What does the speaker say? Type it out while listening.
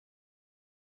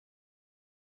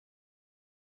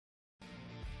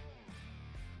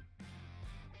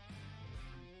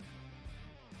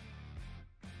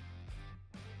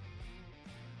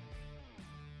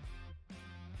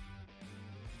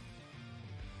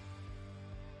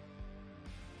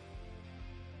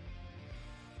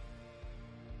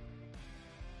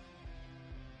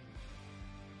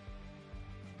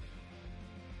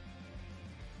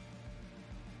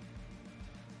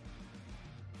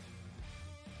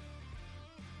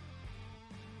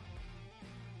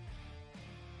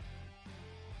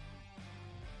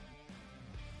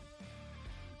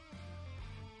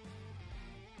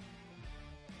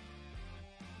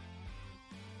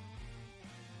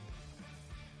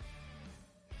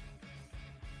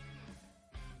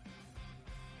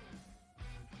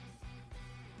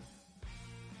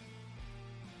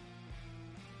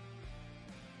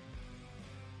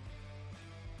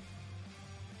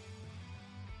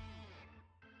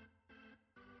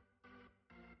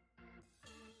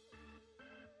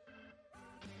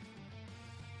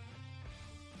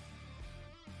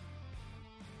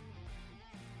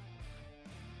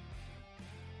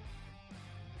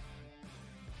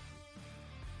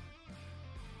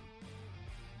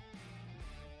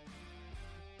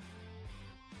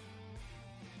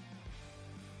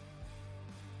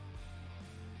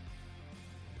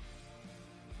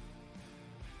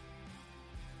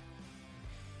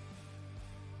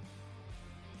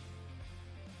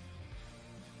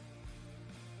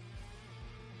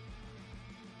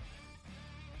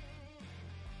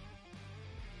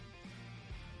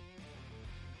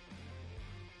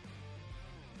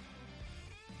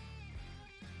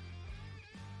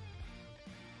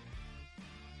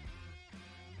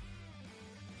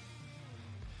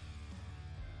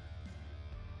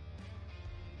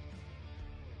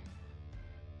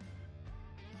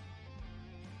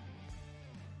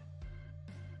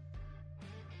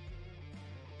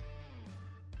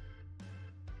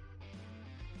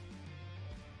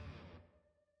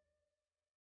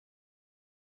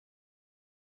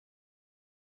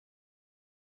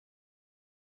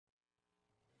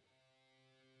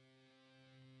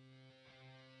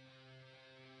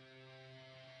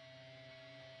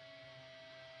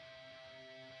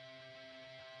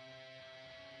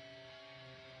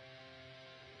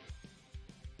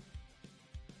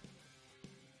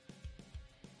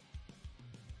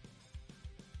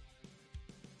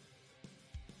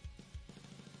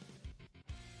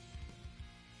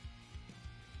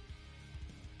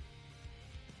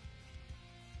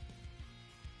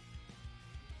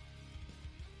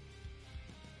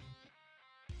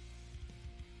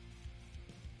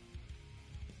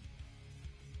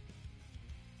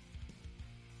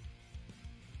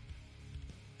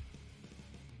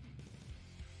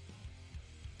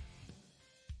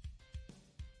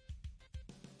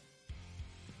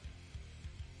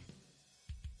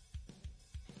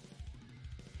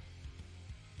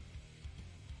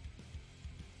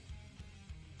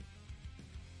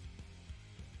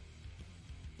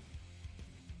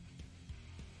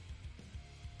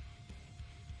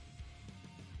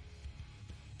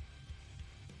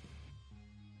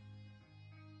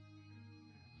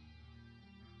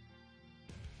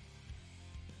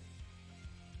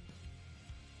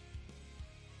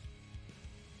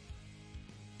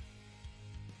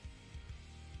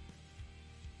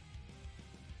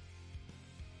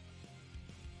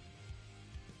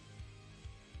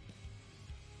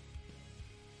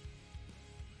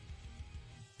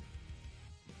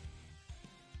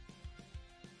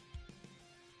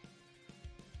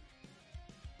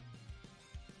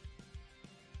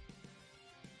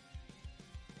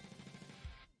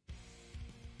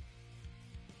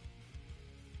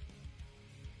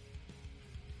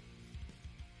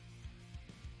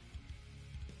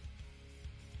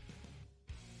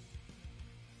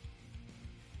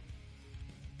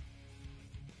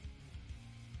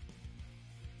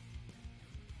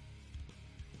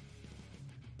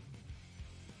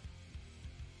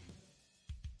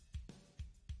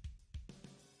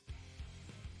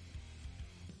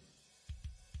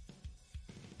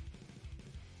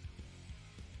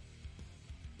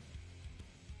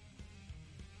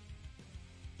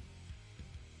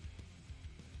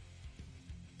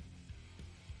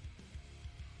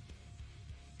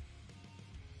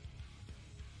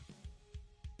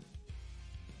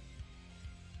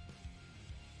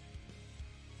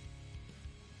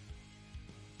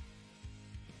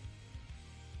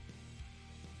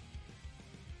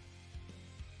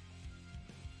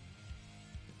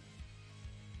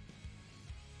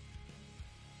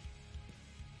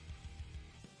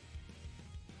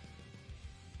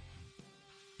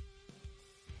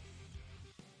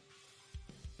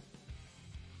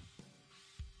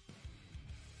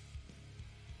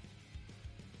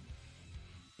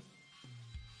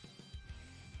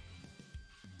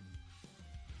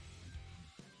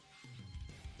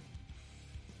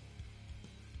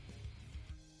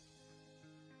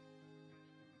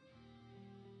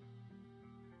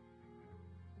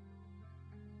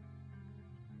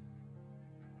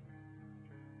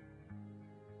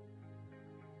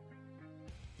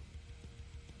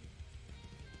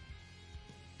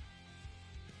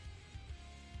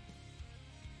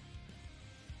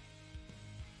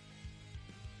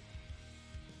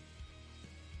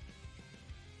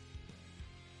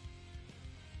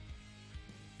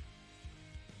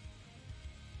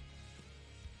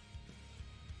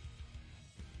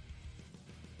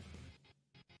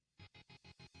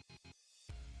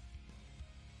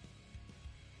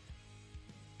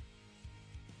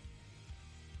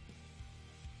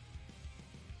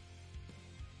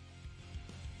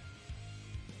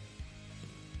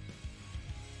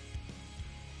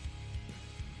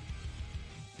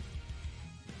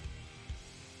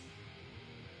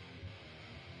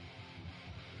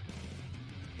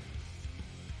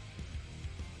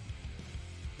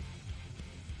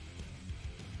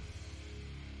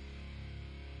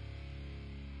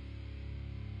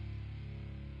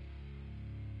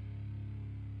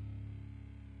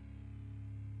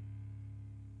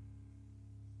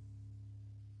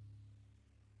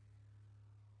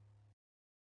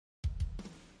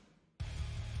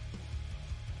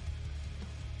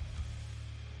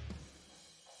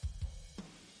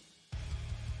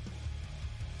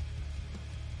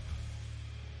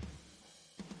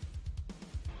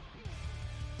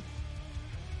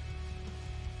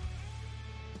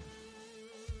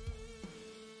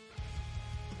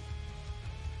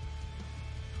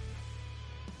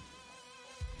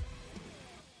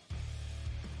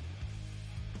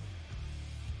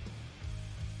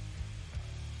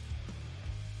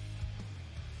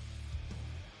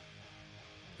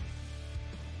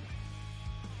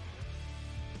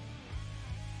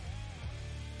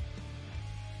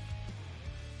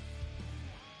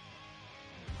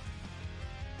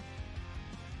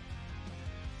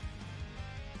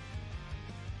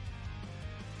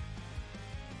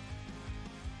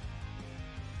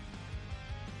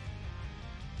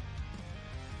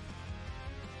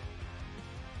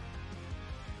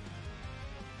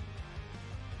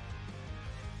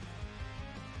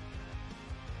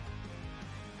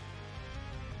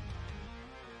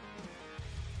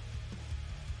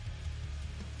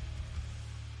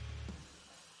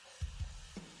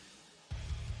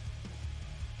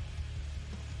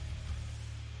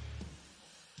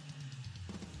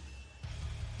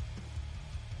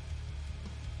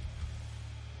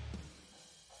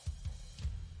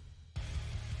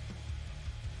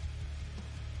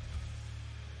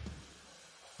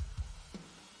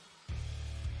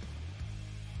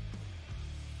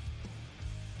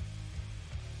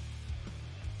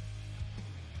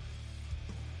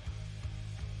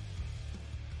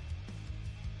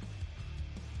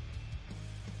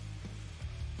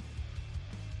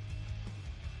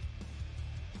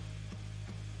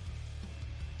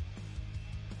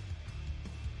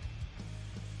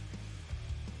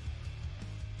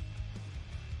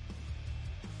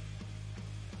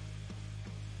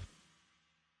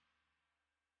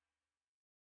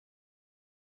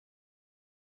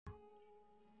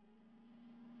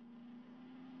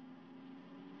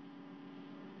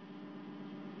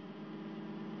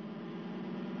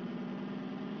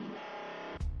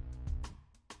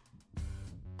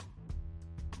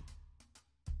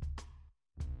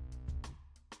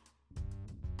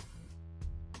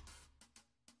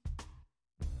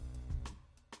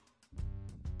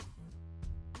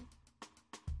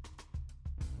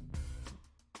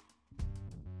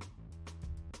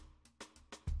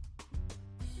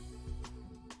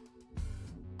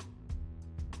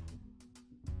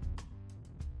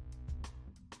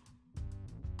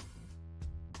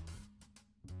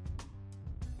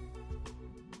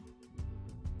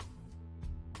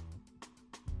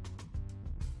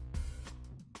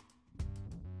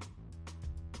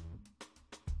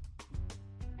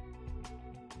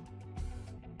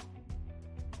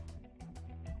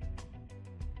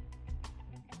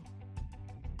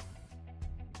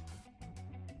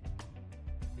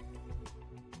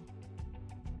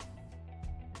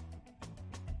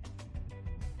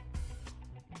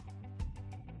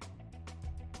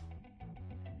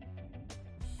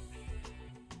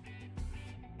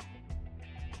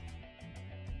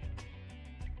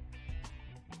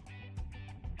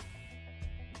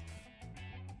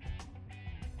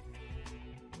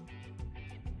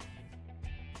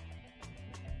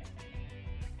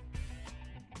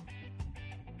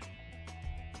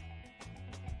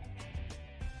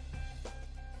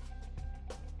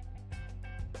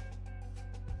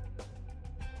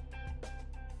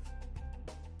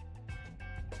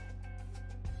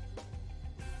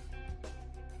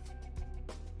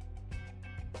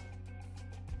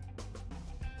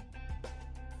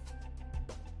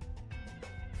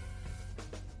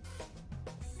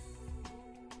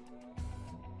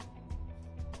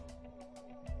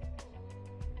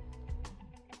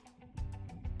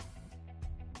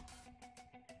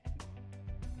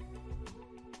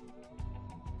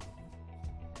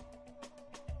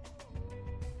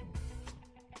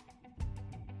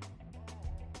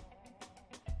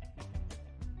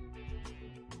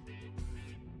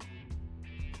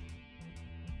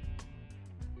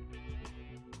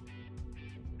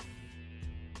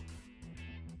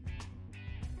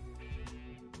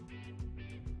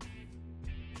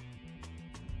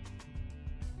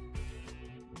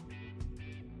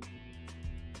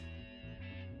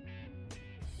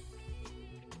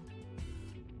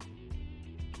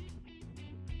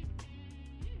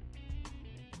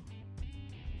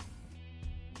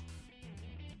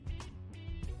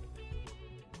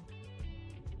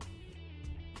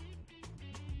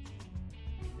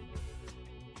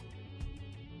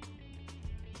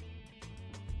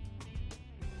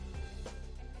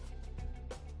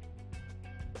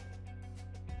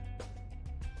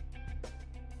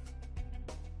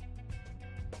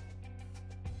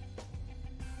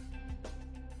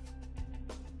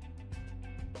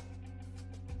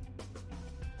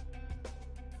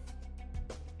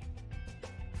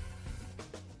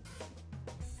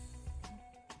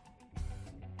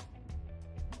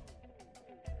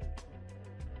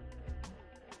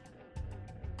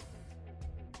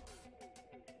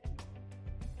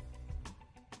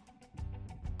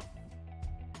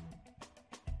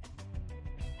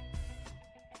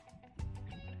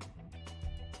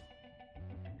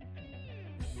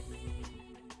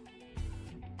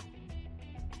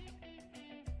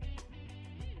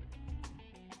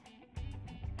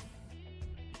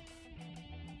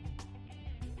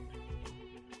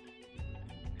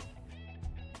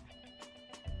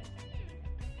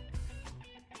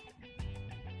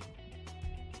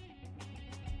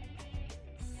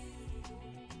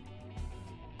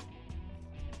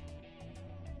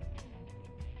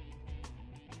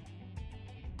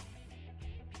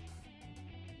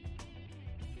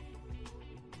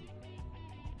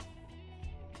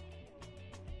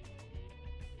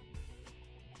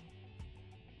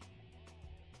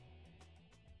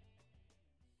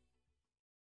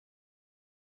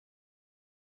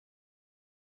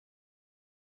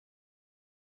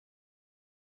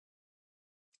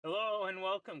Hello and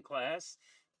welcome, class.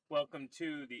 Welcome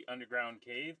to the Underground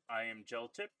Cave. I am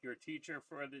Geltip, your teacher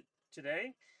for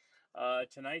today.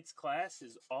 Tonight's class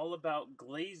is all about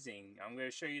glazing. I'm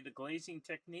going to show you the glazing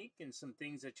technique and some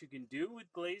things that you can do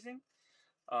with glazing.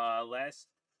 Last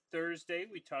Thursday,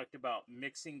 we talked about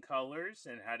mixing colors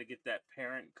and how to get that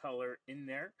parent color in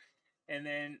there. And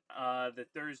then the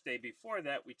Thursday before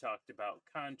that, we talked about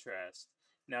contrast.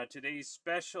 Now, today's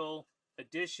special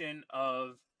edition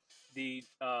of the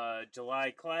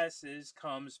July classes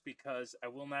comes because I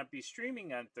will not be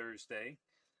streaming on Thursday,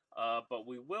 but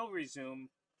we will resume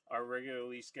our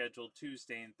regularly scheduled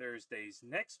Tuesday and Thursdays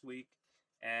next week,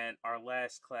 and our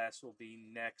last class will be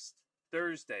next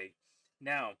Thursday.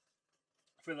 Now,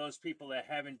 for those people that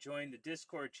haven't joined the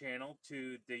Discord channel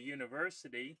to the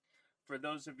university, for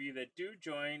those of you that do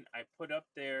join, I put up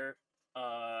there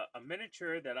a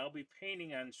miniature that I'll be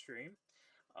painting on stream.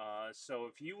 So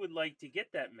if you would like to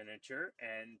get that miniature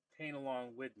and paint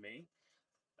along with me,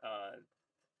 uh,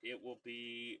 it will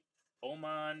be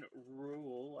Oman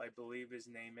Rule, I believe his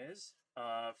name is,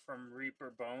 from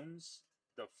Reaper Bones,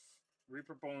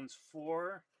 Reaper Bones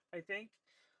 4, I think,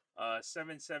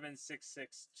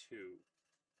 77662.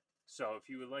 So if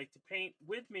you would like to paint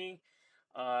with me,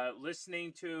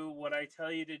 listening to what I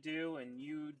tell you to do and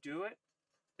you do it,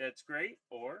 that's great.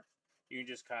 Or you can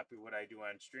just copy what I do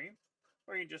on stream,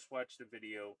 or you can just watch the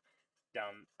video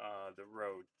down the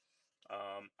road.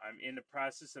 I'm in the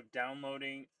process of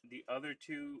downloading the other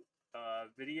two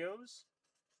videos,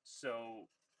 so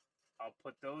I'll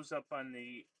put those up on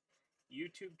the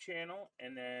YouTube channel,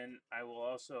 and then I will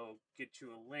also get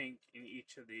you a link in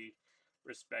each of the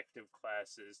respective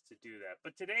classes to do that.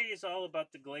 But today is all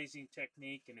about the glazing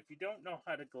technique, and if you don't know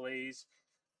how to glaze,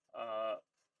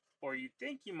 or you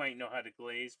think you might know how to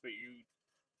glaze, but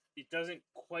it doesn't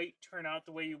quite turn out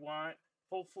the way you want,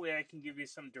 hopefully I can give you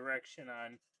some direction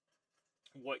on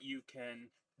what you can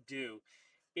do.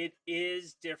 It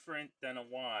is different than a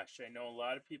wash. I know a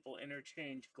lot of people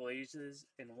interchange glazes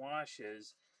and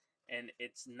washes, and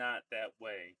it's not that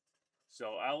way.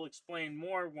 So I'll explain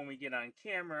more when we get on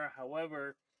camera.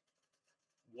 However,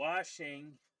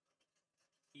 washing,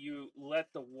 you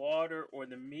let the water or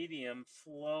the medium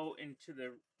flow into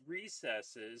the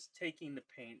recesses, taking the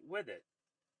paint with it.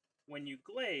 When you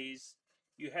glaze,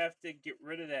 you have to get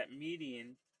rid of that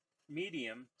medium,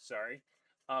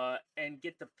 and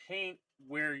get the paint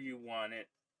where you want it,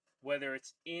 whether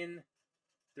it's in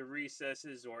the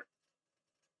recesses or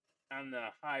on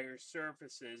the higher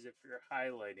surfaces if you're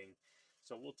highlighting.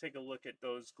 So we'll take a look at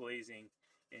those glazing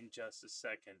in just a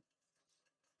second.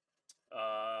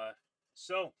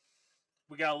 So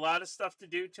we got a lot of stuff to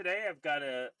do today. I've got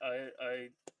a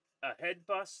head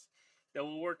bust that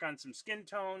will work on some skin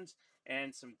tones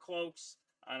and some cloaks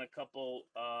on a couple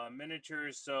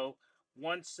miniatures. So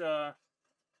once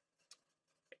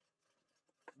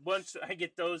once I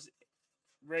get those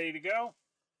ready to go,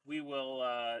 we will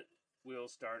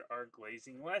start our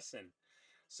glazing lesson.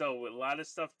 So a lot of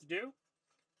stuff to do.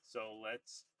 So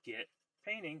let's get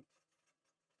painting.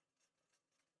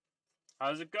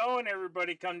 How's it going?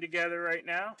 Everybody come together right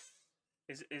now.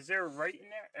 Is there a right in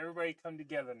there? Everybody come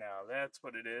together now. That's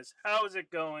what it is. How's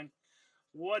it going?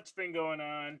 What's been going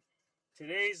on?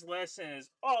 Today's lesson is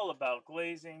all about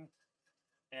glazing,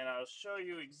 and I'll show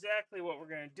you exactly what we're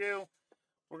going to do.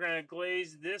 We're going to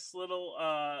glaze this little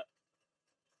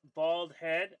bald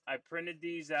head. I printed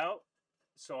these out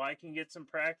so I can get some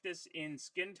practice in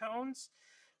skin tones.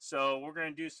 So we're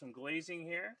going to do some glazing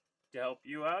here to help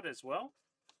you out as well.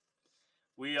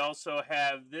 We also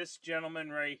have this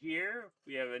gentleman right here.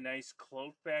 We have a nice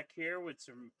cloak back here with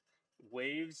some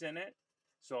waves in it.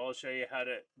 So I'll show you how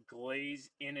to glaze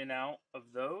in and out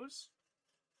of those.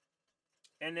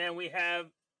 And then we have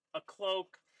a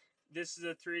cloak. This is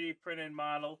a 3D printed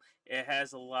model. It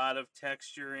has a lot of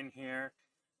texture in here.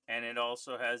 And it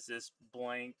also has this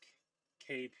blank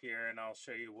cape here. And I'll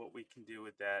show you what we can do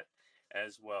with that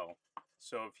as well.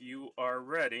 So if you are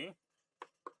ready,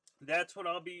 that's what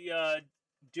I'll be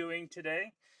doing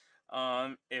today.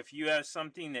 If you have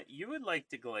something that you would like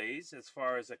to glaze as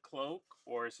far as a cloak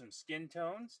or some skin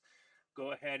tones,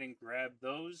 go ahead and grab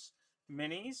those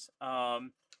minis.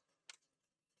 And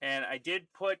I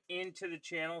did put into the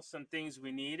channel some things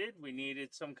we needed. We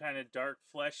needed some kind of dark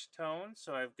flesh tone,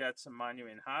 so I've got some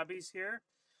Monument Hobbies here.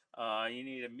 You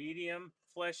need a medium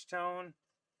flesh tone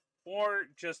or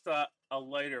just a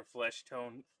lighter flesh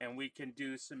tone, and we can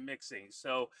do some mixing.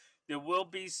 So there will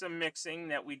be some mixing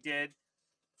that we did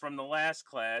from the last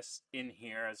class in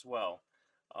here as well.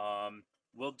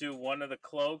 We'll do one of the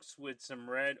cloaks with some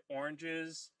red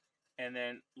oranges and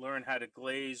then learn how to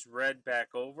glaze red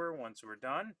back over once we're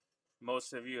done.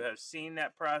 Most of you have seen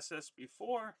that process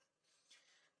before.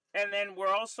 And then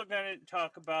we're also going to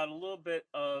talk about a little bit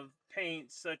of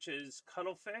paints such as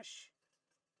cuttlefish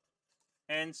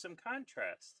and some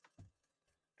contrast.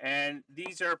 And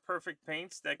these are perfect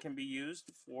paints that can be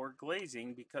used for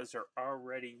glazing because they're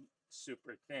already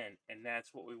super thin. And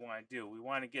that's what we want to do. We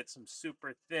want to get some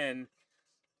super thin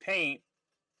paint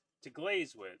to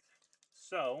glaze with.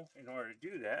 So in order to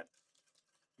do that,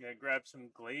 you gotta grab some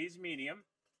glaze medium.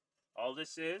 All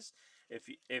this is, if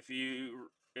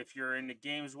you're in the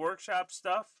Games Workshop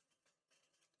stuff,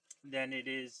 then it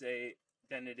is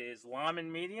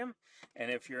Lamon medium, and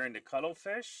if you're into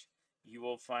cuttlefish, you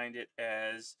will find it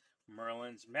as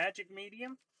Merlin's Magic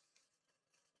medium,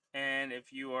 and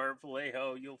if you are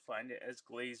Vallejo, you'll find it as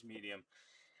glaze medium.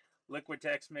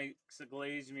 Liquitex makes a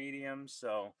glaze medium,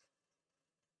 so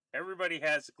everybody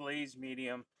has a glaze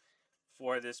medium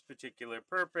for this particular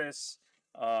purpose.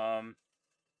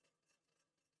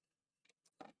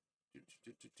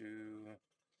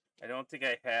 I don't think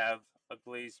I have a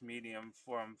glaze medium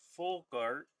from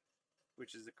Folgart,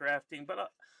 which is the crafting,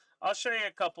 but I'll show you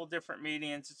a couple different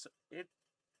mediums.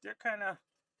 They're kind of,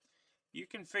 you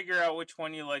can figure out which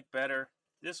one you like better.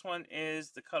 This one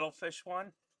is the cuttlefish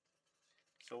one,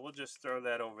 so we'll just throw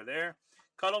that over there.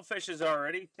 Cuttlefish is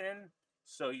already thin,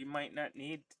 so you might not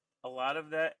need a lot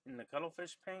of that in the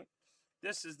cuttlefish paint.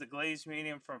 This is the glaze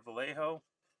medium from Vallejo.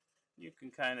 You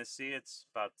can kind of see it's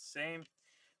about the same.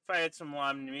 If I had some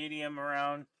Lamon medium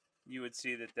around, you would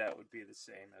see that that would be the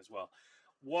same as well.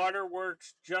 Water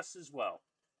works just as well.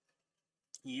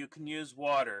 You can use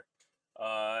water.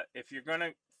 If you're going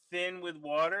to thin with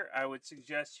water, I would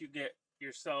suggest you get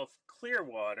yourself clear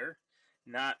water,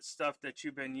 not stuff that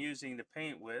you've been using to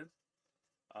paint with.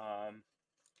 And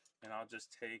I'll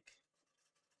just take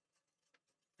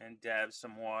and dab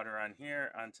some water on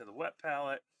here onto the wet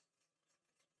palette.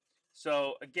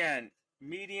 So again,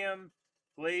 medium,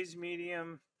 glaze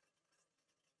medium,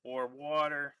 or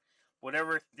water,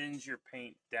 whatever thins your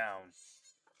paint down.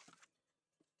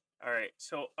 All right,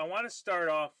 so I want to start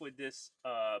off with this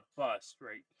bust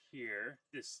right here,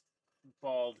 this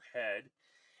bald head.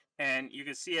 And you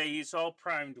can see he's all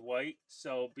primed white.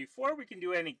 So before we can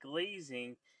do any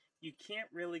glazing, you can't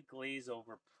really glaze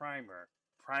over primer.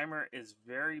 Primer is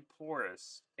very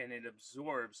porous and it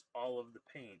absorbs all of the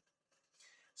paint.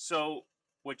 So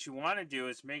what you want to do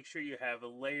is make sure you have a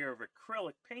layer of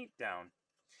acrylic paint down.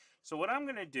 So what I'm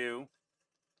going to do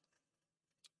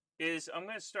is I'm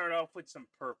going to start off with some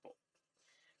purple.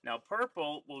 Now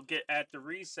purple will get at the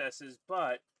recesses,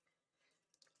 but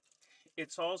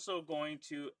it's also going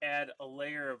to add a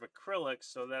layer of acrylic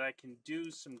so that I can do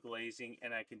some glazing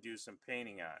and I can do some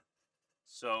painting on.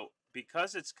 So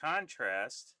because it's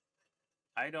contrast,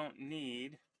 I don't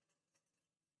need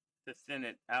to thin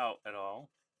it out at all,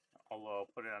 although I'll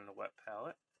put it on the wet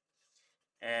palette.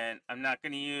 And I'm not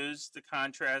going to use the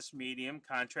contrast medium.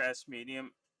 Contrast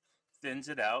medium thins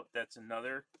it out. That's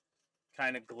another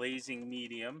kind of glazing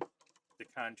medium, the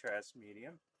contrast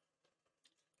medium.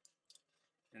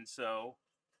 And so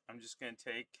I'm just going to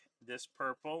take this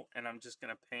purple and I'm just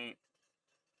going to paint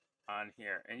on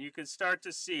here. And you can start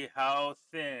to see how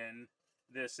thin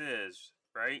this is,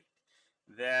 right?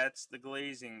 That's the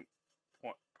glazing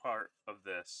part of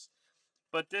this.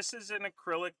 But this is an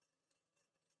acrylic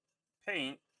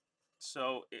paint,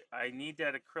 so I need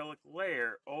that acrylic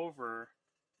layer over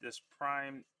this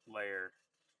prime layer.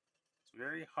 It's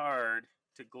very hard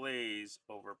to glaze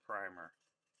over primer,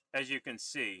 as you can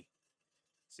see.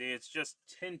 See, it's just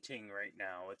tinting right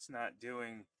now. It's not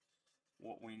doing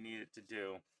what we need it to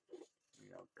do.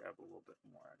 Maybe I'll grab a little bit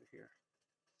more out of here.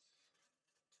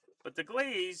 But the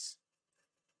glaze,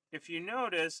 if you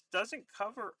notice, doesn't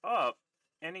cover up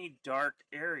any dark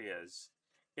areas.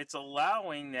 It's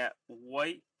allowing that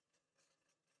white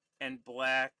and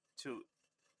black to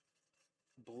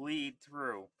bleed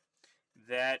through.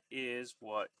 That is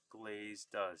what glaze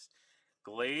does.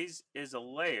 Glaze is a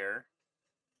layer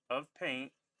of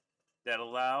paint that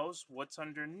allows what's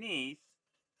underneath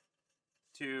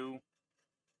to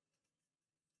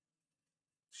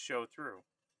show through.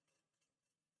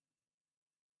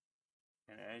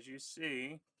 And as you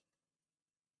see,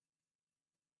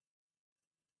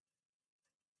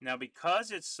 now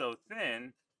because it's so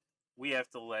thin, we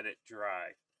have to let it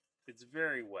dry. It's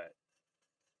very wet.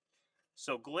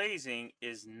 So glazing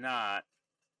is not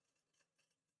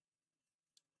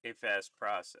a fast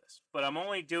process. But I'm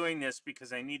only doing this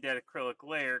because I need that acrylic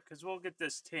layer, because we'll get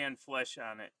this tan flesh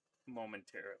on it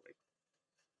momentarily.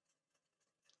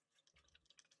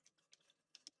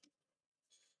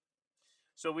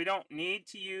 So we don't need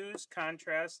to use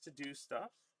contrast to do stuff.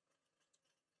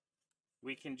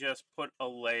 we can just put a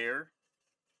layer.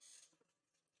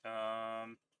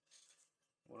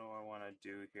 What do I want to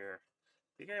do here?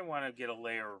 I think I want to get a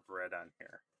layer of red on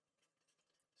here.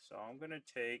 So I'm going to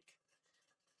take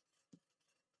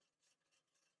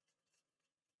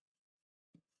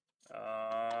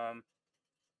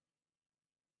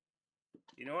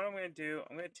you know what I'm going to do?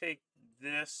 I'm going to take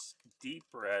this deep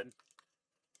red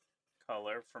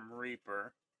color from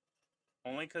Reaper,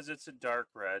 only because it's a dark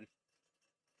red.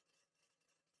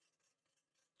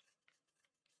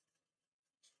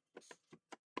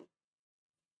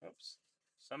 Oops.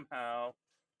 Somehow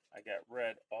I got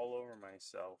red all over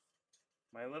myself.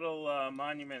 My little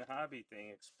monument hobby thing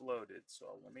exploded,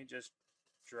 so let me just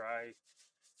dry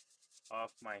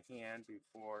off my hand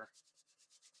before.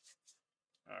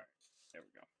 Alright, there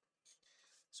we go.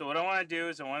 So what I want to do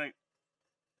is I want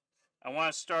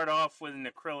to start off with an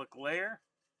acrylic layer.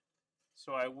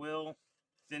 So I will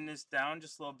thin this down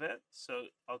just a little bit. So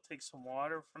I'll take some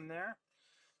water from there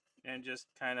and just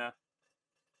kind of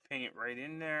paint right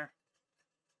in there.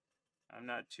 I'm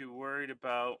not too worried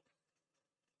about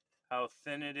how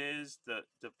thin it is. The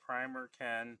primer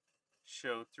can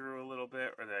show through a little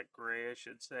bit, or that gray I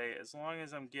should say, as long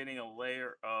as I'm getting a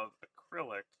layer of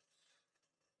acrylic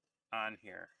on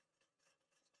here.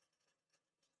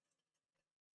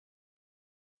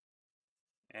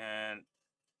 And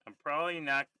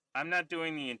I'm not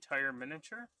doing the entire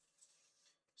miniature.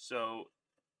 So,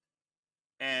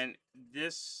 and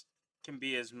this can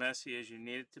be as messy as you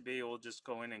need it to be. We'll just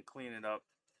go in and clean it up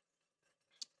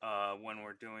when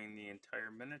we're doing the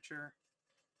entire miniature.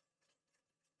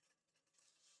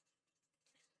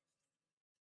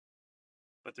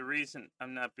 But the reason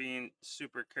I'm not being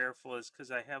super careful is because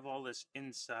I have all this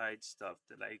inside stuff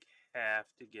that I have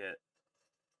to get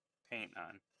paint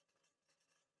on.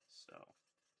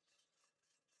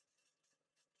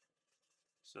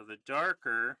 So the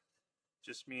darker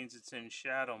just means it's in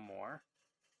shadow more.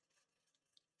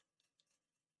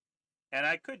 And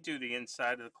I could do the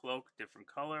inside of the cloak different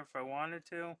color if I wanted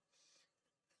to.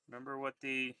 Remember what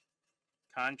the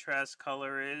contrast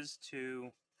color is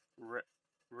to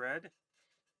red?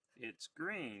 It's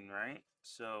green, right?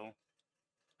 So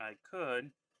I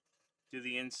could do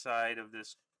the inside of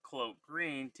this cloak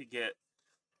green to get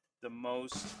the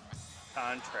most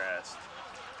contrast.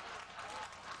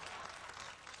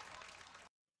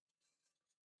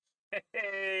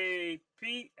 Hey,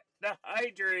 Pete the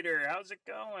Hydrator, how's it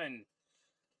going?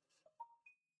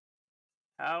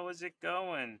 How is it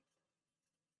going?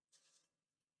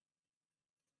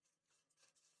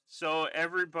 So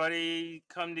everybody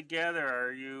come together.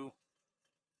 Are you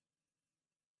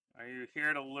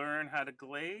here to learn how to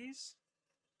glaze?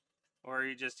 Or are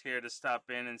you just here to stop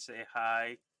in and say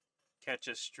hi, catch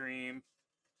a stream?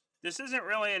 This isn't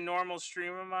really a normal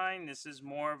stream of mine. This is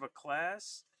more of a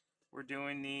class. We're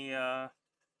doing the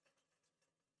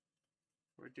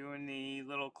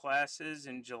little classes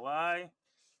in July.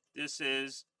 This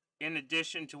is in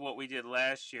addition to what we did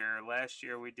last year. Last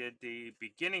year we did the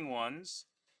beginning ones,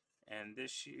 and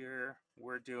this year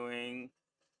we're doing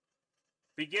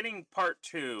beginning part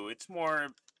 2. It's more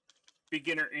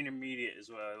beginner intermediate is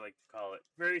what I like to call it.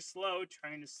 Very slow,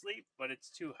 trying to sleep, but it's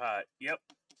too hot. Yep.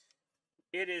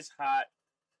 It is hot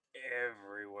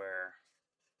everywhere.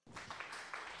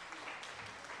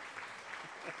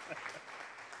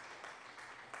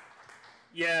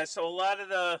 Yeah, so a lot of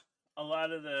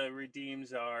the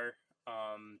redeems are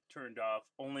turned off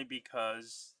only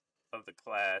because of the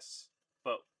class.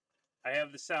 But I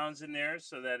have the sounds in there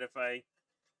so that if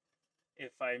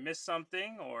I miss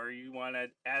something or you want to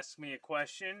ask me a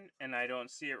question and I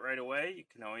don't see it right away, you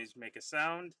can always make a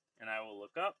sound and I will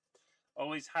look up.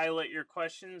 Always highlight your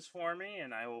questions for me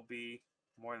and I will be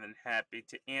more than happy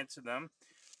to answer them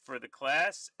for the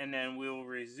class. And then we will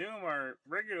resume our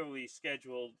regularly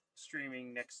scheduled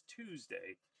streaming next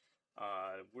Tuesday.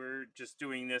 We're just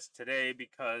doing this today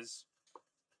because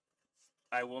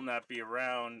I will not be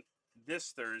around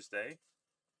this Thursday.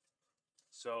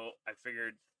 So I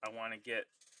figured I want to get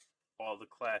all the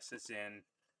classes in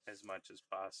as much as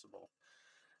possible.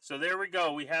 So there we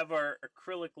go. We have our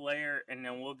acrylic layer, and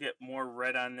then we'll get more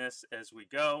red on this as we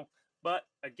go. But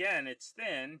again, it's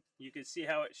thin. You can see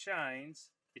how it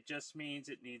shines. It just means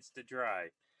it needs to dry.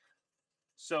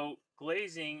 So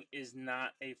glazing is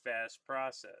not a fast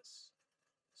process.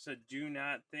 So do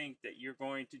not think that you're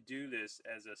going to do this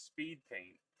as a speed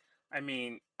paint. I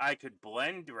mean, I could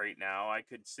blend right now. I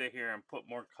could sit here and put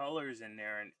more colors in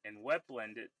there and wet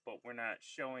blend it, but we're not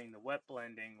showing the wet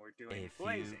blending. We're doing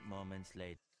glazing. A few moments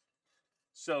later.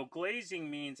 So glazing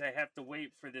means I have to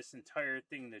wait for this entire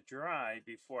thing to dry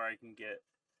before I can get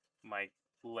my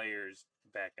layers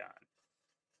back on.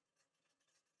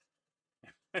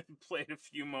 and play it a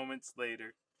few moments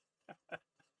later.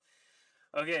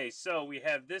 Okay, so we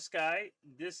have this guy.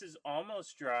 This is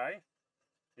almost dry.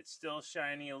 It's still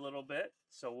shiny a little bit,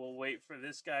 so we'll wait for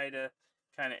this guy to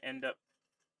kind of end up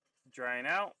drying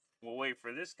out. We'll wait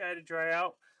for this guy to dry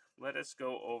out. Let us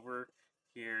go over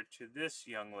here to this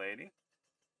young lady.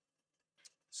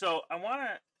 So I want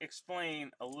to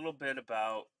explain a little bit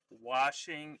about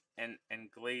washing and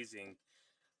glazing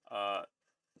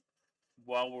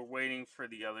while we're waiting for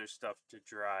the other stuff to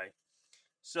dry.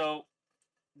 So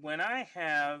when I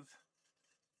have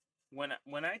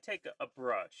when I take a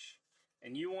brush,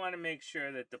 and you want to make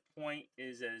sure that the point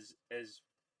is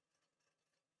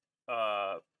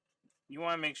you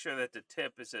want to make sure that the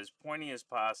tip is as pointy as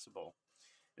possible.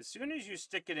 As soon as you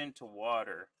stick it into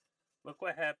water, look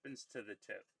what happens to the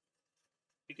tip.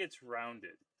 It gets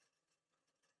rounded.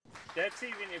 That's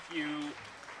even if you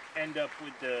end up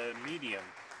with the medium.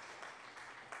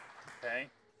 Okay?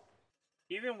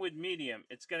 Even with medium,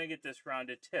 it's going to get this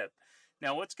rounded tip.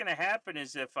 Now, what's going to happen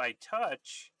is if I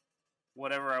touch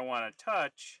whatever I want to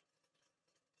touch,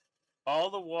 all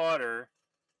the water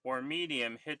or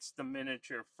medium hits the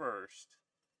miniature first.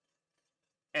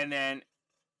 And then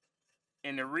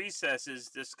in the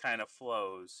recesses, this kind of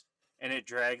flows and it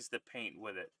drags the paint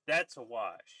with it. That's a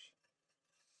wash.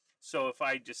 So if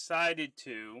I decided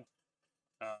to,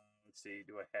 let's see,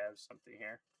 do I have something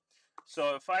here?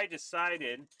 So if I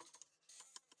decided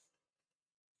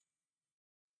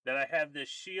that I have this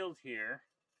shield here,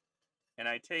 and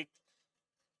I take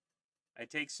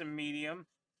some medium,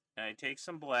 and I take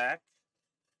some black,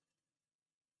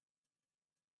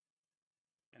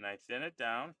 and I thin it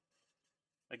down.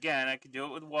 Again, I could do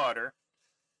it with water.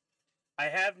 I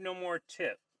have no more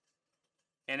tip.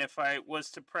 And if I was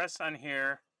to press on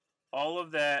here, all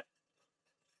of that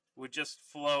would just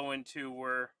flow into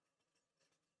where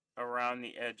around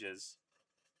the edges.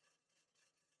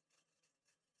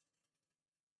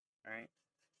 Right?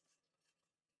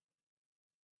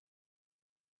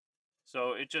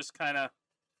 So it just kind of,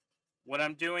 what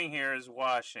I'm doing here is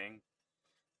washing,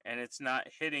 and it's not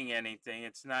hitting anything.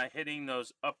 It's not hitting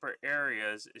those upper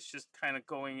areas. It's just kind of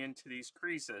going into these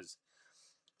creases.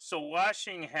 So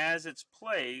washing has its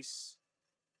place,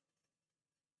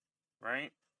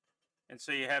 right? And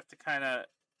so you have to kind of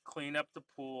clean up the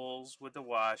pools with the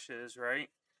washes, right?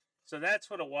 So that's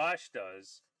what a wash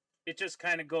does. It just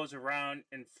kind of goes around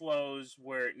and flows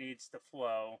where it needs to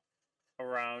flow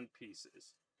around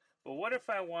pieces. But what if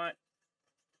I want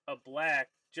a black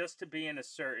just to be in a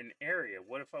certain area?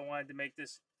 What if I wanted to make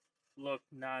this look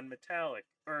non-metallic,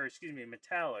 or excuse me,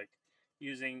 metallic,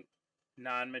 using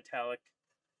non-metallic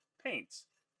paints?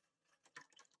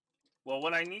 Well,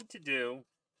 what I need to do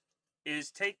is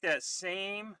take that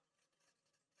same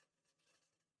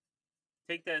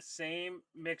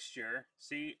mixture.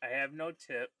 See, I have no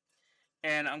tip,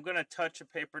 and I'm going to touch a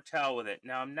paper towel with it.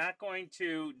 Now, I'm not going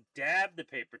to dab the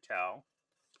paper towel.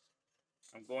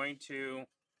 I'm going to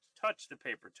touch the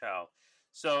paper towel.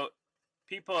 So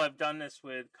people have done this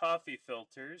with coffee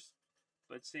filters.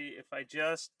 But see, if I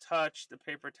just touch the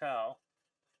paper towel,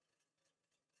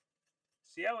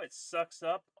 see how it sucks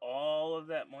up all of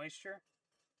that moisture?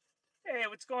 Hey,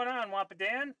 what's going on, Wampa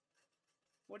Dan?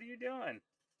 What are you doing?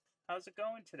 How's it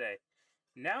going today?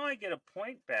 Now I get a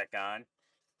point back on,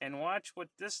 and watch what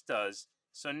this does.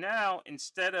 So now,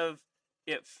 instead of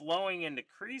it flowing into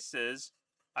creases,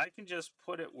 I can just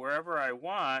put it wherever I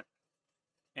want,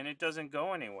 and it doesn't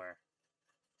go anywhere.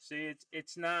 See,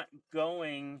 it's not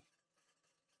going,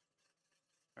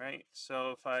 right?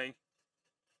 So if I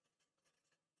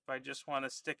just want to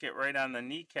stick it right on the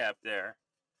kneecap there,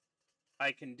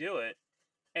 I can do it,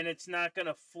 and it's not going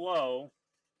to flow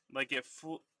like it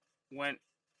went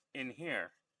in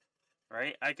here,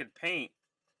 right? I could paint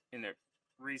in the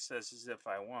recesses if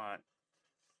I want.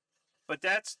 But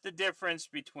that's the difference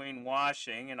between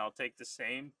washing, and I'll take the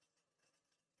same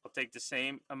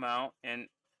amount and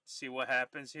see what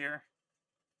happens here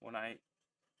when I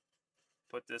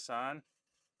put this on.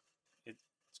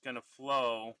 It's going to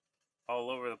flow all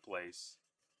over the place.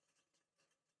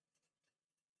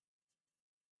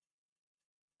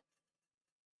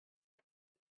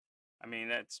 I mean,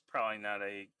 that's probably not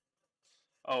a...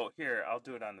 Oh, here, I'll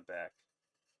do it on the back.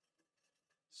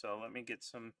 So let me get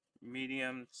some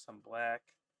medium, some black.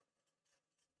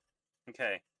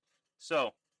 Okay,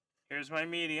 so here's my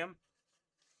medium.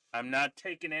 I'm not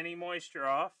taking any moisture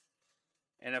off.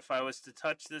 And if I was to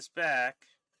touch this back,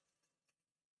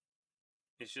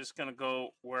 it's just going to go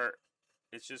where...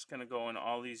 It's just going to go in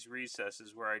all these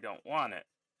recesses where I don't want it.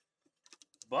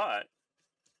 But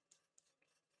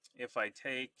if I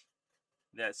take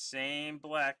that same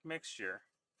black mixture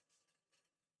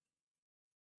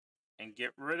and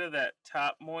get rid of that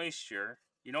top moisture.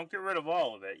 You don't get rid of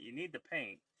all of it. You need the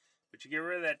paint, but you get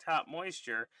rid of that top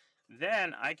moisture.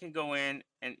 Then I can go in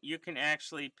and you can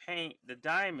actually paint the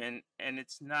diamond, and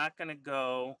it's not going to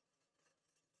go.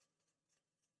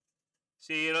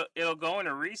 See, it'll go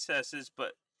into recesses,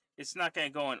 but it's not going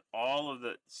to go in all of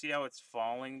the. See how it's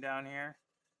falling down here?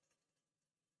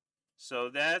 So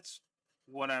that's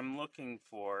what I'm looking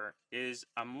for. Is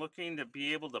I'm looking to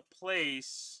be able to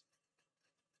place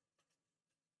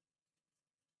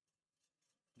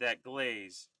that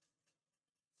glaze.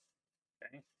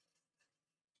 Okay.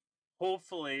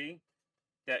 Hopefully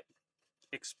that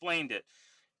explained it.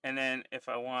 And then if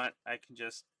I want, I can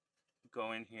just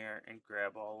go in here and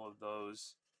grab all of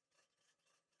those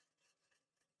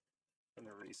from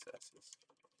the recesses.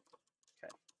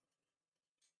 Okay.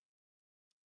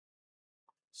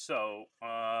 So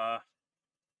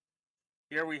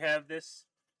here we have this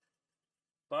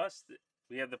bust.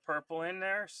 We have the purple in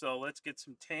there. So let's get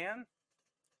some tan.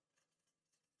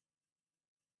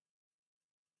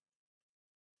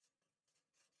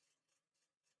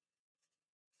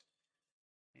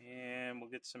 And we'll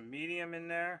get some medium in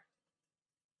there.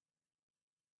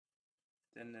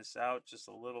 Thin this out just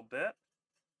a little bit.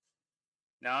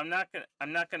 Now I'm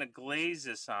not gonna glaze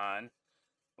this on.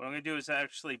 What I'm gonna do is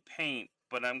actually paint,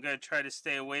 but I'm gonna try to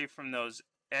stay away from those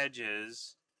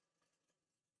edges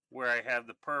where I have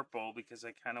the purple, because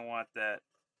I kind of want that.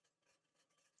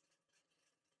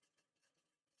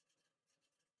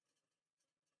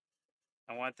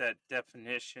 I want that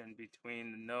definition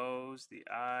between the nose, the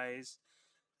eyes.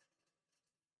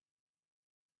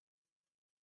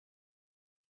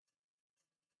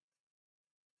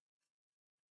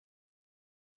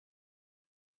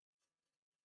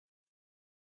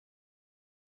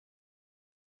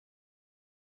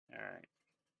 All right.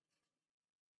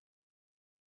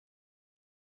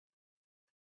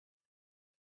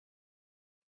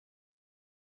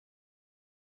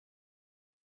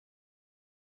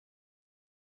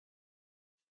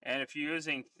 And if you're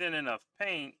using thin enough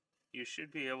paint, you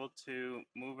should be able to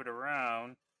move it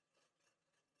around,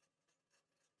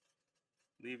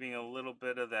 leaving a little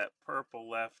bit of that purple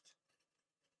left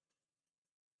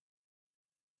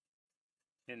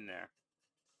in there.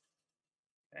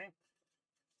 Okay.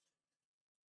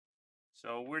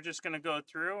 So we're just going to go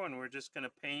through and we're just going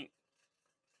to paint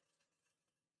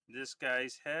this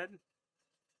guy's head.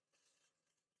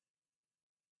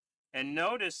 And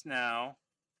notice now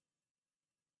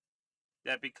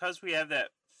that because we have that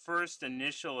first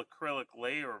initial acrylic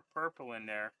layer of purple in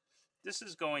there, this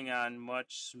is going on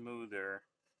much smoother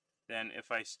than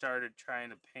if I started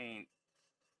trying to paint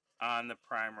on the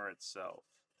primer itself.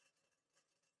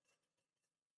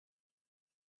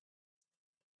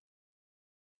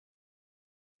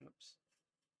 Oops.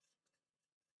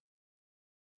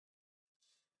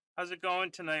 How's it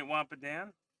going tonight, Wampa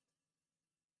Dan?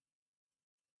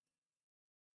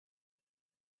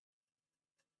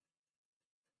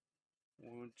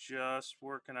 We're just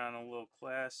working on a little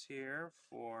class here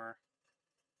for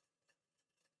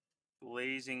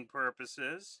glazing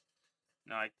purposes.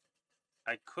 Now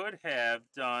I could have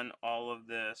done all of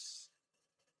this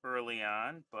early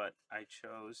on, but I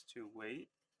chose to wait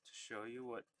to show you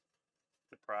what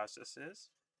the process is.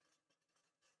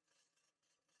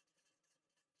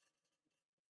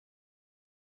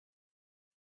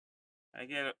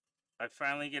 I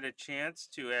finally get a chance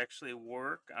to actually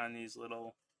work on these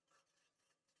little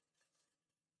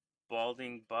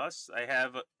balding busts. I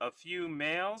have a few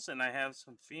males and I have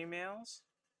some females,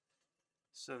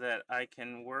 so that I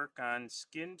can work on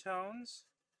skin tones.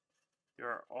 There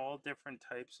are all different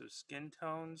types of skin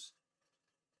tones.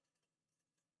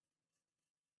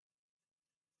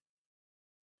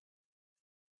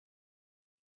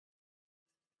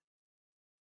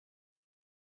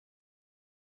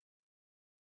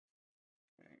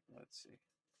 Okay, let's see.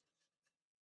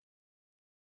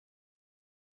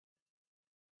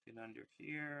 Get under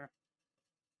here.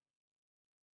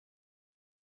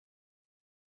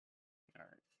 All right.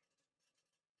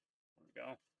 There we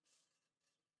go.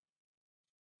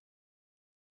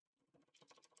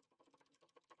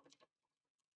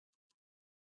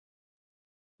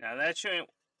 Now that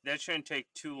shouldn't take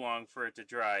too long for it to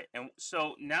dry. And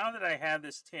so now that I have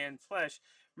this tan flesh,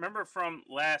 remember from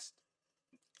last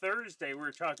Thursday we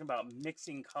were talking about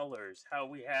mixing colors, how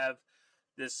we have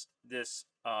this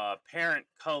parent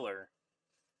color,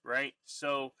 right?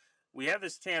 So we have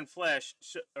this tan flesh,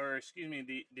 or excuse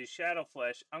me, the shadow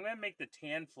flesh. I'm going to make the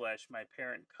tan flesh my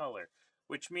parent color,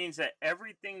 which means that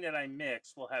everything that I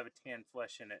mix will have a tan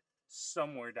flesh in it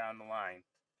somewhere down the line.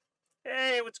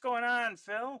 Hey, what's going on,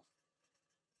 Phil?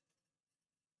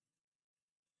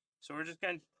 So we're just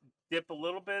going to dip a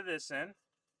little bit of this in.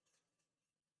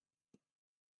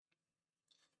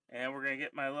 And we're going to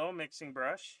get my little mixing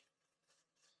brush.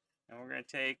 And we're going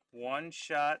to take one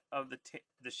shot of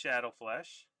the shadow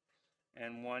flesh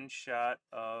and one shot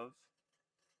of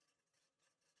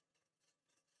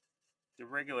the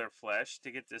regular flesh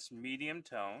to get this medium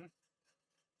tone.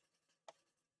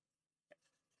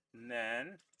 And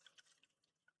then,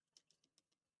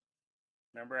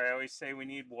 remember I always say we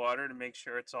need water to make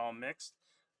sure it's all mixed.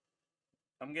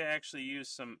 I'm going to actually use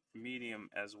some medium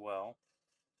as well.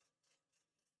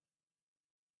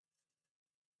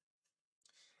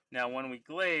 Now when we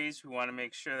glaze, we want to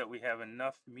make sure that we have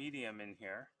enough medium in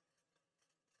here.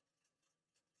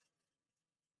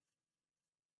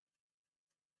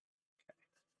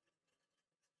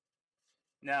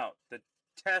 Now the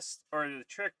test or the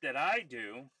trick that I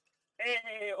do,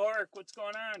 hey Oric, what's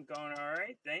going on? Going all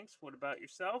right, thanks. What about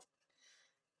yourself?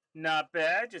 Not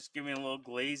bad, just giving a little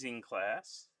glazing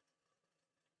class.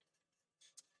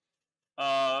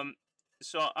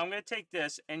 So I'm going to take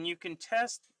this, and you can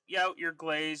test out your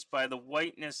glaze by the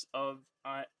whiteness of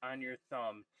on your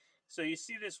thumb. So you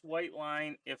see this white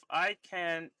line. If I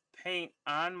can paint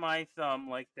on my thumb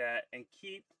like that and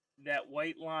keep that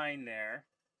white line there,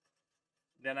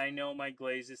 then I know my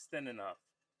glaze is thin enough.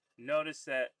 Notice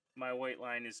that my white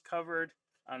line is covered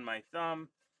on my thumb,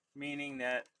 meaning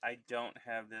that I don't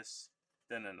have this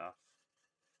thin enough.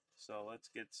 So let's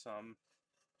get some,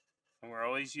 and we're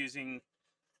always using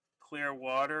clear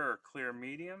water or clear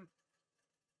medium.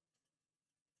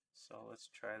 So let's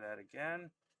try that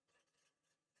again.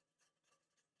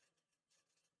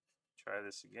 Try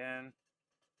this again.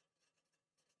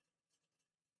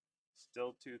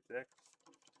 Still too thick.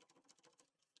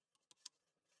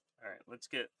 All right, let's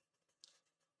get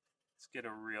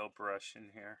a real brush in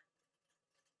here.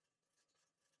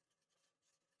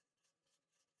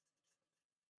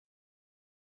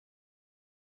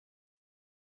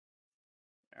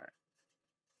 All right,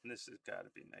 and this has got to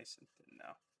be nice and thin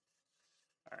now.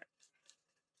 All right.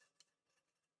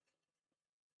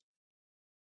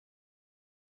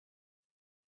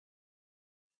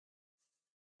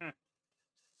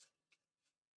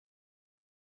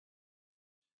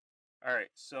 All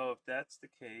right, so if that's the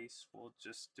case, we'll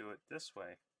just do it this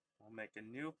way. We'll make a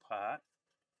new pot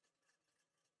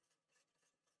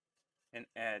and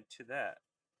add to that.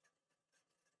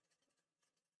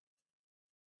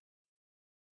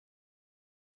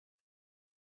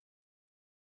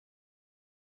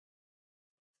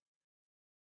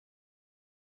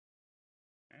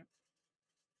 Okay.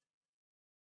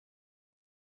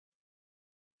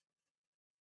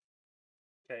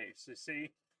 Okay, so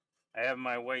see, I have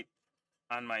my white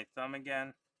on my thumb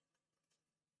again.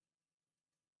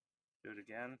 Do it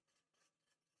again.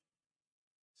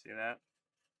 See that?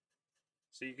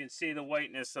 So you can see the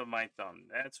whiteness of my thumb.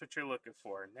 That's what you're looking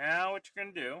for. Now what you're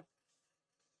going to do,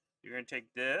 you're going to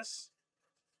take this,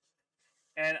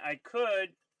 and I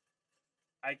could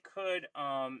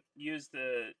use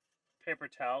the paper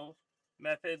towel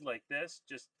method like this.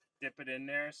 Just dip it in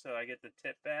there so I get the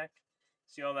tip back.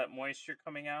 See all that moisture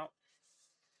coming out?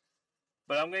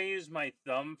 But I'm going to use my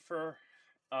thumb for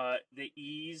the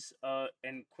ease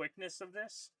and quickness of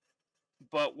this.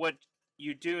 But what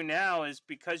you do now is,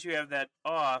 because you have that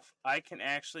off, I can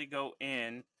actually go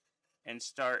in and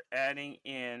start adding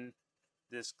in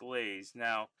this glaze.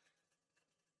 Now,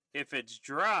 if it's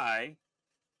dry,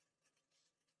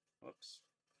 whoops.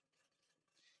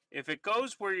 If it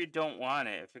goes where you don't want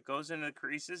it, if it goes into the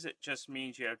creases, it just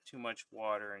means you have too much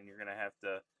water and you're going to have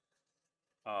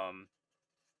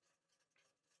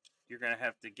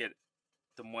to get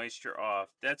the moisture off.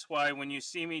 That's why when you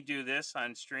see me do this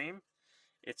on stream,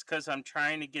 it's because I'm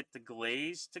trying to get the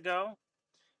glaze to go.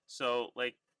 So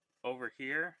like over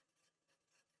here.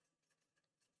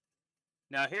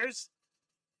 Now here's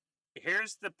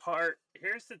the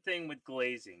thing with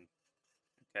glazing,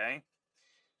 okay?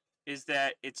 Is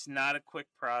that it's not a quick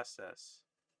process.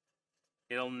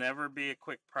 It'll never be a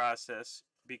quick process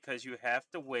because you have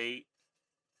to wait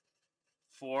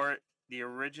for the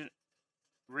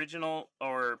original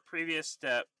or previous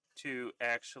step to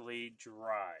actually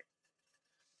dry.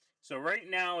 So right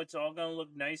now it's all going to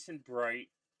look nice and bright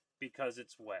because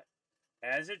it's wet.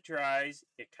 As it dries,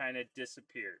 it kind of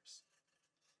disappears.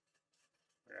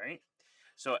 Right?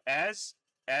 So as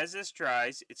this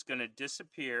dries, it's going to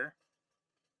disappear,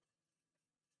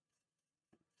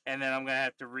 and then I'm going to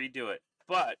have to redo it.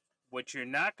 But what you're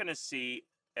not going to see,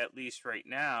 at least right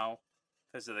now,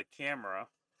 because of the camera,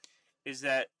 is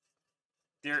that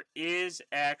there is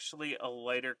actually a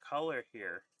lighter color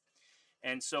here.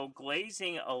 And so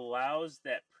glazing allows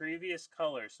that previous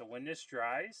color. So when this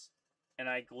dries and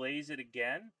I glaze it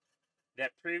again,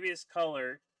 that previous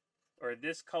color or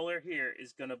this color here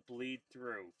is going to bleed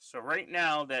through. So right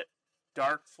now that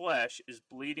dark flesh is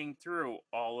bleeding through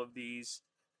all of these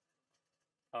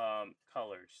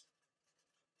colors.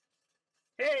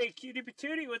 Hey, cutie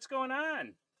patootie, what's going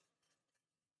on?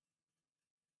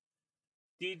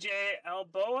 DJ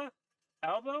Albo,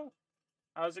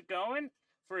 how's it going?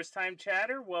 First time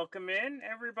chatter, welcome in,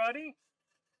 everybody.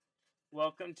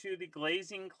 Welcome to the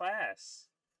glazing class.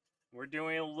 We're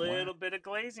doing a little bit of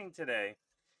glazing today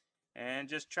and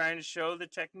just trying to show the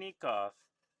technique off.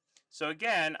 So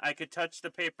again, I could touch the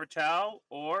paper towel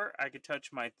or I could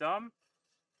touch my thumb,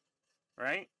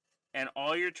 right? And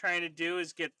all you're trying to do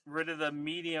is get rid of the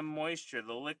medium moisture,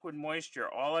 the liquid moisture.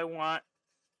 All I want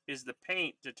is the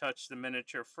paint to touch the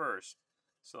miniature first.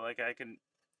 So like I can,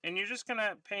 and you're just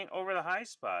gonna paint over the high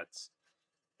spots.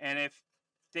 And if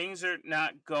things are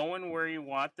not going where you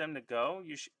want them to go,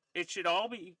 it should all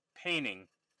be painting,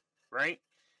 right?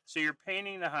 So you're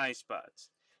painting the high spots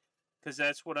because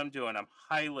that's what I'm doing. I'm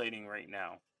highlighting right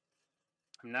now.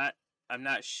 I'm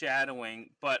not shadowing,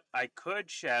 but I could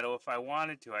shadow if I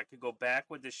wanted to. I could go back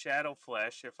with the shadow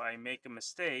flesh if I make a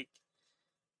mistake.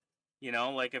 You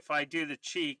know, like if I do the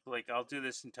cheek, like I'll do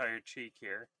this entire cheek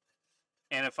here.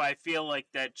 And if I feel like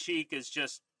that cheek is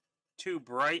just too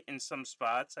bright in some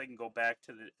spots, I can go back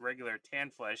to the regular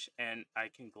tan flesh and I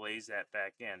can glaze that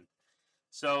back in.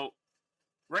 So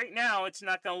right now it's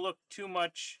not going to look too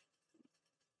much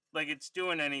like it's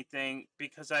doing anything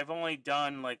because I've only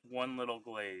done like one little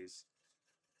glaze,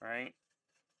 right?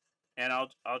 And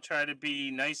I'll try to be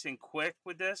nice and quick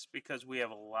with this because we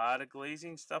have a lot of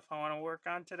glazing stuff I want to work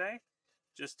on today,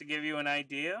 just to give you an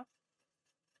idea.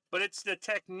 But it's the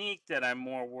technique that I'm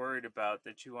more worried about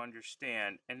that you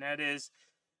understand, and that is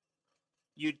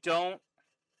you don't,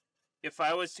 if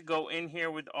I was to go in here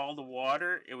with all the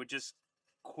water, it would just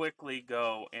quickly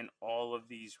go in all of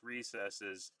these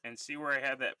recesses. And see where I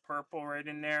have that purple right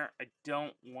in there? I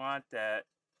don't want that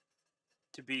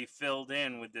to be filled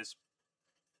in with this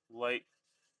light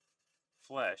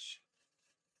flesh.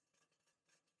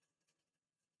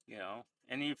 You know,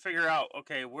 and you figure out,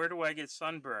 okay, where do I get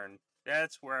sunburn?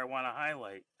 That's where I want to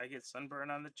highlight. I get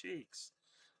sunburn on the cheeks.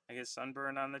 I get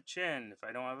sunburn on the chin if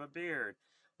I don't have a beard.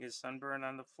 I get sunburn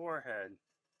on the forehead.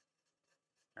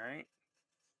 Right?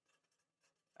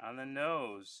 On the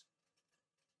nose.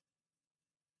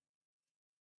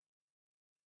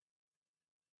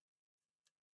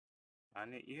 On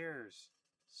the ears,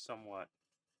 somewhat.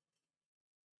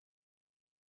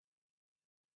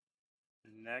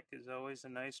 The neck is always a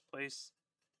nice place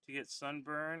to get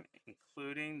sunburn,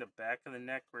 including the back of the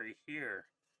neck right here.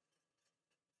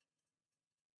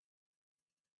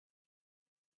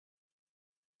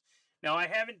 Now I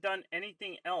haven't done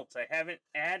anything else. I haven't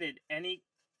added any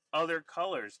other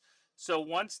colors. So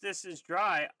once this is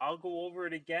dry, I'll go over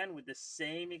it again with the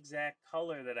same exact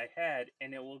color that I had,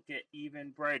 and it will get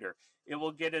even brighter. It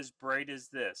will get as bright as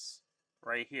this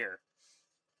right here.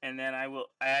 And then I will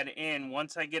add in,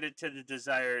 once I get it to the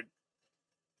desired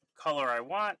color I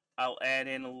want, I'll add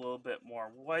in a little bit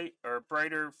more white or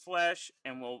brighter flesh,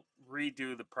 and we'll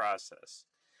redo the process.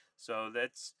 So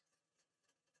that's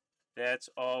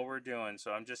all we're doing.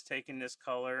 So I'm just taking this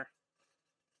color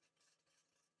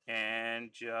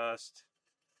and just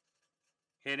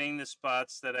hitting the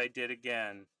spots that I did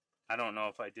again. I don't know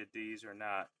if I did these or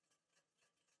not.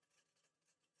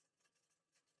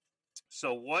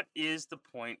 So what is the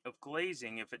point of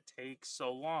glazing if it takes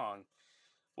so long?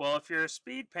 Well, if you're a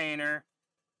speed painter,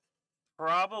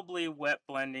 probably wet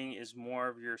blending is more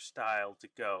of your style to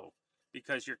go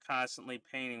because you're constantly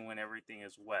painting when everything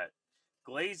is wet.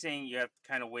 Glazing, you have to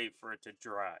kind of wait for it to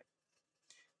dry.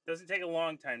 It doesn't take a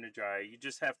long time to dry. You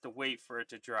just have to wait for it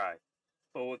to dry.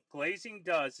 But what glazing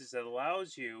does is it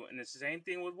allows you, and it's the same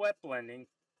thing with wet blending,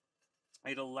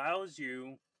 it allows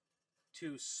you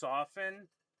to soften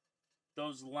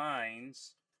those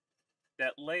lines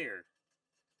that layer.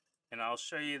 And I'll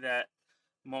show you that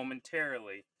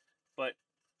momentarily. But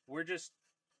we're just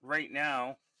right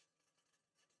now.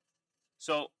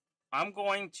 So I'm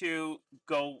going to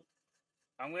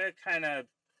kind of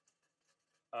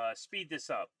speed this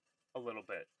up a little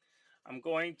bit. I'm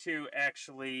going to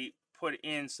actually put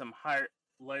in some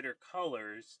lighter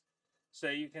colors so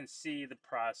you can see the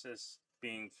process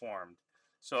being formed.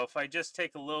 So if I just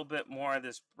take a little bit more of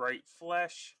this bright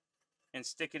flesh and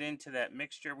stick it into that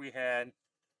mixture we had,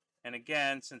 and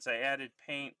again, since I added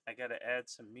paint, I got to add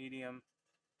some medium.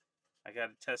 I got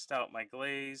to test out my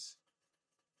glaze.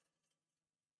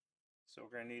 So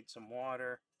we're going to need some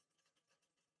water.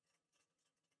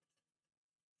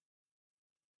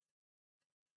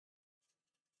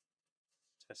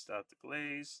 Test out the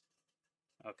glaze.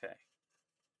 Okay,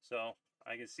 so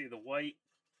I can see the white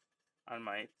on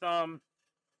my thumb.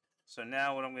 So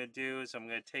now what I'm going to do is I'm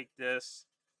going to take this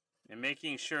and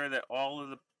making sure that all of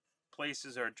the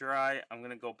places are dry, I'm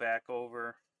going to go back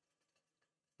over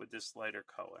with this lighter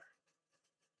color.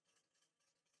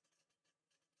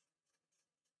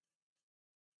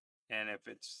 And if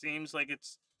it seems like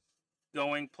it's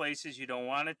going places you don't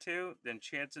want it to, then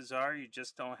chances are you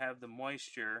just don't have the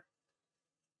moisture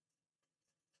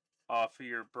off of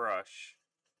your brush.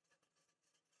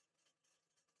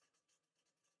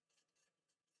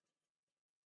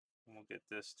 And we'll get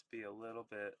this to be a little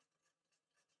bit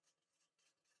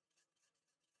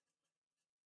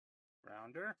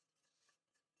rounder.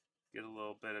 Get a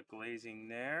little bit of glazing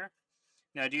there.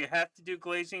 Now, do you have to do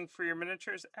glazing for your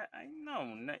miniatures?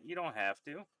 No, you don't have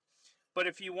to. But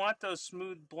if you want those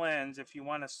smooth blends, if you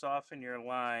want to soften your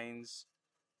lines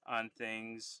on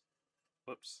things,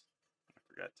 whoops, I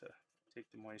forgot to take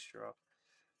the moisture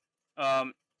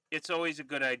off. It's always a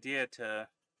good idea to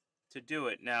do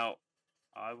it. Now,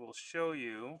 I will show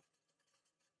you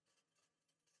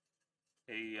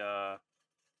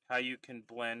how you can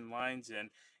blend lines in.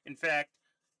 In fact,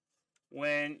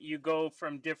 when you go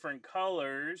from different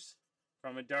colors,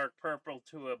 from a dark purple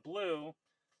to a blue,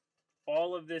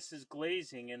 all of this is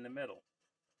glazing in the middle.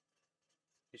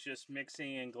 It's just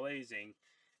mixing and glazing.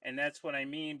 And that's what I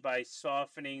mean by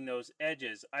softening those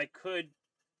edges. I could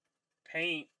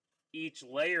paint each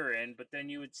layer in, but then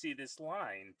you would see this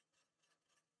line.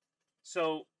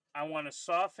 So I want to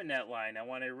soften that line. I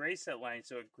want to erase that line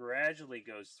so it gradually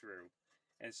goes through.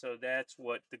 And so that's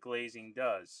what the glazing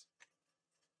does.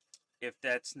 If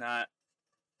that's not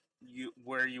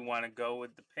where you want to go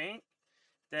with the paint,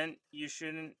 then you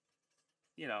shouldn't,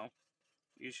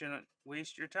 you shouldn't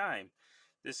waste your time.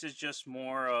 This is just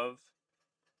more of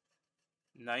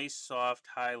nice soft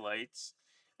highlights.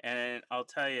 And I'll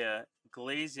tell you,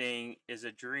 glazing is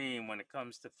a dream when it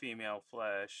comes to female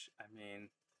flesh. I mean,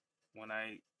 when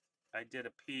I did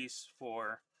a piece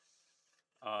for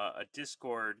a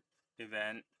Discord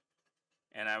event,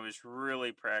 and I was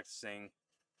really practicing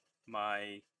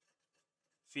my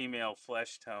female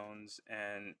flesh tones,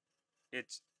 and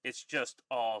it's just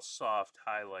all soft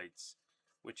highlights,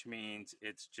 which means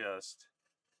it's just,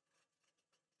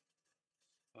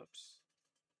 oops,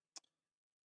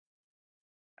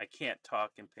 I can't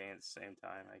talk and paint at the same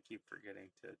time. I keep forgetting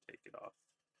to take it off.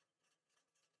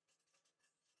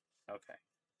 Okay.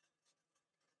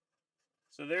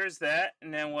 So there's that,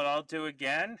 and then what I'll do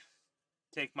again,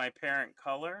 take my parent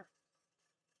color,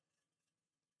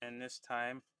 and this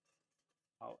time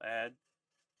I'll add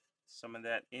some of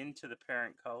that into the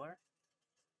parent color.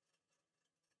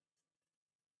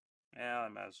 Well, I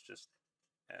might as well just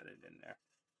add it in there.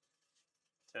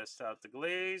 Test out the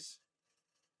glaze.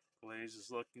 Glaze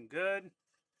is looking good.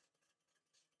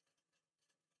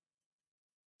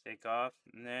 Take off,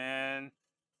 and then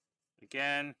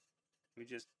again, we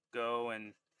just go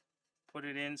and put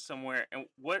it in somewhere. And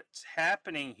what's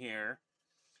happening here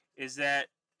is that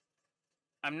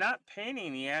I'm not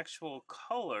painting the actual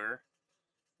color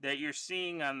that you're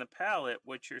seeing on the palette.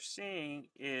 What you're seeing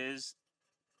is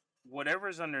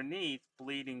whatever's underneath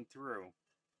bleeding through.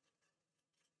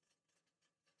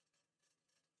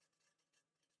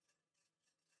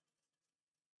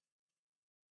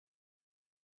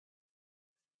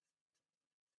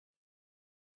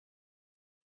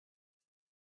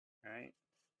 Right?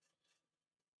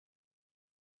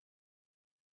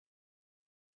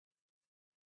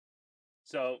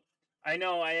 So I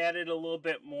know I added a little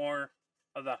bit more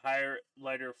of the higher,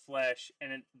 lighter flesh,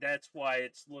 and that's why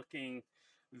it's looking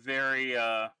very,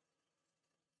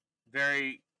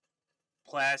 very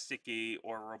plasticky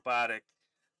or robotic.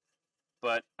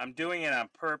 But I'm doing it on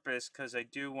purpose because I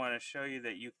do want to show you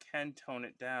that you can tone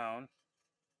it down.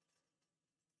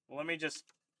 Well, let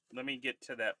me get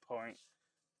to that point.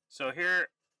 So here,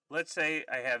 let's say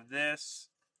I have this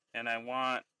and I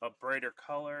want a brighter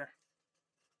color.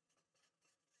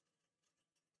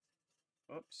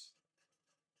 Oops.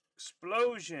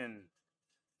 Explosion.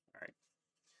 All right.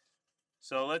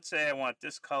 So let's say I want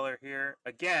this color here.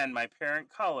 Again, my parent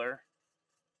color,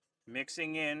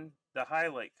 mixing in the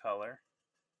highlight color.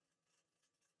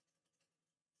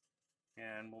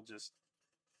 And we'll just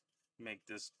make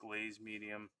this glaze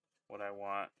medium what I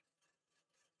want.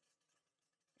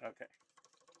 Okay.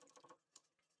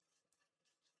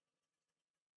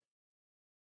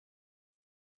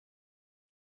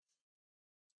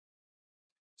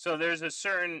 So there's a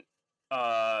certain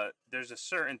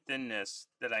thinness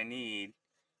that I need,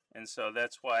 and so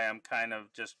that's why I'm kind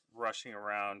of just rushing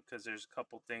around because there's a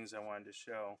couple things I wanted to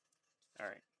show. All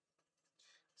right.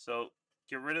 So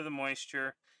get rid of the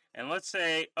moisture. And let's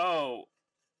say, oh,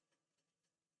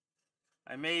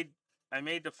 I made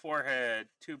the forehead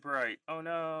too bright. Oh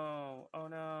no. Oh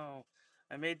no.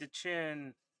 I made the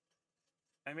chin,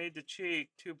 I made the cheek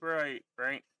too bright,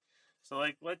 right? So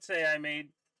like let's say I made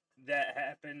that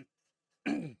happen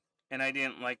and I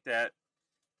didn't like that.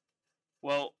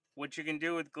 Well, what you can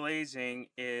do with glazing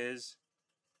is,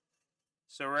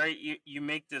 so right, you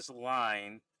make this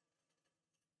line,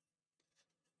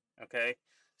 okay?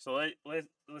 So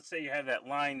let's say you have that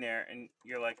line there and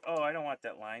you're like, "Oh, I don't want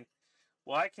that line."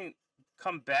 Well, I can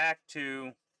come back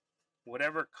to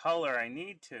whatever color I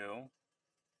need to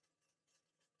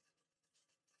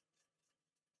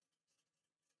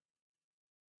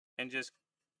and just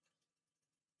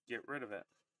get rid of it.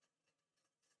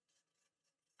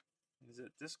 Is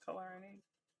it this color I need?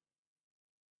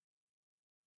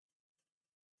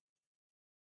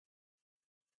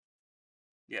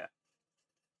 Yeah.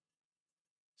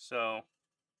 So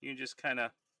you just kind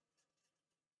of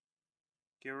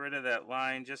get rid of that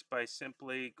line just by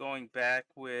simply going back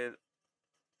with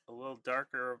a little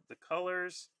darker of the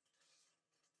colors.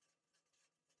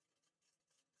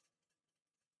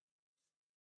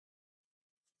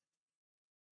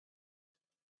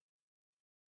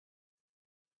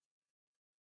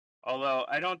 Although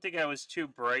I don't think I was too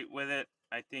bright with it.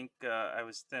 I think I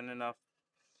was thin enough.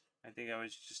 I think I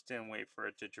was just didn't wait for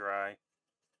it to dry.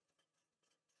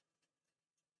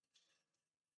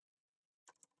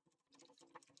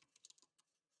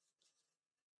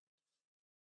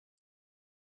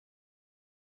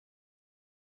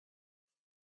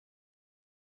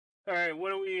 All right,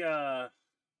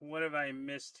 what have I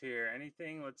missed here?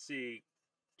 Anything? Let's see.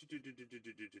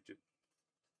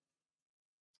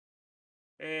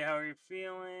 Hey, how are you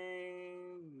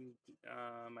feeling?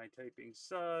 My typing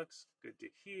sucks. Good to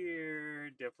hear.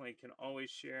 Definitely can always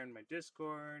share in my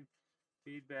Discord.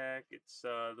 Feedback. It's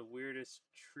the weirdest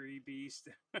tree beast.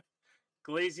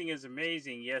 Glazing is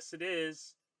amazing. Yes, it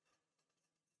is.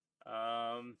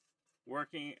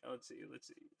 Working. Let's see. Let's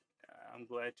see. I'm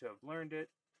glad to have learned it.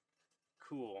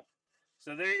 Cool.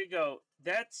 So there you go.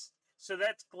 That's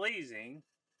glazing.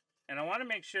 And I want to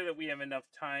make sure that we have enough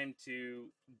time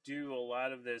to do a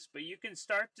lot of this, but you can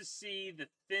start to see the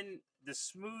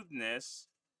smoothness,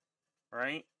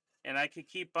 right? And I could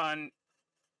keep on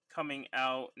coming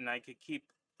out, and I could keep,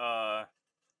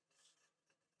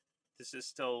 this is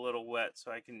still a little wet,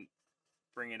 so I can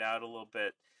bring it out a little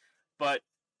bit. But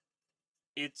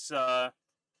it's, the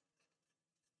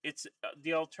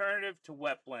alternative to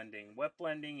wet blending. Wet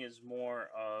blending is more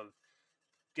of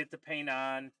get the paint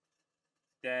on,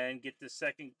 then get the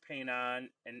second paint on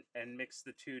and mix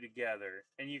the two together.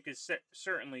 And you can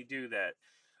certainly do that.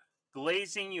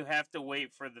 Glazing, you have to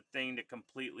wait for the thing to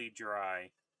completely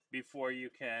dry before you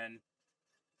can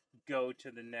go to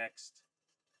the next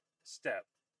step.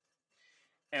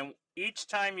 And each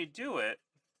time you do it,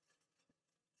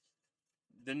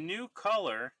 the new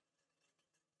color,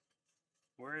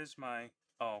 where is my,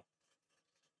 oh,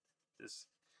 this.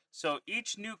 So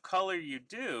each new color you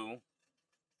do,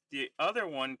 the other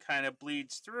one kind of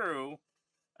bleeds through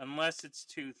unless it's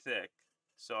too thick.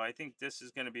 So I think this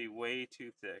is going to be way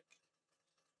too thick.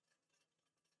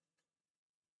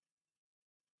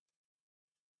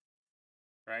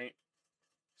 Right?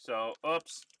 So,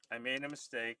 oops, I made a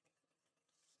mistake.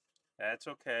 That's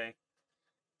okay.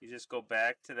 You just go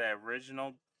back to that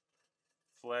original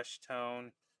flesh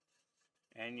tone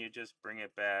and you just bring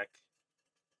it back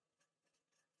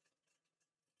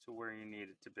to where you need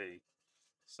it to be.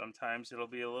 Sometimes it'll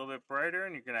be a little bit brighter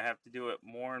and you're going to have to do it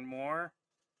more and more.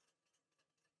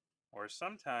 Or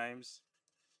sometimes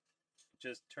it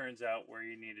just turns out where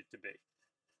you need it to be.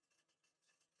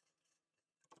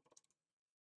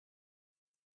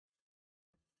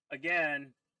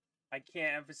 Again, I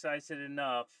can't emphasize it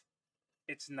enough.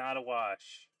 It's not a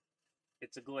wash.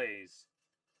 It's a glaze,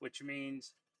 which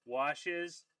means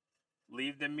washes,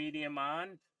 leave the medium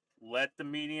on, let the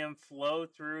medium flow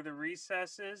through the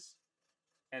recesses,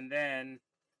 and then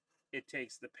it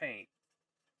takes the paint.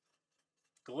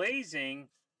 Glazing,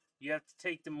 you have to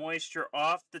take the moisture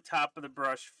off the top of the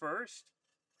brush first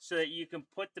so that you can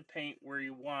put the paint where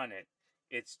you want it.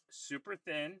 It's super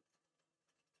thin,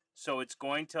 so it's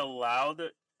going to allow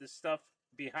the stuff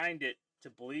behind it to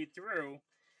bleed through,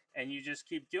 and you just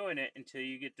keep doing it until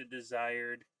you get the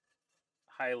desired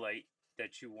highlight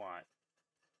that you want.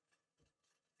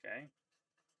 Okay?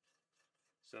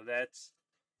 So that's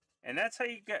how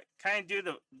you kind of do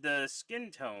the skin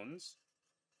tones.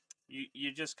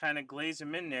 You just kind of glaze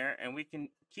them in there, and we can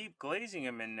keep glazing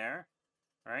them in there,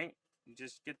 right? You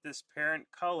just get this parent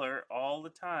color all the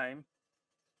time.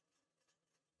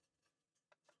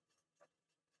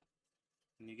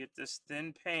 when you get this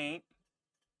thin paint,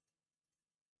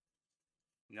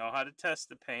 you know how to test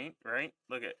the paint, right?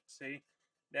 Look at, see,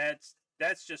 that's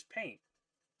just paint.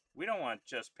 We don't want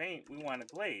just paint, we want a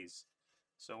glaze.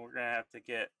 So we're gonna have to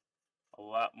get a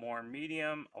lot more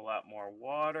medium, a lot more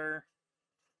water.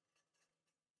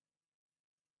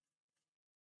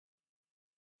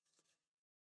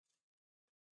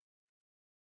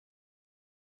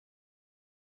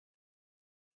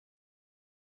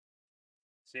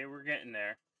 See, we're getting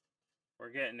there. We're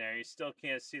getting there. You still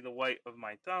can't see the white of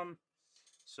my thumb,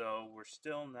 so we're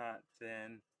still not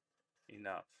thin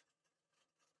enough.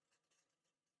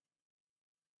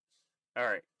 All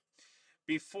right.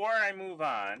 Before I move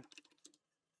on,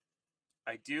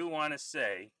 I do want to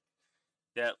say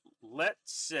that,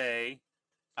 let's say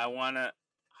I want to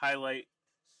highlight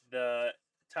the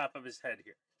top of his head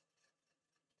here.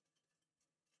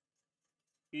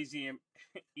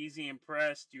 Easy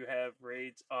impressed. You have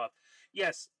raids off.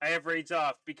 Yes, I have raids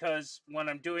off because when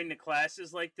I'm doing the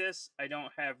classes like this, I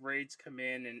don't have raids come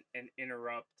in and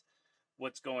interrupt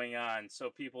what's going on. So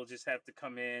people just have to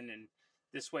come in, and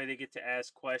this way they get to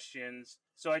ask questions.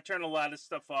 So I turn a lot of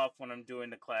stuff off when I'm doing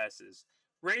the classes.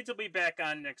 Raids will be back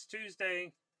on next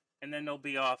Tuesday, and then they'll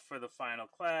be off for the final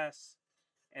class,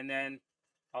 and then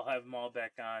I'll have them all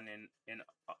back on in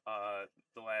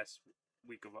the last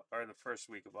week of, or the first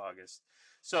week of August.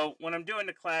 So when I'm doing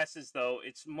the classes, though,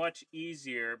 it's much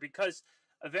easier because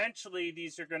eventually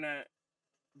these are gonna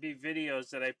be videos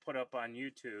that I put up on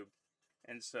YouTube,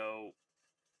 and so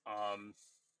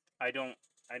I don't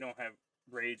have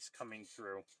raids coming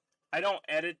through. I don't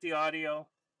edit the audio,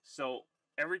 so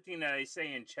everything that I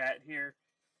say in chat here,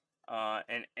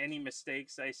 and any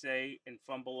mistakes I say and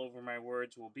fumble over my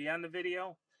words will be on the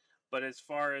video. But as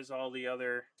far as all the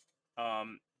other,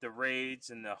 the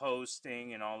raids and the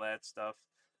hosting and all that stuff,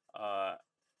 I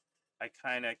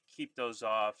kind of keep those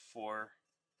off for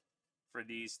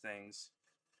these things.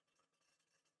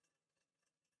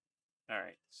 All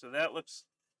right, so that looks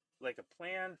like a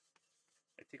plan.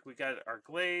 I think we got our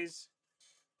glaze.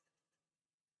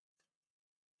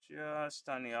 Just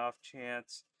on the off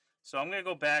chance. So I'm going to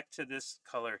go back to this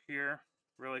color here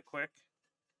really quick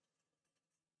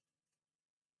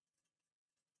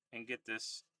and get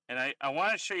this. And I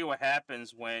want to show you what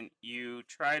happens when you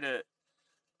try to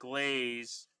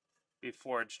glaze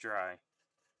before it's dry.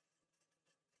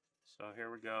 So here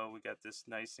we go. We got this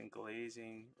nice and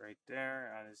glazing right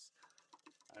there on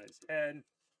his head.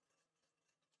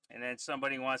 And then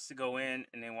somebody wants to go in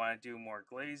and they want to do more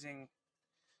glazing.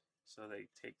 So they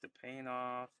take the paint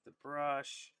off the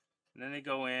brush, and then they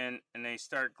go in and they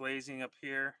start glazing up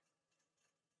here.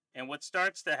 And what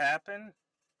starts to happen,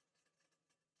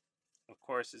 of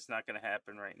course it's not going to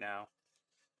happen right now.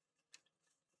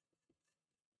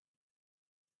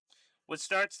 What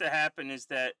starts to happen is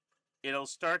that it'll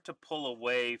start to pull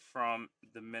away from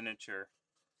the miniature.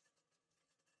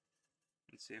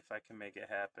 Let's see if I can make it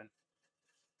happen.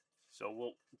 So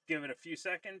we'll give it a few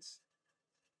seconds.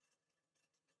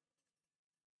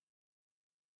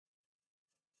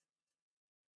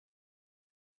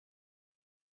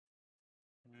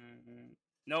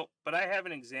 Nope, but I have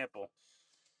an example.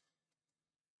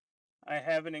 I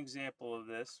have an example of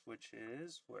this, which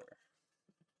is where?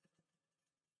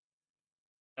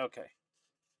 Okay.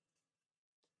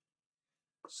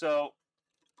 So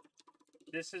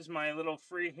this is my little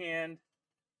freehand.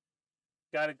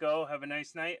 Gotta go. Have a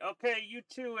nice night. Okay, you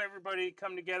too, everybody.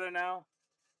 Come together now.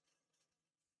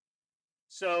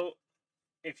 So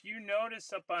if you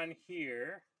notice up on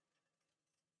here,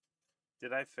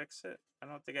 did I fix it? I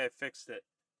don't think I fixed it.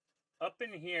 Up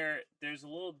in here, there's a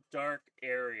little dark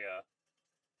area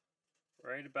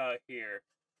right about here.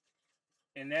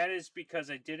 And that is because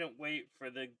I didn't wait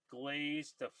for the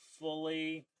glaze to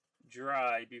fully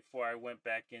dry before I went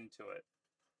back into it.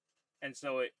 And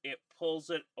so it pulls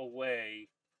it away,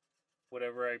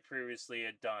 whatever I previously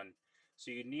had done. So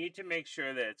you need to make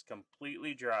sure that it's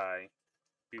completely dry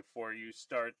before you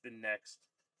start the next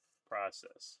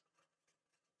process.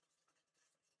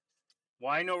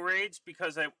 Why no raids?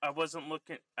 Because I wasn't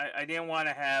looking, I didn't want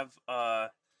to have a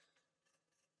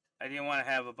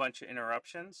bunch of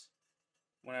interruptions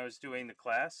when I was doing the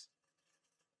class.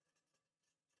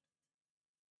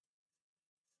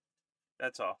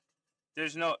 That's all.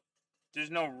 There's no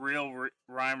real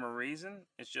rhyme or reason.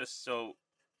 It's just so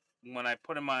when I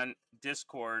put them on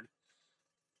Discord,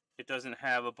 it doesn't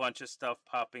have a bunch of stuff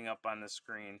popping up on the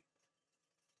screen.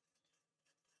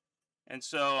 And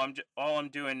so all I'm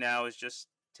doing now is just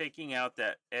taking out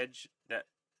that edge, the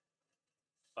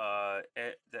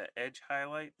edge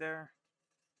highlight there.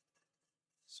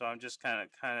 So I'm just kind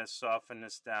of soften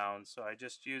this down. So I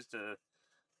just used a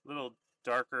little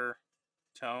darker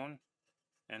tone,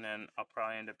 and then I'll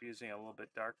probably end up using a little bit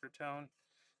darker tone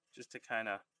just to kind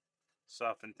of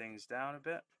soften things down a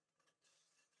bit.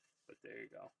 But there you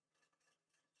go.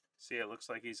 See, it looks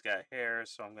like he's got hair,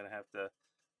 so I'm going to have to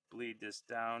bleed this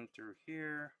down through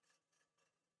here.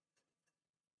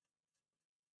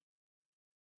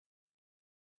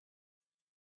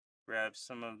 Grab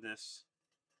some of this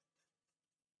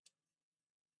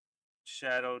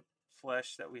shadowed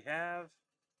flesh that we have.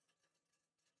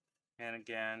 And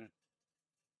again,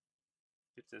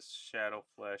 get this shadow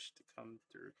flesh to come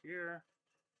through here.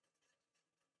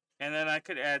 And then I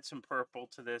could add some purple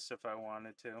to this if I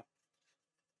wanted to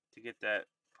get that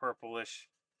purplish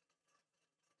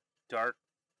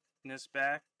darkness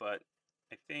back, but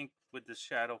I think with the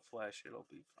shadow flesh it'll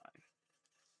be fine.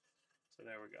 So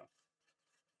there we go.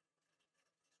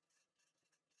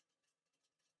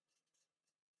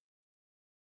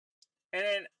 And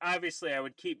then obviously I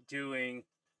would keep doing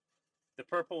the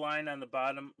purple line on the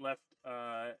bottom left,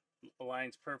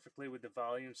 aligns perfectly with the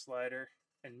volume slider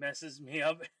and messes me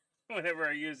up whenever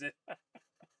I use it.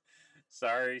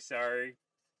 sorry.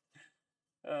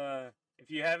 If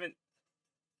you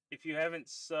haven't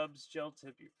subs Gel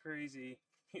Tip, you're crazy.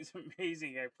 He's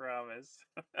amazing, I promise.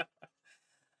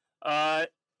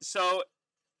 So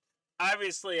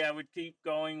obviously I would keep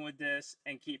going with this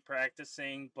and keep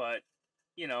practicing, but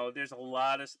you know, there's a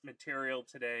lot of material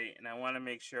today, and I want to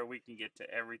make sure we can get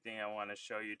to everything I want to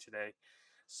show you today.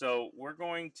 So we're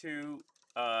going to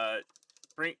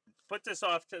put this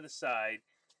off to the side.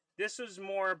 This was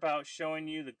more about showing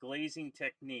you the glazing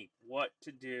technique, what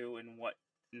to do and what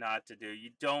not to do.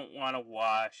 You don't want to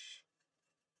wash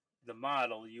the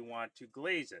model, you want to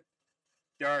glaze it.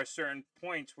 There are certain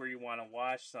points where you want to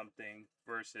wash something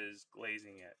versus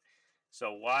glazing it.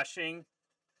 So washing,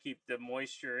 keep the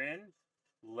moisture in,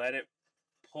 let it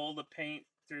pull the paint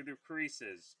through the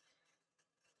creases.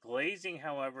 Glazing,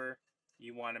 however,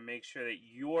 you want to make sure that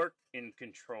you're in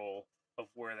control of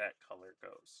where that color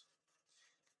goes.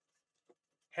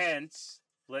 Hence,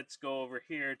 let's go over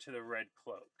here to the red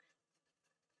cloak.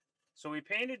 So we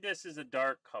painted this as a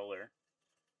dark color.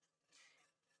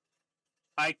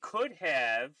 I could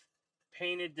have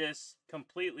painted this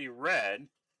completely red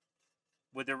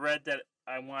with the red that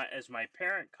I want as my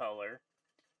parent color,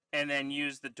 and then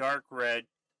use the dark red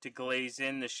to glaze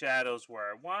in the shadows where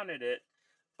I wanted it.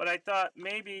 But I thought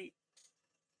maybe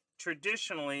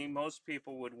traditionally most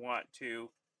people would want to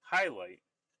highlight.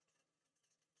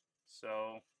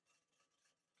 So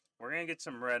we're going to get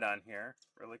some red on here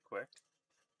really quick.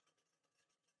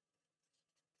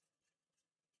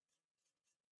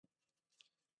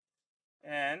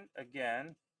 And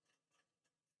again,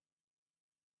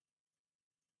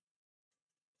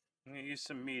 I'm going to use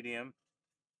some medium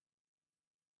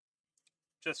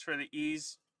just for the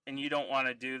ease. And you don't want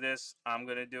to do this. I'm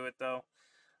going to do it though.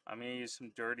 I'm going to use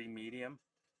some dirty medium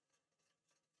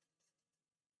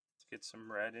to get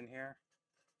some red in here.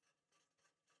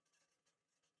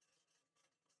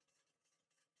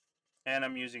 And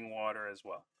I'm using water as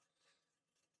well.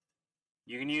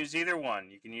 You can use either one.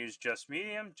 You can use just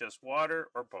medium, just water,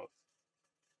 or both.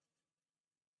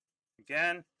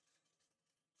 Again,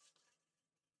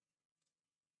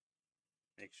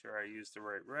 make sure I use the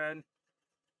right red.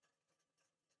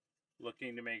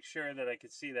 Looking to make sure that I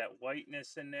can see that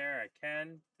whiteness in there. I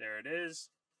can. There it is.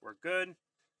 We're good.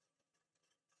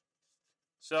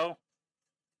 So,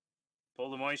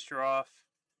 pull the moisture off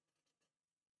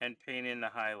and paint in the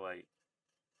highlight.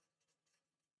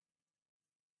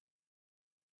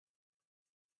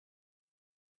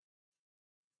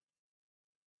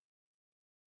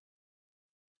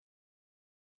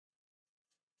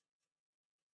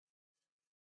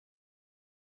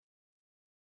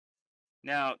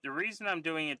 Now, the reason I'm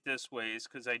doing it this way is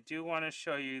because I do want to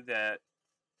show you that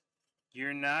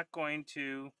you're not going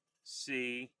to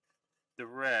see the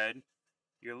red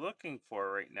you're looking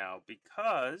for right now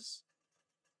because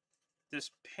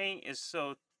this paint is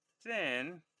so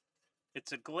thin.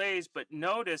 It's a glaze, but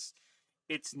notice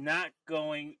it's not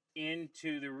going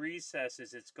into the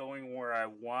recesses. It's going where I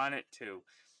want it to.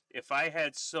 If I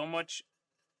had so much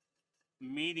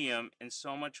medium and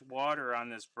so much water on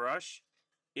this brush,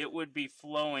 it would be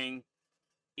flowing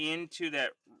into that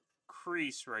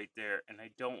crease right there, and I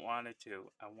don't want it to.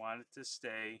 I want it to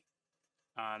stay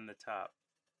on the top.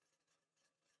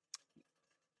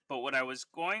 But what I was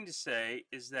going to say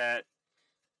is that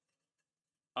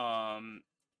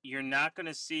you're not going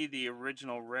to see the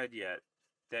original red yet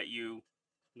that you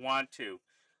want to,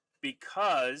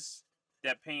 because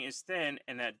that paint is thin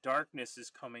and that darkness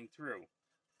is coming through.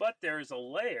 But there is a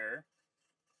layer,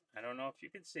 I don't know if you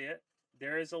can see it,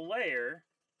 there is a layer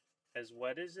as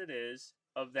wet as it is,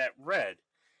 of that red.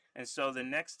 And so the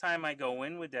next time I go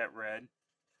in with that red,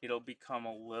 it'll become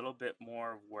a little bit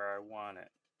more of where I want it.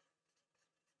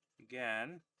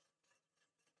 Again,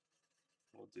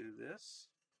 we'll do this.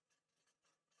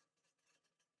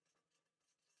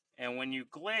 And when you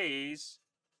glaze,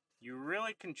 you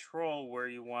really control where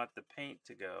you want the paint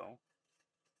to go.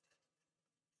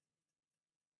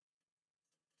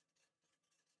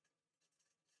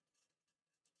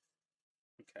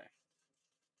 Okay.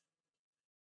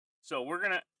 So we're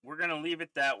gonna leave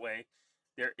it that way.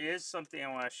 There is something I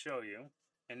want to show you,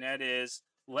 and that is,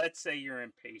 let's say you're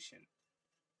impatient.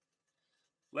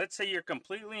 Let's say you're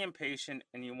completely impatient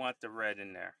and you want the red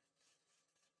in there.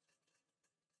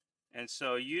 And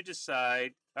so you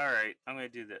decide, all right, I'm going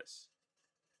to do this.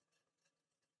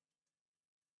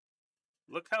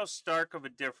 Look how stark of a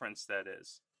difference that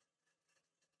is.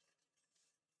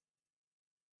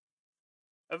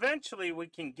 Eventually we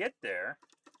can get there,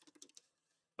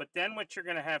 but then what you're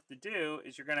going to have to do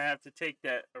is you're going to have to take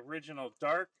that original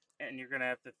dark and you're going to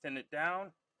have to thin it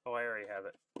down. Oh, I already have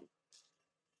it.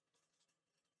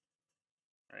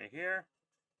 Right here.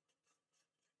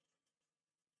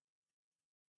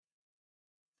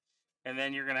 And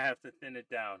then you're going to have to thin it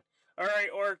down. All right,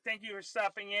 Orc, thank you for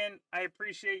stopping in. I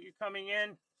appreciate you coming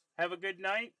in. Have a good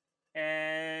night,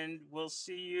 and we'll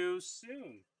see you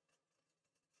soon.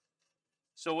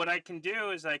 So what I can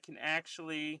do is I can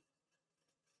actually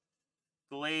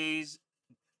glaze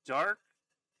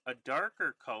a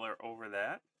darker color over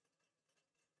that.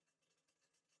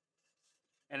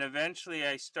 And eventually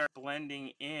I start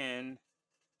blending in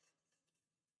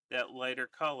that lighter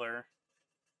color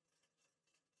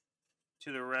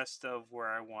to the rest of where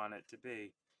I want it to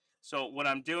be. So what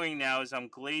I'm doing now is I'm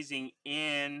glazing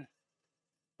in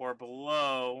or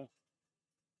below,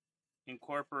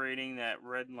 incorporating that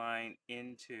red line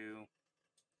into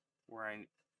where I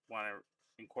want to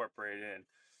incorporate it in.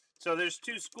 So there's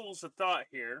two schools of thought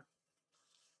here.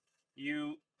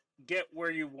 You get where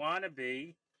you want to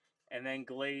be and then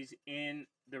glaze in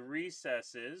the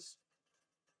recesses,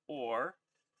 or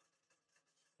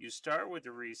you start with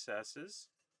the recesses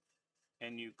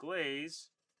and you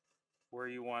glaze where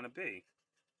you want to be.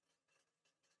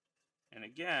 And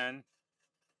again,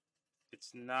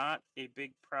 it's not a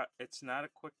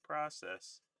quick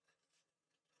process,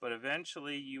 but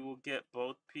eventually you will get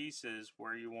both pieces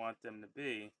where you want them to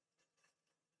be.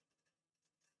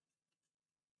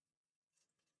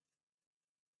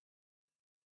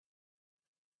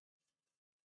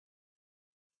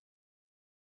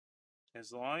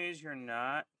 As long as you're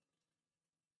not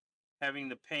having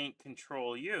the paint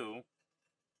control you,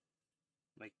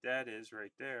 like that is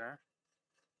right there,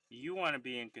 you want to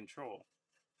be in control.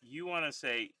 You want to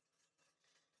say,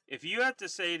 if you have to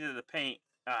say to the paint,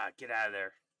 get out of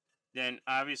there, then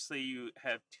obviously you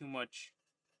have too much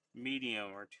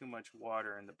medium or too much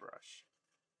water in the brush.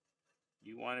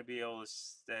 You want to be able to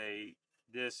say,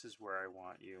 this is where I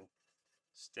want you.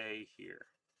 Stay here.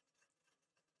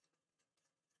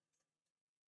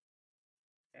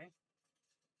 Okay.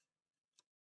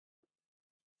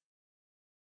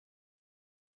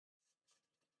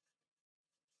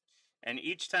 And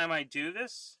each time I do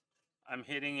this, I'm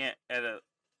hitting it at a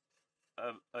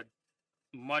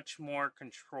much more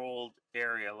controlled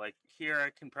area. Like here,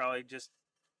 I can probably just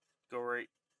go right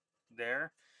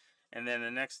there. And then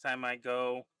the next time I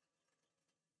go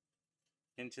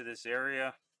into this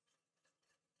area,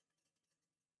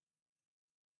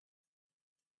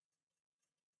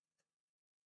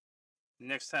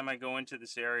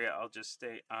 I'll just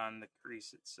stay on the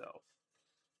crease itself.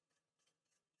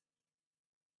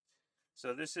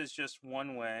 So this is just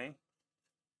one way.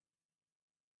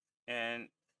 And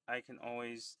I can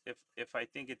always, if I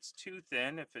think it's too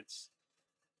thin, if it's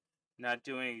not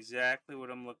doing exactly what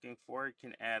I'm looking for, I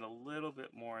can add a little bit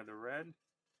more of the red.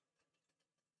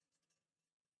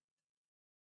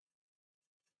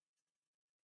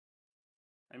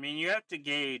 I mean, you have to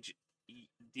gauge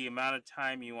the amount of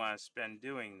time you want to spend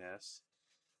doing this,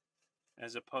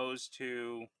 as opposed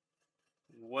to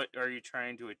what are you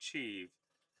trying to achieve.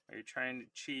 Are you trying to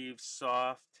achieve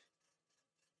soft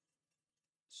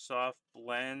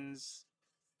blends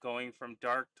going from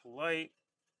dark to light?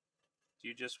 Do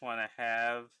you just want to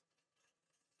have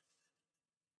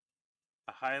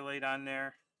a highlight on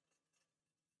there?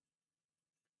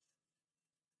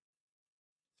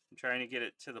 I'm trying to get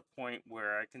it to the point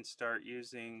where I can start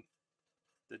using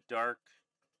the dark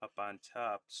up on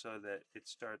top so that it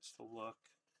starts to look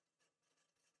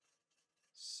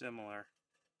similar.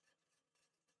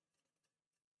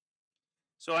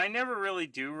 So I never really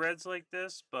do reds like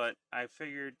this, but I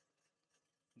figured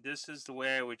this is the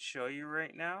way I would show you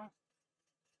right now.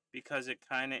 because it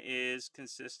kind of is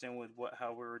consistent with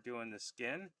how we were doing the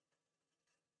skin.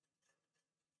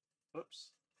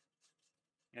 Whoops.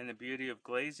 And the beauty of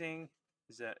glazing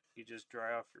is that you just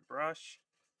dry off your brush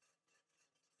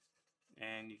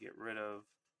and you get rid of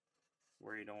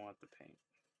where you don't want the paint.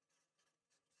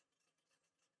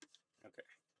 Okay.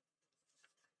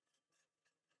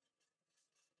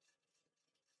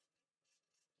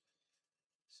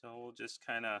 So we'll just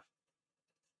kind of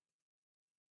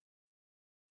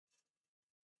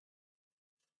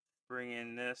bring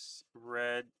in this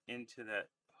red into that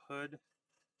hood.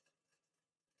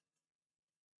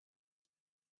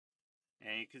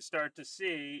 And you can start to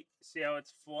see how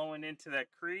it's flowing into that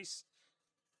crease.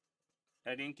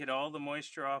 I didn't get all the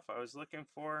moisture off I was looking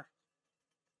for.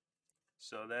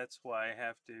 So that's why I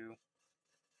have to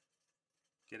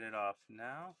get it off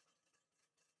now.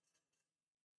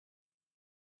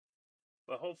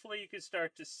 But hopefully you can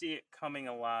start to see it coming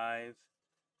alive.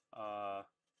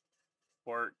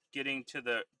 Or getting to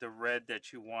the red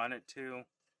that you want it to.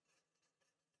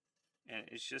 And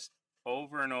it's just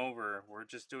over and over. We're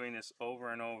just doing this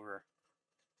over and over.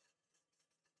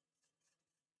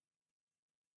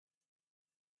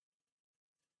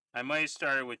 I might have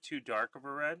started with too dark of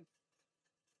a red.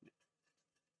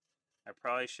 I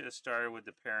probably should have started with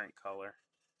the parent color.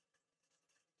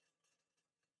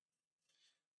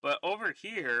 But over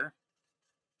here,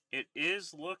 it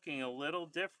is looking a little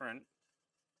different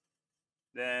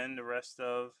than the rest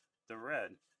of the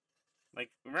red.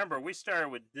 Like, remember, we started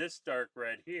with this dark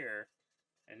red here,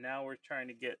 and now we're trying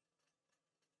to get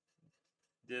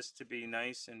this to be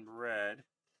nice and red.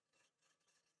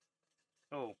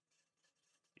 Oh,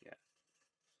 yeah.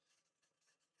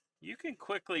 You can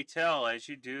quickly tell as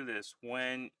you do this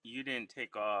when you didn't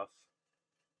take off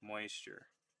moisture.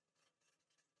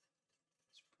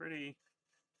 It's pretty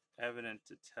evident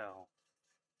to tell.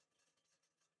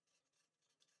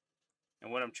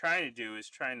 And what I'm trying to do is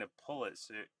trying to pull it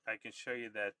so I can show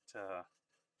you that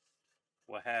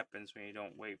what happens when you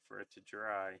don't wait for it to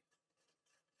dry.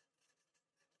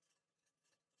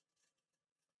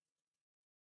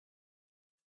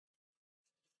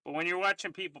 But when you're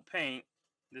watching people paint,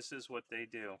 this is what they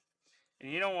do.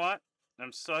 And you know what?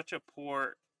 I'm such a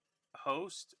poor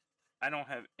host. I don't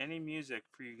have any music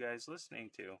for you guys listening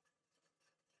to.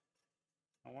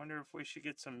 I wonder if we should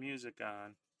get some music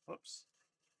on. Whoops.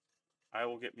 I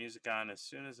will get music on as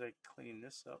soon as I clean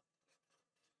this up.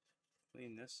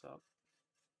 Clean this up.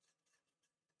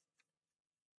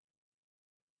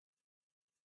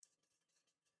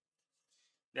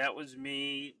 That was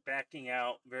me backing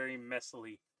out very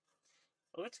messily.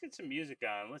 Well, let's get some music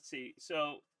on. Let's see.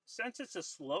 So, since it's a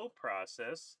slow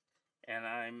process, and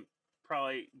I'm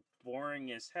probably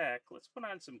boring as heck, let's put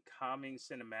on some calming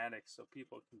cinematics so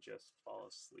people can just fall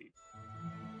asleep.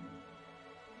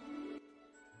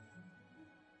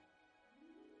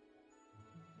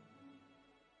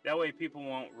 That way people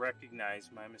won't recognize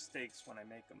my mistakes when I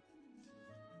make them.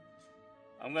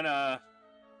 I'm gonna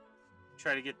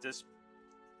try to get this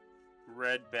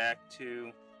red back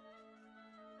to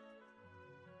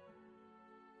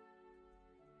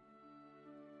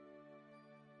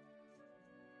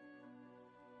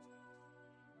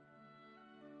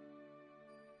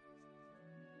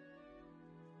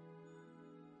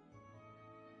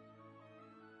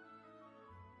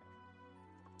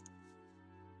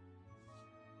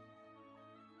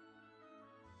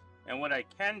and what I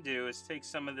can do is take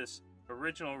some of this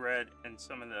original red and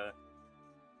some of the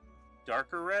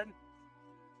darker red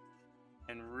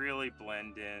and really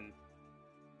blend in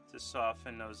to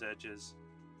soften those edges.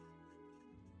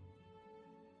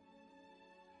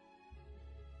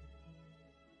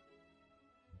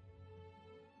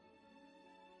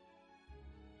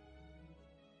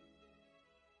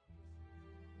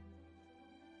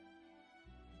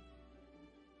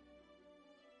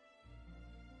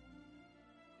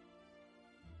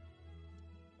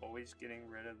 Always getting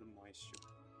rid of the moisture.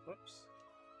 Whoops.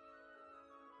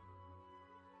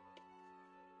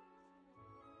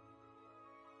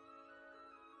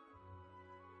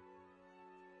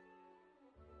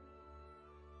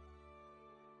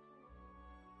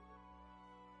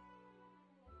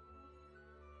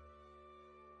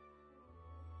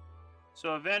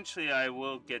 So eventually I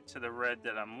will get to the red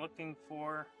that I'm looking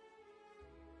for.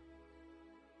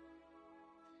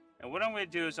 And what I'm going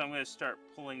to do is I'm going to start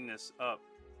pulling this up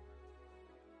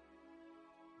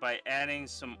by adding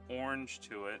some orange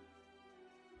to it.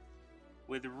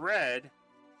 With red,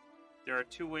 there are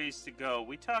two ways to go.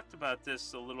 We talked about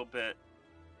this a little bit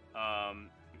a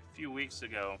few weeks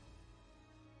ago.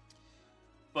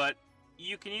 But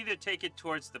you can either take it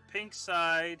towards the pink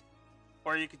side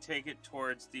or you could take it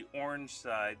towards the orange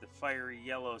side, the fiery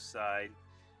yellow side.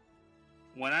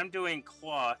 When I'm doing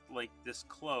cloth like this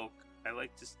cloak, I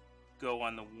like to go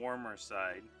on the warmer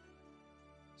side.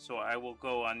 So I will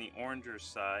go on the oranger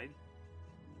side.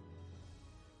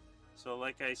 So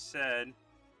like I said,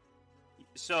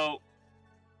 so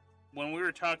when we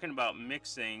were talking about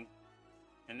mixing,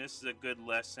 and this is a good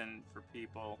lesson for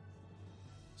people,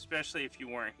 especially if you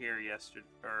weren't here yesterday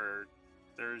or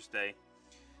Thursday,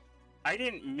 I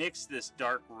didn't mix this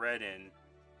dark red in,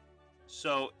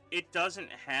 so it doesn't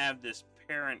have this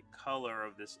parent color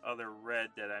of this other red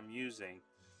that I'm using,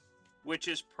 which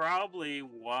is probably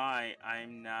why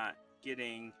I'm not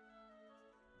getting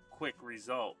quick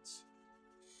results.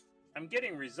 I'm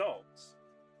getting results,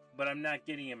 but I'm not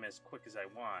getting them as quick as I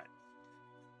want.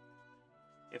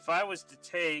 If I was to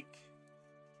take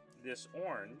this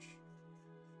orange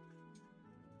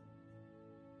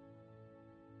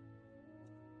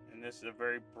and this is a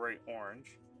very bright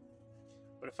orange,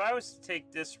 but if I was to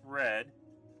take this red,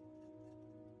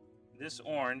 this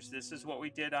orange, this is what we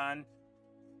did on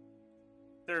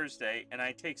Thursday, and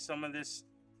I take some of this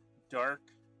dark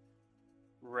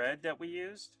red that we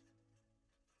used,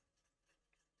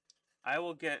 I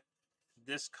will get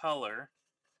this color.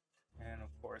 And of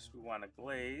course we want to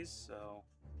glaze, so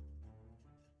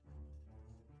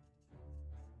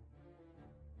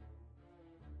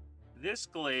this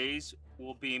glaze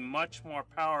will be much more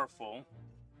powerful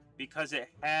because it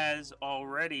has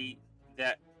already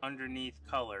that underneath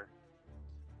color,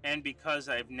 and because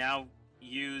I've now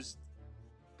used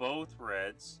both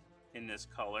reds in this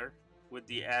color with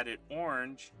the added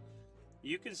orange,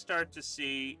 you can start to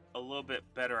see a little bit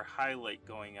better highlight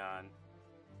going on.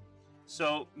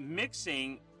 So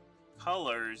mixing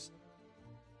colors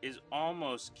is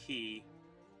almost key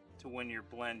to when you're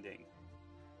blending,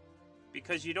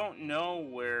 because you don't know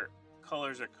where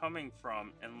colors are coming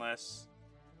from unless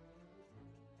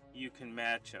you can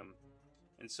match them.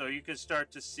 And so you can start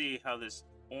to see how this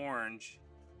orange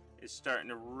is starting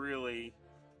to really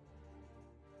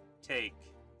take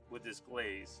with this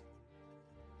glaze.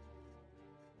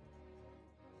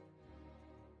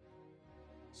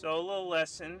 So a little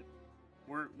lesson.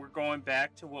 We're going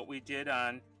back to what we did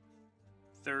on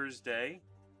Thursday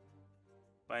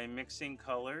by mixing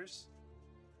colors.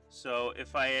 So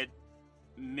if I had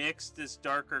mixed this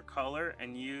darker color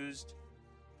and used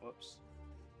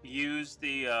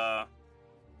the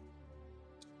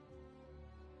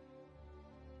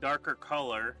darker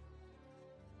color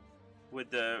with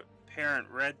the parent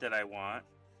red that I want,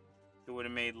 it would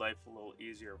have made life a little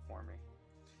easier for me.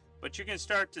 But you can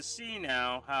start to see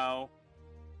now how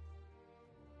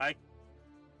I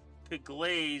could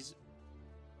glaze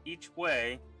each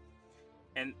way,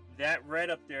 and that red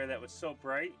up there that was so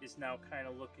bright is now kind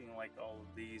of looking like all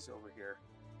of these over here.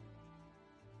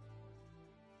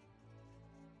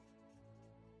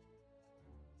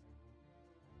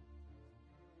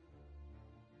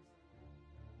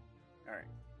 All right.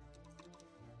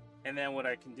 And then what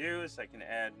I can do is I can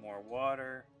add more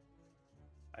water.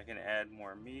 I can add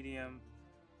more medium.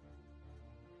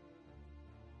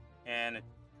 And a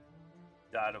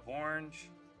dot of orange.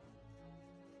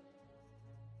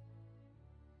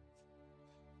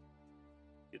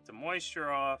 Get the moisture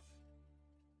off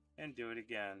and do it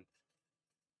again.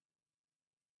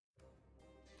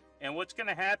 And what's going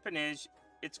to happen is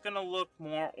it's going to look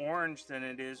more orange than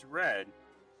it is red.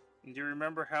 And do you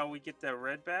remember how we get that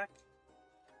red back?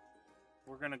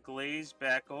 We're going to glaze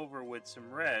back over with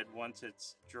some red once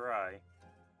it's dry.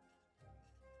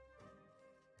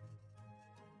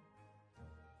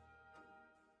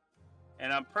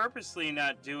 And I'm purposely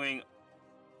not doing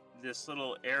this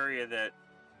little area that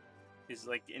is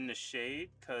like in the shade,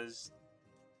 because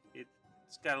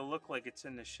it's got to look like it's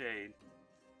in the shade.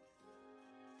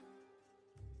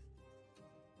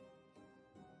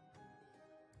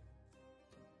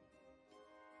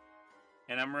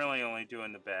 And I'm really only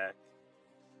doing the back.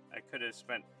 I could have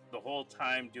spent the whole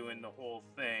time doing the whole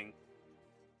thing.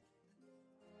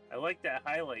 I like that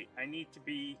highlight. I need to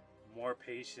be more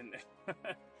patient.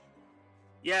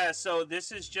 Yeah, so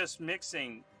this is just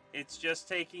mixing. It's just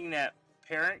taking that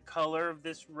parent color of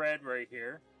this red right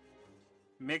here,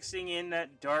 mixing in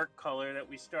that dark color that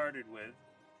we started with,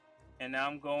 and now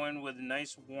I'm going with a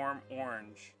nice warm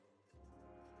orange.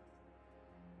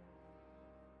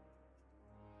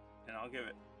 And I'll give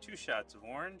it 2 shots of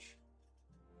orange.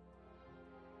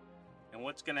 And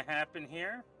what's going to happen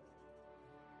here?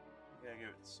 I gotta give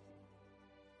it some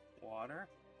water.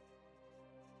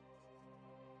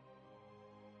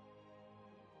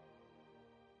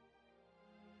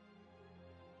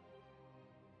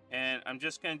 And I'm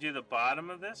just going to do the bottom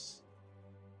of this.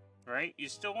 right? You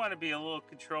still want to be a little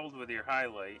controlled with your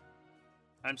highlight.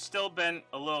 I'm still been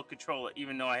a little controlled,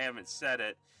 even though I haven't set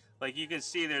it. Like you can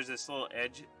see there's this little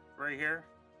edge right here.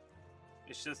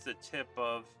 It's just the tip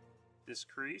of this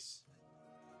crease.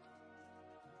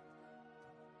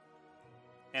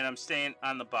 And I'm staying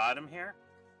on the bottom here,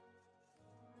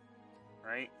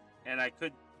 right? And I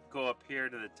could go up here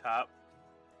to the top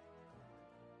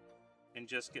and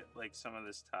just get like some of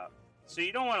this top. So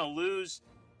you don't want to lose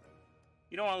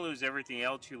everything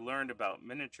else you learned about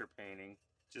miniature painting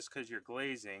just because you're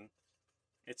glazing.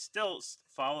 It still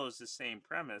follows the same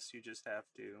premise. You just have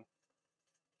to.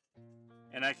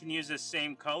 And I can use this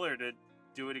same color to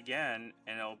do it again,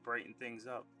 and it'll brighten things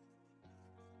up.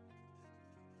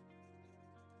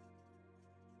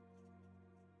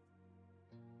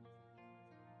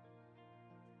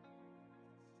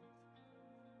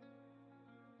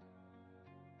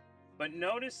 But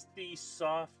notice the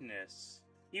softness.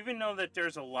 Even though that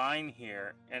there's a line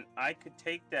here, and I could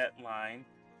take that line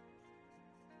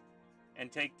and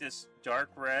take this dark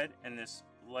red and this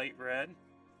light red,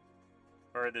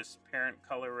 or this parent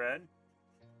color red,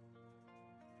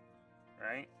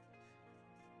 right?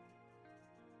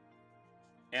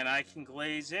 And I can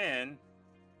glaze in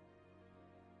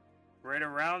right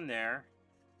around there,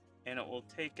 and it will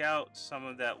take out some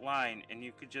of that line, and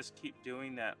you could just keep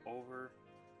doing that over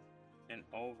and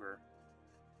over.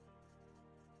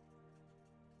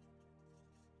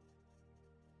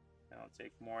 Now I'll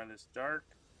take more of this dark.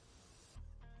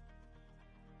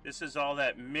 This is all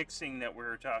that mixing that we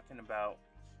were talking about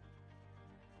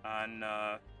on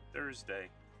Thursday.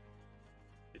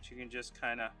 That you can just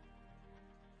kind of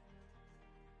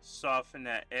soften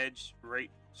that edge right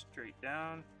straight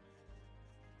down.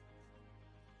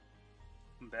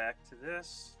 Come back to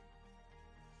this.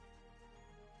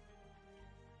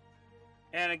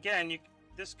 And again,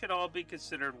 this could all be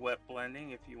considered wet blending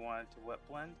if you wanted to wet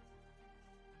blend.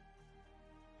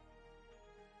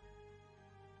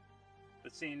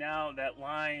 But see, now that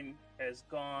line has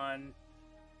gone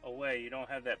away. You don't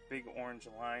have that big orange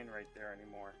line right there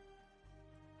anymore.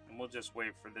 And we'll just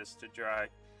wait for this to dry.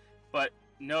 But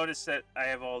notice that I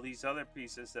have all these other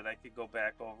pieces that I could go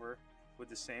back over with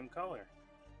the same color.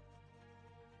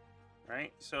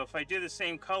 Right? So if I do the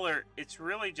same color, it's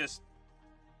really just,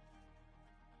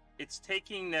 it's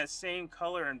taking that same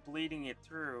color and bleeding it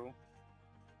through.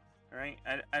 Right?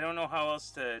 I don't know how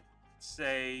else to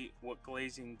say what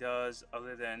glazing does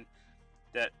other than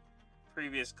that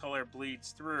previous color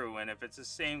bleeds through, and if it's the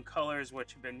same color as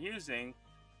what you've been using,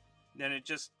 then it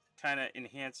just kind of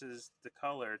enhances the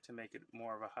color to make it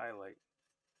more of a highlight.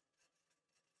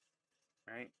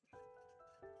 Right?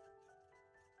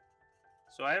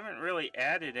 So I haven't really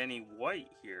added any white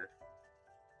here.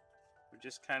 We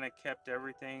just kind of kept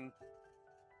everything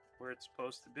where it's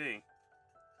supposed to be.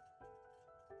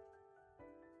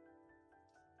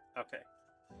 Okay.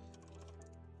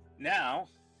 Now,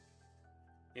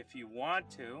 if you want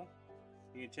to,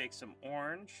 you can take some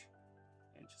orange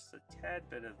and just a tad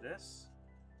bit of this,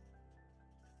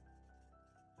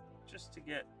 just to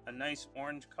get a nice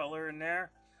orange color in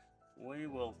there. We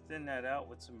will thin that out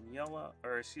with some yellow,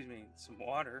 or excuse me, some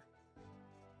water.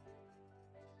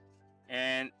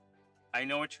 And I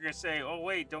know what you're gonna say. Oh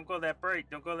wait, don't go that bright.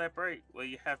 Don't go that bright. Well,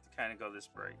 you have to kind of go this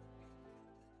bright,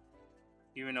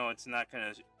 even though it's not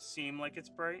gonna seem like it's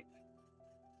bright.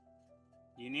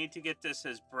 You need to get this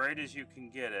as bright as you can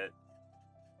get it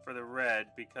for the red,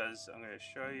 because I'm going to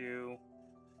show you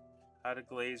how to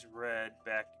glaze red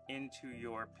back into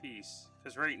your piece.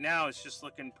 Because right now it's just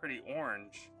looking pretty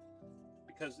orange,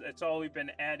 because that's all we've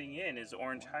been adding in is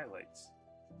orange highlights.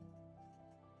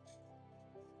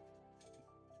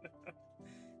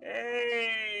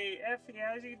 Hey, Effie,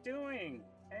 how's you doing?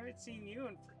 I haven't seen you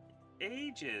in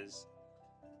ages.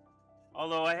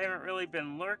 Although I haven't really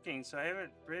been lurking, so I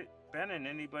haven't been in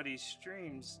anybody's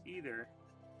streams either.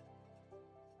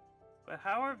 But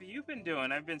how have you been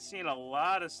doing? I've been seeing a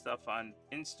lot of stuff on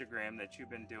Instagram that you've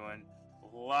been doing.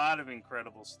 A lot of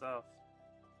incredible stuff.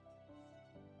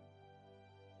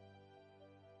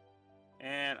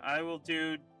 And I will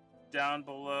do down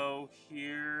below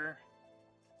here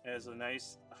as a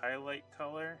nice highlight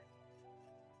color.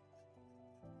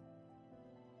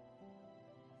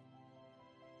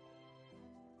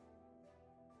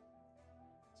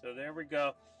 So there we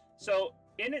go. So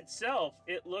in itself,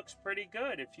 it looks pretty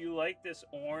good. If you like this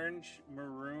orange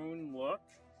maroon look,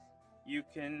 you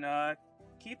can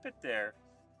keep it there.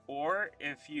 Or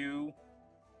if you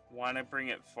want to bring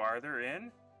it farther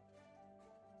in,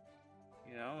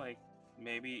 you know, like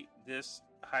maybe this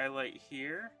highlight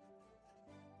here,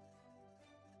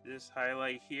 this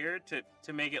highlight here,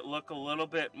 to make it look a little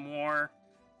bit more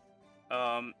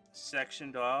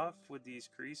sectioned off with these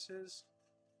creases,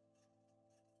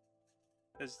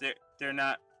 because they're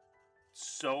not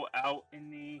so out in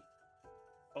the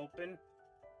open.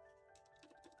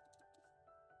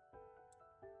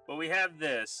 But we have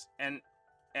this, and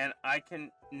I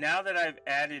can, now that I've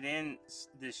added in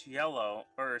this yellow,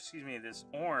 or excuse me, this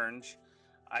orange,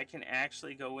 I can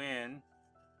actually go in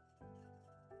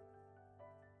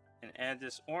and add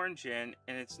this orange in,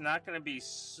 and it's not going to be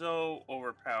so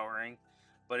overpowering,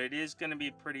 but it is going to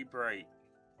be pretty bright.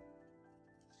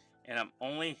 And I'm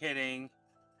only hitting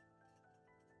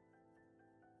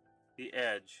the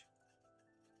edge.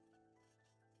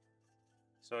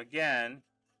 So again, I'm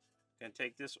going to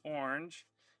take this orange,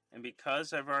 and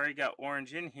because I've already got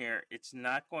orange in here, it's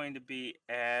not going to be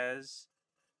as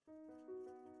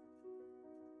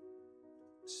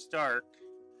stark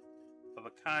of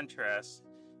a contrast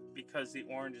because the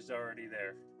orange is already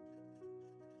there.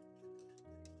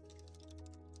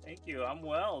 Thank you. I'm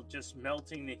well, just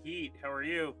melting the heat. How are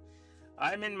you?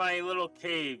 I'm in my little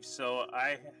cave, so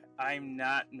I'm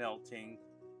not melting,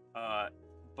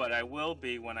 but I will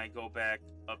be when I go back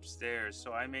upstairs,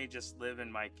 so I may just live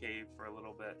in my cave for a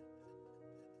little bit.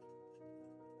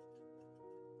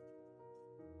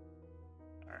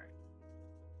 All right.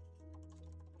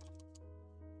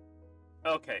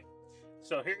 Okay.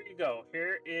 So here you go.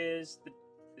 Here is the,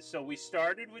 so we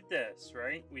started with this,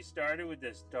 right? We started with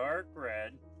this dark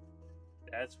red.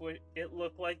 That's what it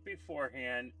looked like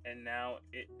beforehand, and now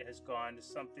it has gone to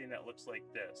something that looks like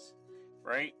this,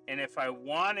 right? And if I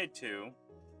wanted to,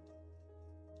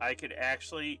 I could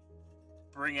actually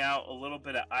bring out a little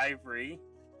bit of ivory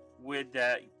with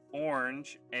that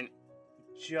orange and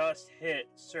just hit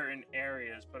certain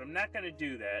areas, but I'm not going to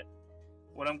do that.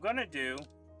 What I'm going to do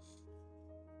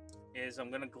is I'm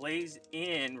going to glaze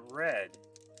in red.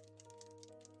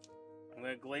 I'm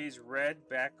going to glaze red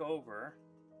back over.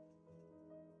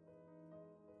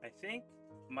 I think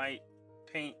my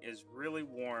paint is really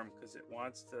warm because it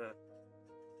wants to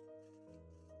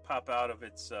pop out of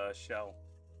its shell.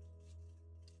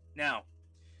 Now,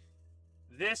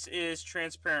 this is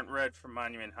transparent red from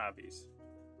Monument Hobbies.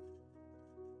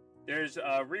 There's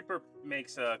Reaper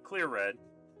makes a clear red,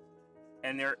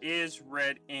 and there is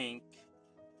red ink.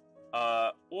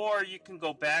 Or you can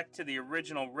go back to the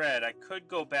original red. I could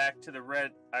go back to the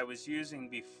red I was using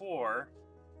before.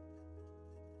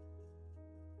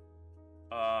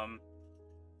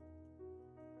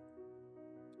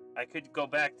 I could go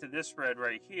back to this red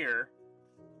right here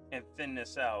and thin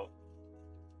this out.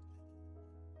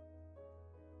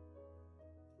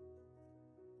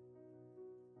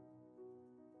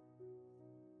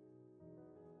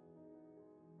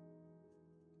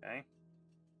 Okay.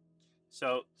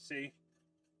 So, see,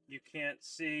 you can't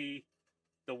see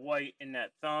the white in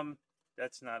that thumb.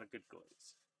 That's not a good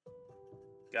glaze.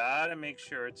 Gotta make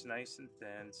sure it's nice and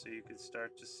thin so you can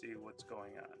start to see what's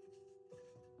going on.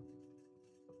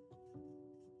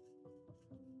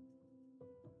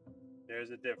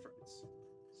 There's a difference.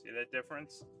 See that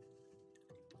difference?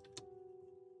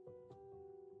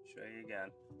 Show you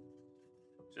again.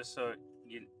 Just so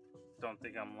you don't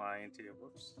think I'm lying to you.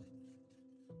 Whoops.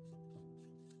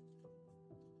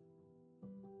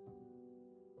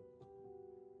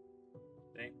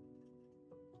 See?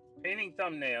 Painting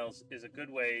thumbnails is a good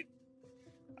way.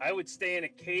 I would stay in a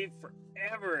cave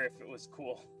forever if it was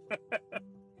cool.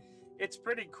 It's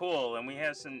pretty cool, and we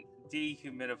have some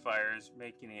dehumidifiers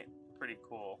making it pretty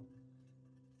cool.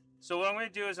 So what I'm going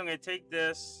to do is I'm going to take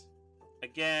this,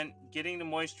 again, getting the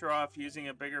moisture off using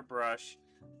a bigger brush,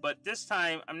 but this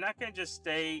time I'm not going to just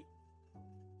stay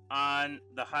on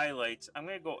the highlights. I'm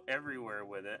going to go everywhere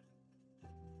with it.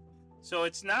 So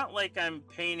it's not like I'm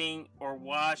painting or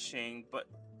washing, but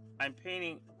I'm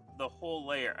painting the whole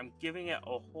layer. I'm giving it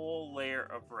a whole layer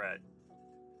of red.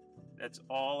 That's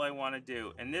all I want to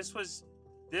do. And this was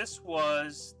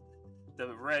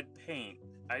the red paint.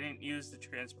 I didn't use the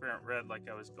transparent red like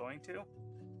I was going to.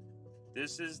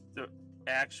 This is the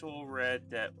actual red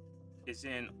that is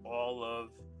in all of,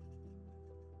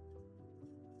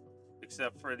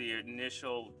 except for the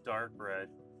initial dark red.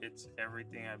 It's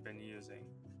everything I've been using.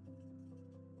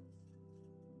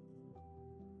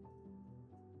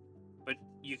 But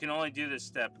you can only do this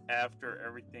step after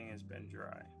everything has been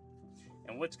dry.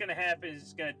 And what's going to happen is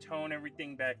it's going to tone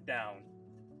everything back down.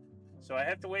 So I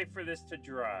have to wait for this to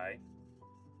dry.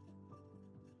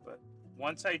 But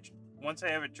once I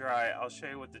have it dry, I'll show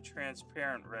you what the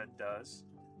transparent red does.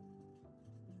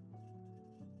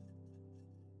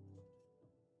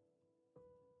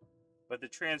 But the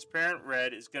transparent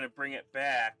red is going to bring it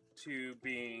back to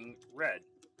being red.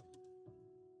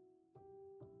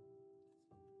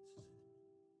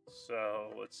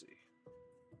 So let's see.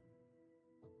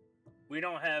 We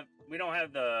don't have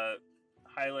the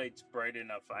highlights bright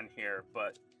enough on here,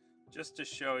 but just to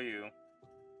show you,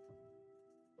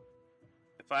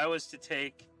 if I was to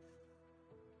take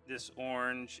this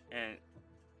orange and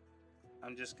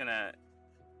I'm just gonna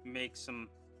make some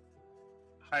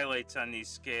highlights on these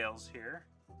scales here,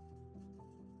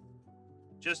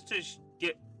 just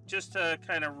to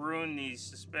kind of ruin the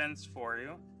suspense for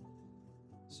you,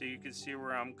 so you can see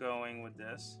where I'm going with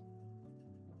this.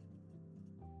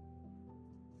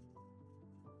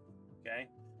 Okay,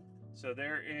 so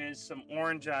there is some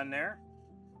orange on there,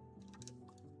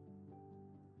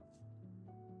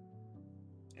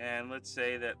 and let's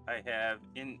say that I have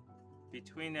in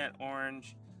between that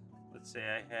orange, let's say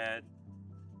I had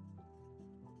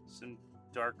some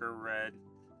darker red,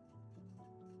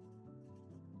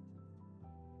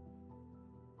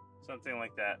 something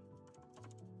like that.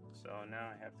 So now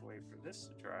I have to wait for this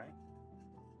to dry.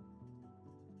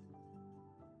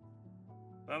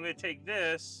 But I'm going to take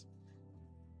this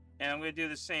and I'm going to do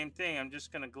the same thing. I'm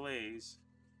just going to glaze.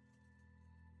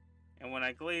 And when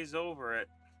I glaze over it,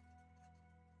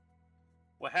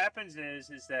 what happens is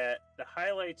that the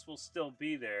highlights will still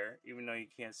be there, even though you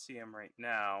can't see them right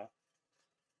now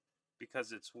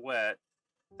because it's wet.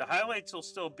 The highlights will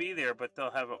still be there, but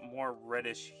they'll have a more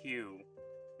reddish hue.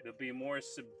 It'll be more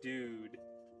subdued.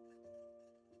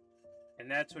 And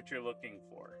that's what you're looking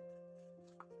for.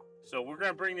 So we're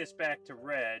going to bring this back to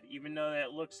red. Even though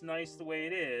that looks nice the way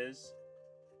it is,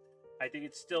 I think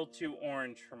it's still too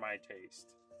orange for my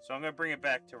taste. So I'm going to bring it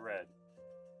back to red.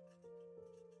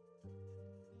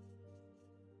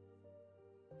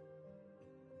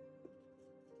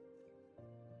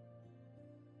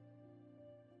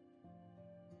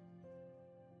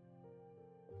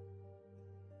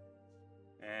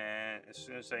 And as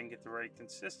soon as I can get the right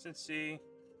consistency,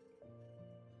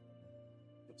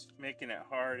 what's making it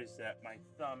hard is that my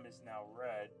thumb is now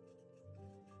red.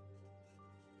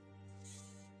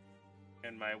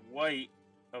 And my white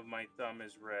of my thumb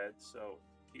is red, so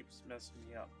it keeps messing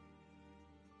me up.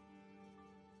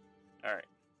 Alright.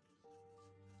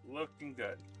 Looking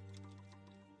good.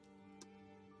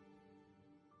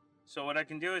 So what I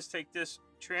can do is take this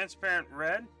transparent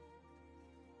red,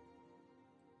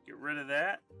 get rid of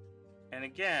that, and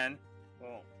again,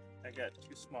 well, I got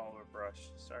too small of a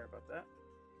brush. Sorry about that.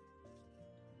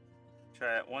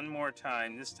 Try it one more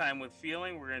time. This time with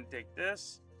feeling, we're going to take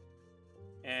this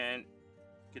and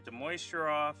get the moisture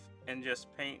off and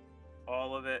just paint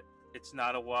all of it. It's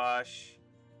not a wash.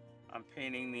 I'm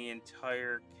painting the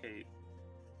entire cape.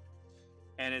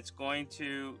 And it's going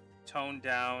to tone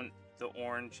down the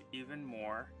orange even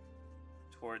more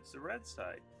towards the red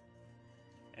side.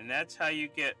 And that's how you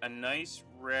get a nice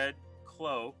red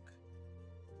cloak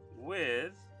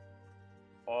with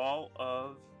all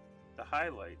of the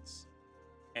highlights.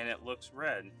 And it looks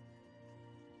red.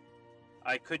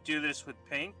 I could do this with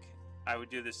pink. I would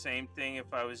do the same thing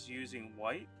if I was using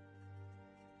white.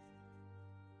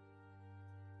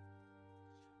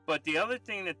 But the other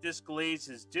thing that this glaze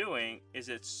is doing is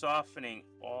it's softening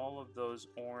all of those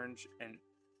orange and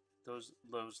those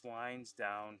lines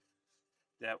down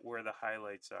that where the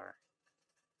highlights are.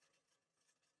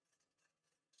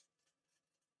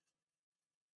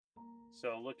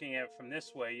 So looking at it from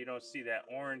this way, you don't see that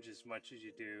orange as much as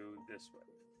you do this way.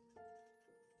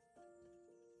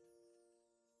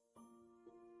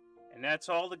 And that's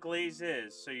all the glaze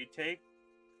is. So you take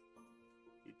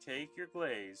your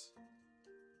glaze.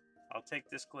 I'll take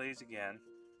this glaze again.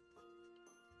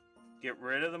 Get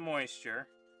rid of the moisture.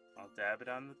 I'll dab it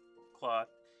on the cloth.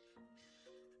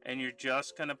 And you're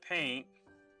just going to paint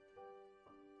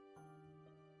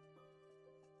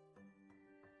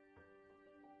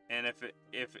and if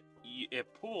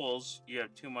it pools, you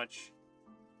have too much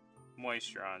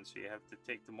moisture on, so you have to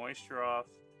take the moisture off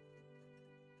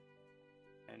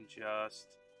and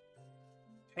just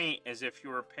paint as if you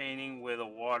were painting with a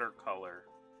watercolor,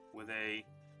 with a,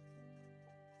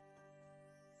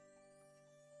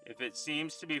 if it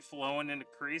seems to be flowing into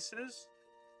creases,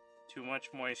 too much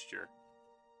moisture.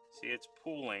 See, it's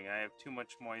pooling. I have too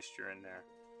much moisture in there.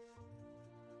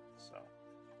 So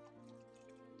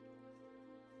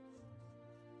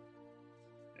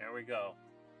there we go.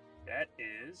 That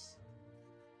is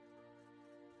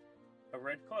a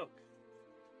red cloak.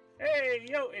 Hey,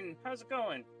 Jotun, how's it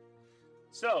going?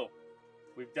 So,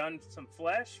 we've done some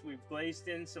flesh. We've glazed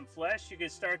in some flesh. You can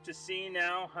start to see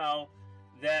now how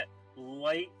that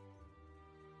light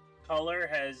color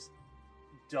has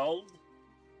dulled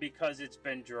because it's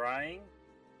been drying.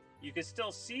 You can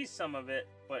still see some of it,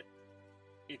 but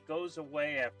it goes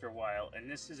away after a while. And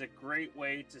this is a great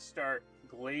way to start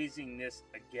glazing this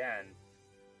again.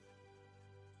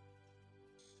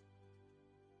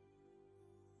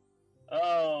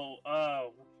 Oh,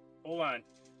 hold on.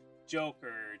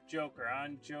 Joker,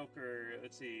 on Joker.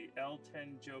 Let's see,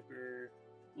 L10 Joker,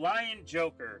 Lion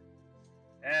Joker.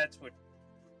 That's what,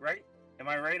 right? Am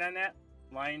I right on that?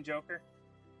 Lion Joker?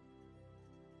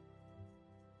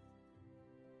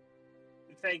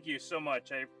 Thank you so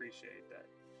much. I appreciate that.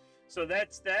 So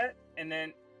that's that. And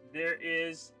then there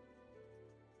is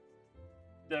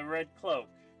the red cloak,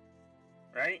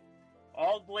 right?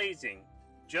 All glazing,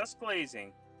 just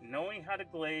glazing. Knowing how to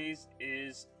glaze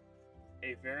is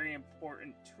a very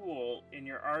important tool in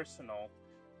your arsenal.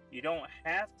 You don't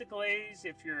have to glaze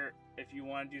if you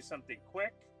want to do something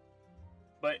quick.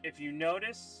 But if you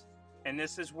notice, and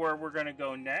this is where we're going to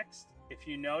go next, if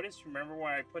you notice, remember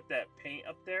when I put that paint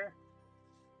up there?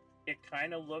 It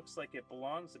kind of looks like it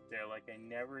belongs up there, like I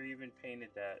never even painted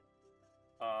that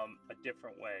a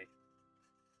different way.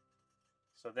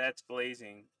 So that's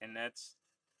glazing, and that's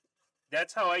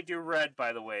how I do red,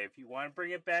 by the way. If you want to bring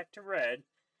it back to red,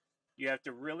 you have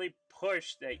to really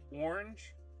push that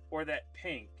orange or that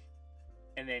pink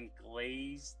and then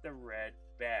glaze the red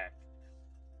back.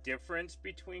 Difference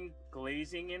between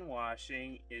glazing and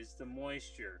washing is the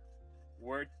moisture.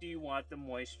 What do you want the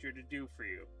moisture to do for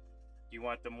you? Do you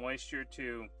want the moisture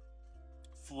to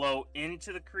flow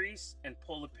into the crease and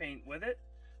pull the paint with it?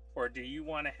 Or do you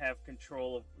want to have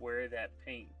control of where that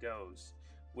paint goes?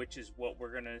 Which is what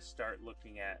we're going to start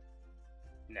looking at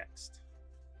next.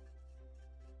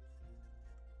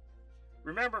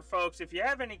 Remember, folks, if you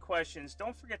have any questions,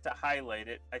 don't forget to highlight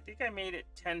it. I think I made it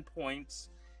 10 points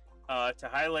to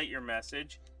highlight your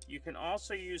message. You can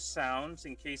also use sounds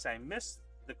in case I missed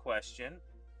the question.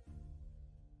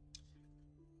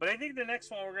 But I think the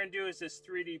next one we're going to do is this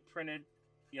 3D printed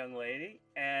young lady.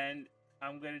 And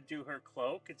I'm going to do her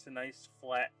cloak. It's a nice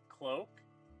flat cloak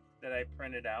that I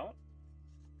printed out.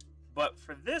 But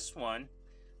for this one,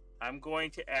 I'm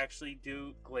going to actually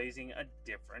do glazing a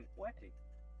different way.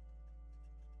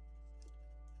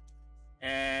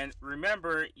 And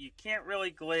remember, you can't really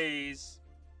glaze.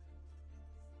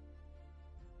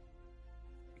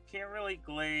 You can't really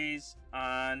glaze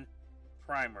on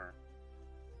primer.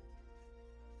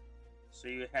 So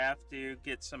you have to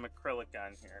get some acrylic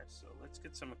on here. So let's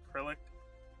get some acrylic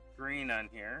green on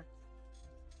here.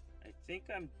 I think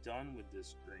I'm done with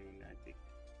this green. I think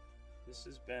this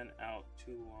has been out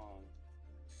too long.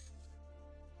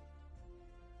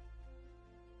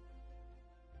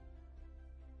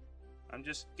 I'm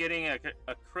just getting an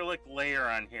acrylic layer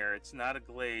on here. It's not a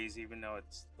glaze, even though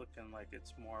it's looking like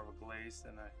it's more of a glaze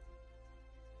than I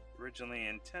originally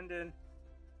intended.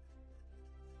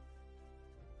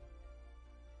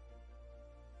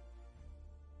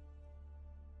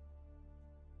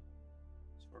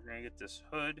 So we're going to get this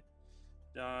hood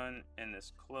done and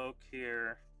this cloak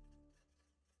here.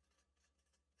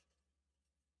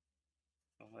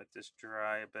 I'll let this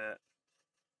dry a bit.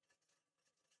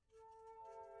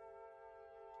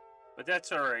 But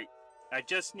that's alright. I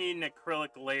just need an acrylic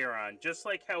layer on. Just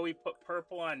like how we put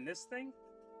purple on this thing.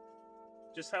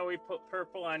 Just how we put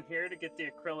purple on here to get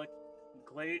the acrylic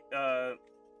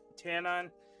tan on.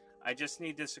 I just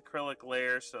need this acrylic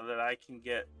layer so that I can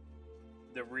get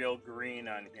the real green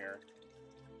on here.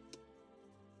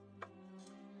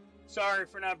 Sorry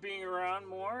for not being around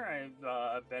more.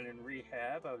 I've been in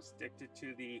rehab. I was addicted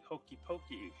to the hokey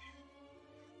pokey.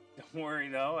 Don't worry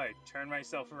though, I turned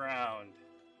myself around.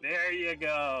 There you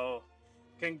go.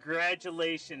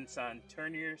 Congratulations on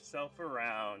turning yourself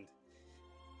around.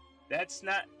 That's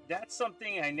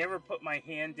something I never put my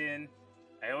hand in.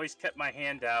 I always kept my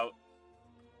hand out.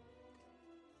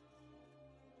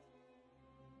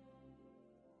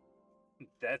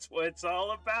 That's what it's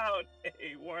all about.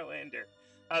 Hey, Warlander.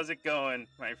 How's it going,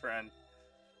 my friend?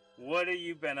 What have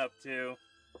you been up to?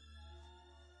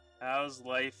 How's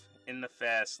life in the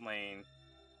fast lane?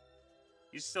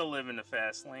 You still live in the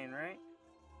fast lane, right?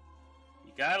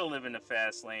 You gotta live in the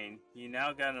fast lane. You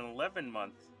now got an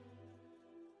 11-month.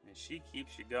 And she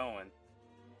keeps you going.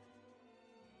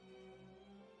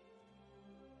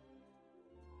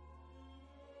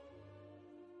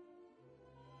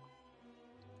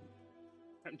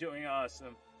 I'm doing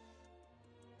awesome.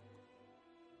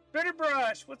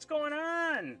 Bitterbrush, what's going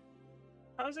on?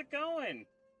 How's it going?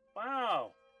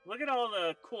 Wow. Look at all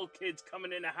the cool kids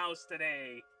coming in the house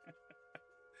today.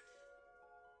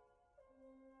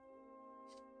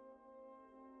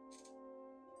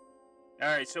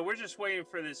 Alright, so we're just waiting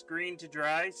for this green to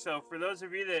dry. So for those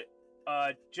of you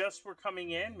that just were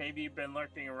coming in, maybe you've been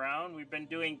lurking around, we've been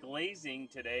doing glazing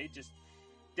today, just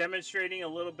demonstrating a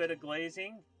little bit of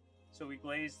glazing. So we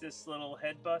glazed this little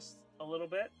head bust a little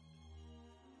bit.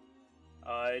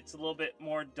 It's a little bit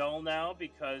more dull now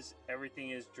because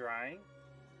everything is drying.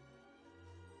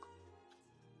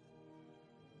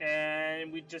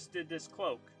 And we just did this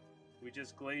cloak. We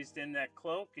just glazed in that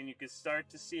cloak, and you can start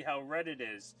to see how red it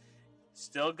is.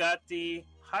 Still got the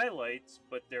highlights,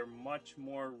 but they're much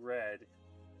more red.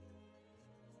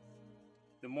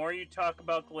 The more you talk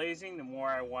about glazing, the more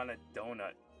I want a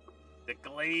donut. The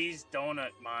glazed donut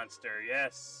monster,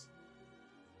 yes.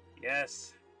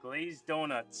 Yes, glazed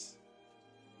donuts.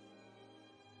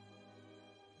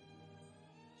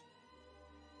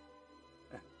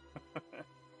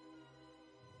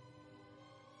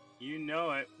 You know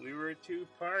it, we were a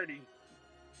two-party.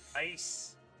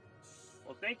 Ice.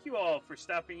 Well, thank you all for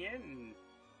stopping in.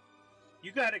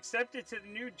 You got accepted to the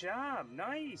new job,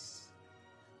 nice.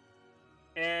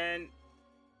 And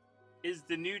is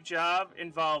the new job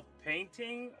involve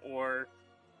painting or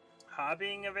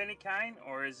hobbying of any kind,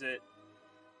 or is it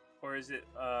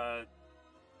a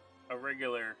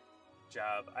regular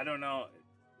job? I don't know.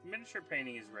 Miniature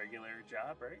painting is a regular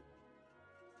job, right?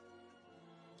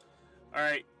 All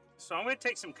right, so I'm going to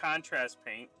take some contrast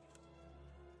paint.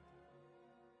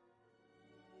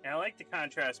 And I like the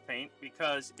contrast paint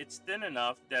because it's thin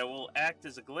enough that it will act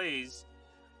as a glaze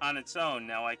on its own.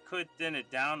 Now I could thin it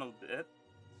down a bit,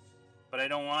 but I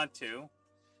don't want to.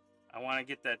 I want to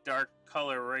get that dark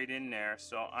color right in there.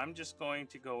 So I'm just going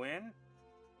to go in.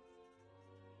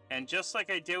 And just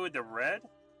like I did with the red,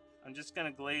 I'm just going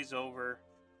to glaze over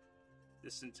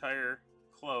this entire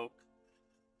cloak.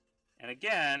 And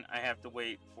again, I have to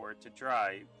wait for it to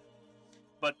dry.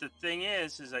 But the thing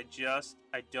is I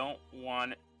don't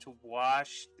want it to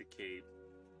wash the cape,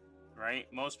 right?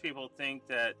 Most people think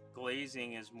that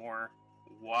glazing is more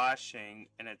washing,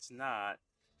 and it's not.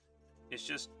 It's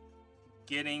just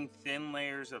getting thin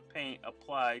layers of paint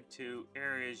applied to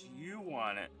areas you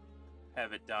want to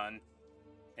have it done,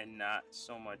 and not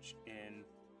so much in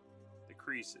the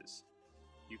creases.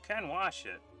 You can wash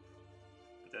it,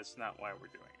 but that's not why we're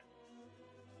doing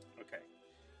it. Okay,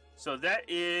 so that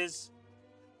is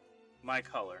my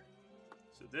color.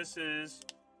 So this is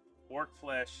Orc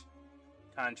Flesh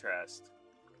Contrast.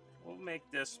 We'll make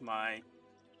this my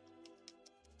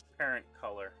parent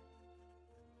color.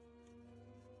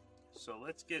 So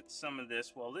let's get some of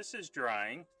this. While this is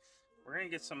drying, we're going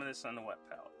to get some of this on the wet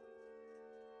palette.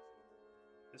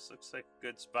 This looks like a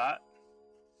good spot.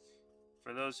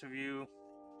 For those of you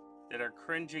that are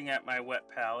cringing at my wet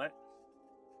palette,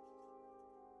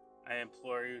 I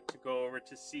implore you to go over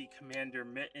to see Commander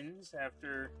Mittens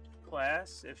after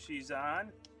class if she's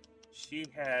on. She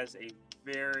has a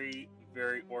very,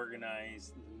 very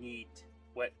organized, neat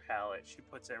wet palette. She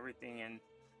puts everything in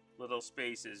little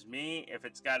spaces. Me, if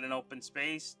it's got an open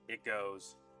space, it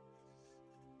goes.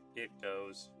 It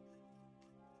goes.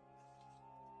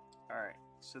 Alright,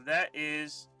 so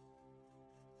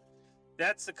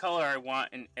that's the color I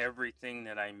want in everything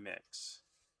that I mix.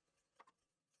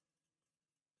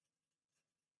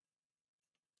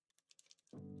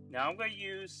 Now I'm going to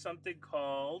use something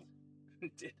called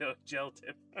Ditto Gel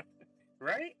Tip,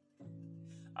 right?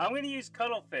 I'm going to use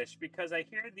Cuttlefish because I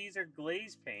hear these are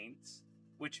glaze paints,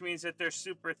 which means that they're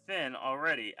super thin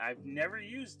already. I've never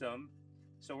used them,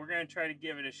 so we're going to try to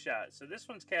give it a shot. So this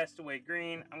one's Castaway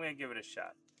Green. I'm going to give it a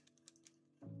shot.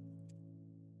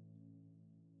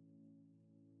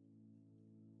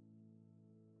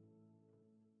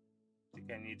 I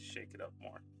think I need to shake it up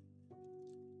more.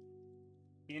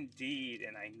 Indeed,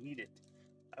 and I need it.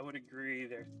 I would agree,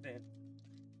 they're thin.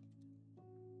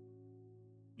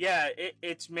 Yeah,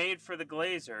 it's made for the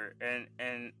glazer,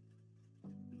 and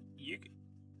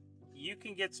you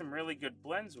can get some really good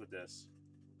blends with this.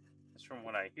 That's from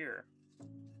what I hear.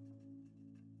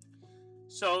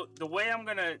 So the way I'm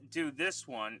gonna do this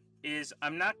one is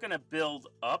I'm not gonna build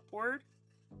upward.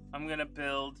 I'm gonna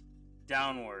build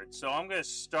downward. So I'm gonna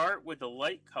start with the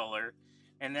light color,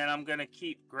 and then I'm gonna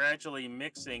keep gradually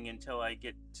mixing until I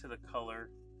get to the color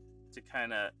to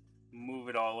kind of move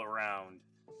it all around.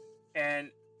 And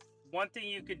one thing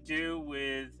you could do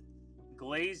with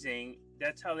glazing,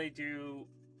 that's how they do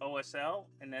OSL,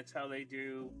 and that's how they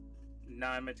do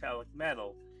non-metallic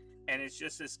metal. And it's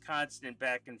just this constant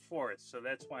back and forth. So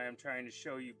that's why I'm trying to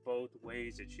show you both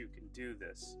ways that you can do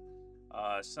this.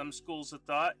 Some schools of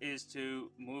thought is to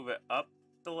move it up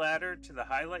the ladder to the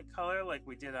highlight color like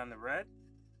we did on the red.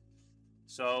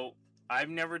 So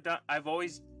I've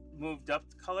always moved up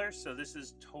the color, so this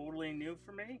is totally new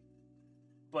for me.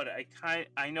 But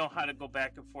I know how to go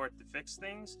back and forth to fix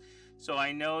things. So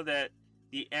I know that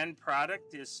the end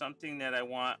product is something that I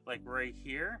want like right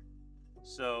here.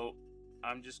 So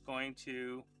I'm just going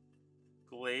to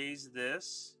glaze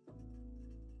this.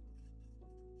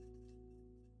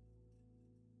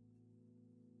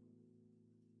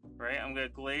 Right, I'm gonna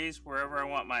glaze wherever I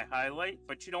want my highlight,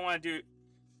 but you don't want to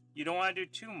do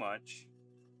too much.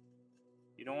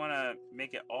 You don't want to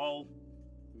make it all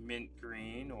mint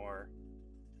green, or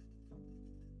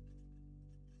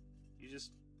you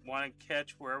just want to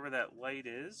catch wherever that light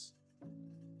is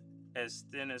as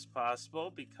thin as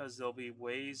possible, because there'll be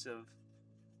ways of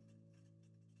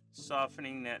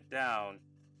softening that down.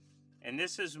 And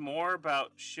this is more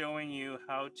about showing you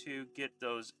how to get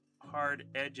those hard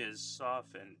edges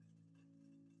softened.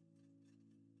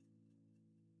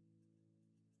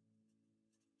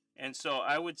 And so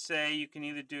I would say you can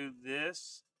either do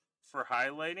this for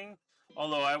highlighting,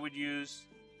 although I would use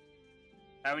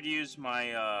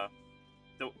my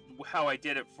how I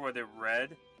did it for the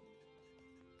red,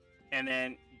 and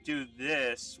then do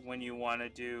this when you want to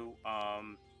do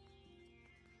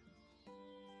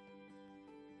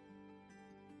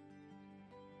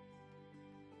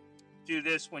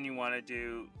this when you want to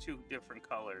do two different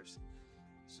colors.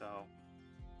 So, all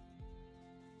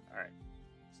right,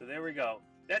 so there we go.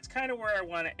 That's kind of where I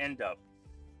want to end up.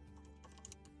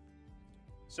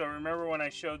 So remember when I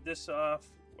showed this off?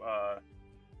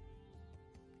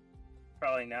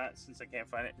 Probably not, since I can't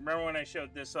find it. Remember when I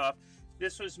showed this off?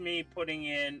 This was me putting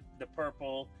in the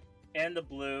purple and the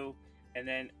blue, and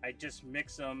then I just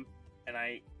mix them, and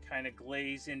I kind of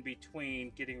glaze in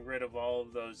between, getting rid of all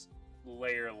of those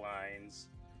layer lines,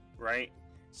 right?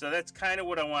 So that's kind of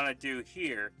what I want to do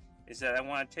here, is that I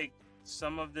want to take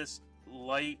some of this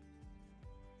light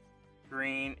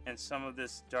green and some of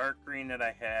this dark green that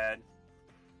I had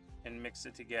and mix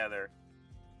it together.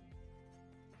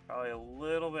 Probably a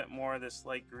little bit more of this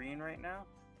light green right now.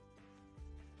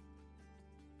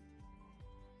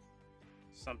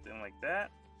 Something like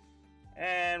that.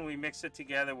 And we mix it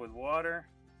together with water.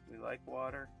 We like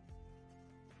water.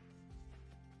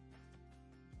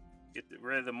 Get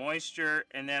rid of the moisture,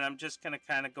 and then I'm just going to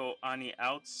kind of go on the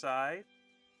outside.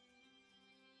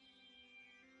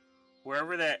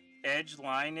 Wherever that edge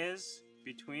line is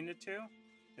between the two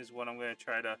is what I'm going to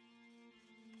try to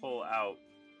pull out.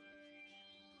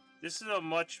 This is a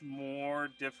much more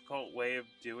difficult way of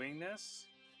doing this,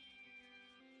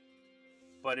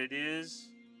 but it is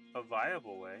a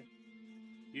viable way.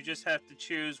 You just have to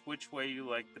choose which way you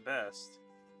like the best.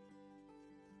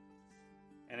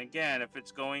 And again, if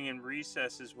it's going in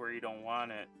recesses where you don't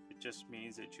want it, it just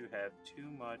means that you have too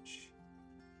much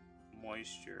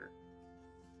moisture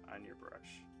on your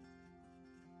brush.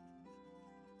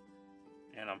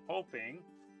 And I'm hoping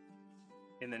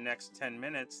in the next 10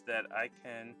 minutes that I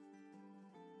can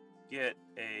get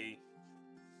a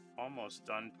almost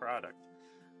done product.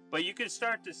 But you can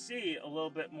start to see a little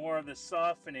bit more of the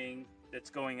softening that's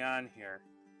going on here.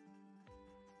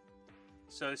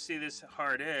 So see this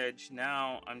hard edge?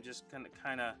 Now I'm just gonna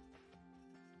kind of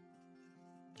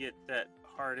get that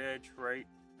hard edge right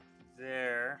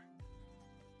there.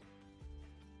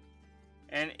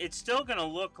 And it's still gonna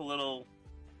look a little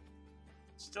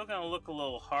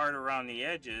hard around the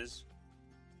edges,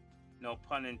 no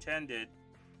pun intended.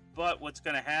 But what's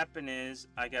gonna happen is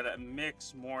I gotta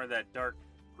mix more of that dark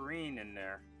green in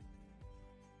there.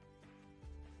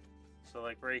 So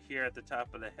like right here at the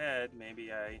top of the head,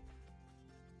 maybe I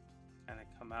kind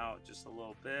of come out just a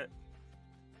little bit.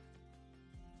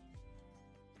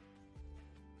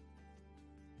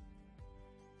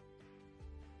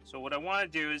 So what I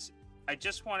want to do is I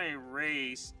just want to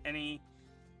erase any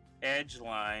edge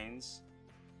lines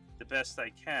the best I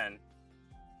can.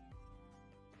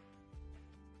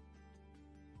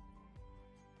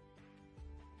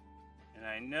 And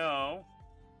I know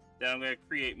that I'm going to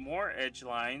create more edge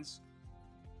lines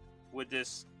with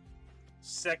this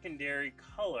secondary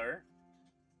color,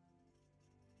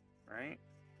 right?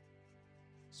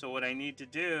 So what I need to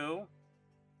do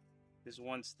is,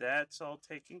 once that's all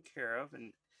taken care of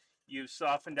and you've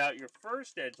softened out your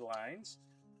first edge lines,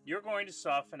 you're going to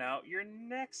soften out your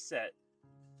next set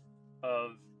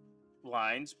of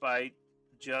lines by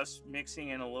just mixing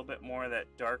in a little bit more of that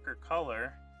darker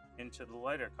color into the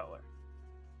lighter color.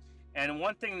 And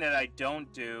one thing that I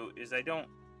don't do is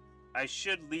I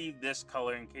should leave this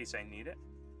color in case I need it.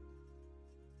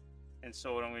 And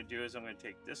so what I'm going to do is I'm going to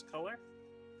take this color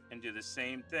and do the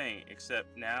same thing,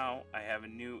 except now I have a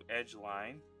new edge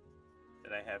line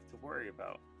that I have to worry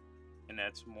about. And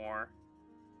that's more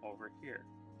over here.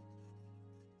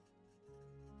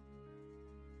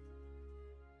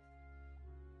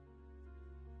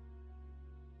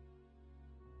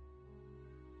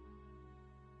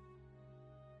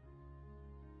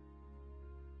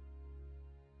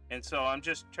 And so I'm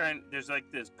just trying, there's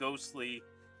this ghostly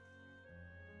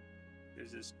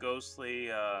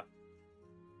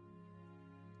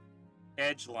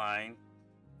edge line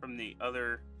from the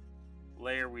other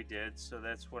layer we did, so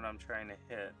that's what I'm trying to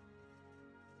hit.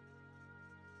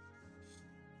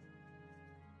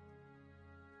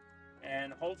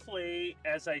 And hopefully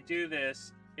as I do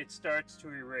this, it starts to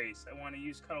erase. I want to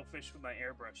use cuttlefish with my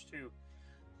airbrush too.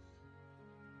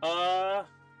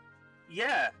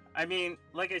 Yeah, I mean,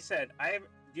 like I said,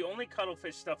 the only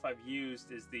cuttlefish stuff I've used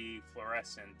is the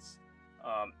fluorescence,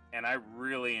 and I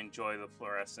really enjoy the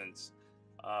fluorescence,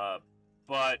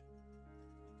 but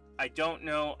I don't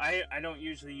know, I don't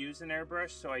usually use an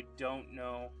airbrush, so I don't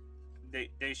know.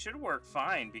 They should work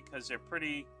fine because they're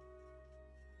pretty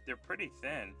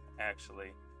thin,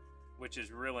 actually, which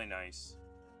is really nice.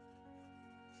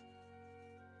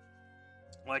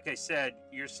 Like I said,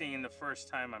 you're seeing the first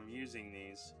time I'm using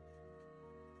these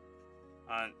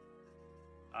on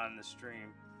the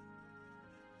stream.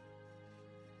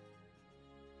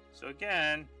 So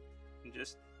again,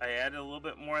 I added a little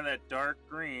bit more of that dark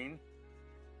green,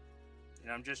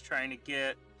 and I'm just trying to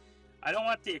get, I don't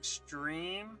want the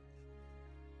extreme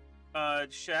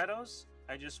shadows.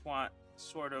 I just want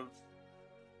sort of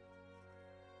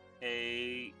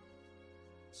a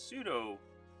pseudo,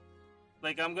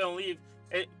 like I'm gonna leave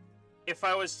it. If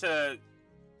I was to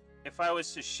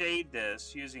shade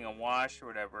this using a wash or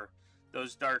whatever,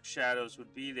 those dark shadows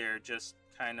would be there, just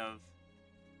kind of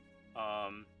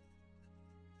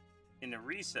in the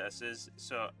recesses.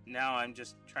 So now I'm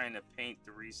just trying to paint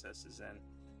the recesses in,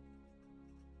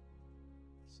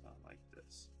 so like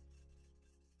this.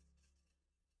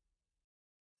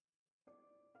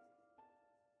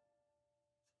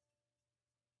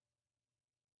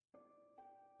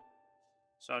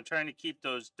 So I'm trying to keep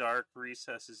those dark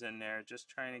recesses in there, just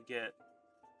trying to get,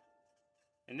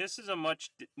 and this is a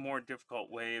much more difficult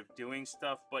way of doing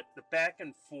stuff, but the back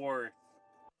and forth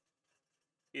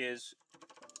is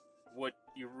what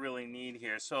you really need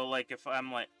here. So like if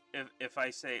I'm like, if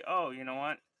I say, oh, you know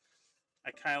what,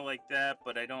 I kind of like that,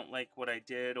 but I don't like what I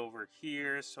did over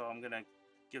here, so I'm gonna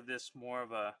give this more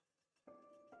of a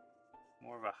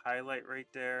highlight right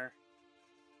there.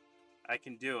 I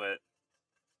can do it.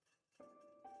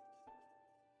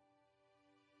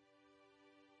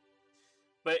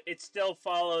 But it still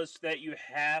follows that you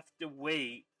have to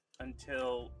wait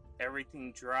until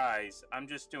everything dries. I'm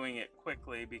just doing it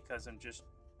quickly because I'm just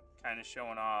kind of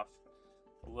showing off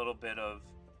a little bit of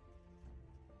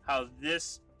how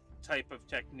this type of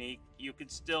technique you could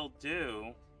still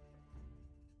do,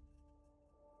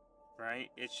 right?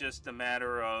 It's just a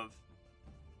matter of,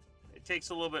 it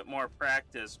takes a little bit more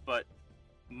practice, but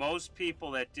most people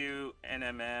that do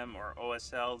NMM or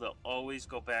OSL, they'll always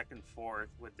go back and forth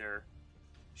with their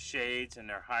shades and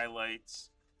their highlights.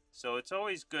 So it's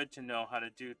always good to know how to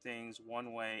do things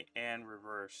one way and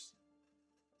reverse.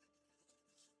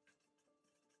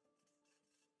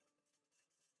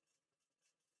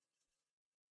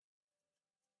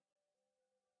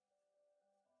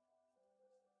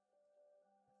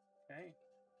 Okay,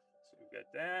 so we've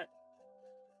got that.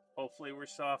 Hopefully we're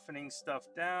softening stuff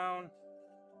down.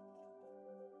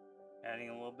 Adding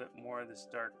a little bit more of this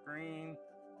dark green.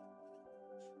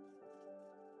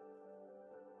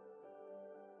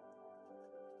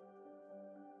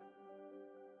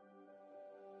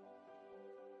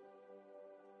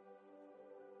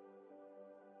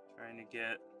 Trying to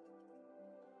get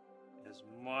as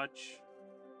much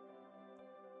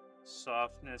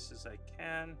softness as I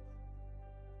can.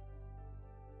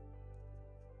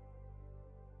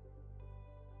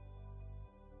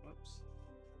 Whoops.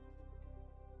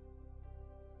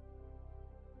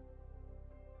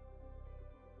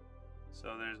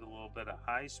 So there's a little bit of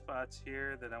high spots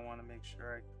here that I want to make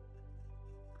sure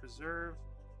I preserve.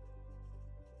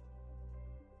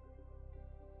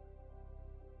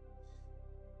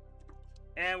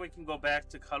 And we can go back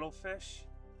to cuttlefish.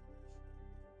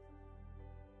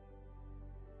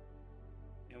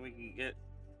 And we can get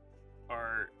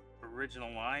our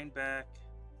original line back.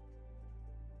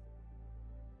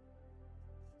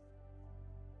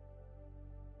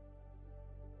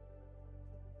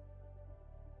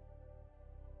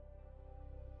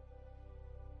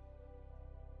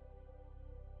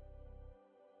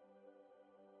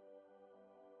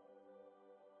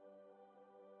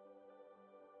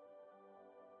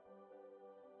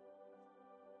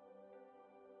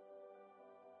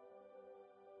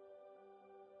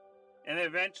 And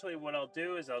eventually what I'll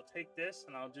do is I'll take this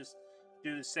and I'll just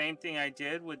do the same thing I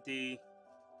did with the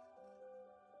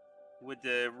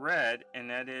red, and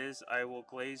that is I will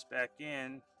glaze back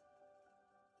in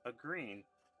a green.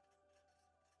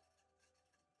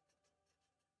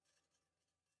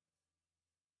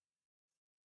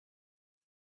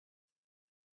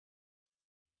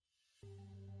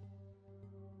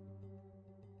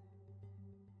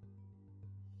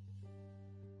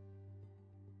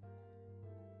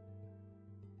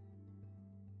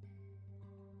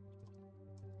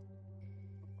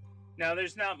 Now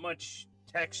there's not much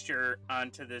texture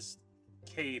onto this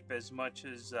cape as much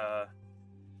as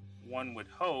one would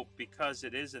hope, because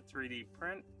it is a 3D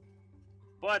print,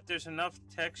 but there's enough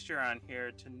texture on here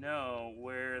to know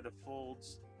where the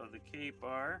folds of the cape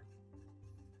are.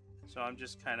 So I'm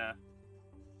just kind of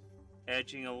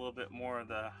edging a little bit more of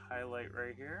the highlight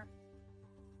right here,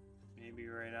 maybe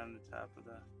right on the top of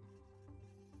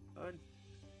the hood.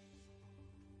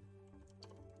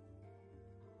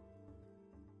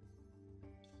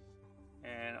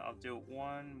 And I'll do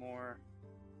one more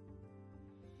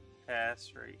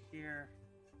pass right here.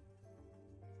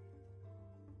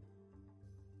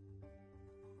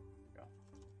 Go.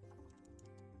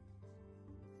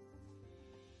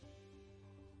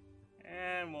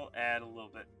 And we'll add a little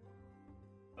bit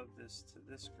of this to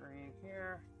this green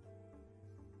here.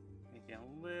 Making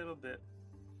a little bit.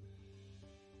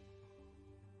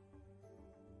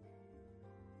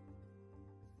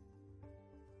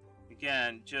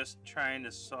 Again, just trying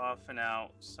to soften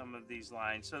out some of these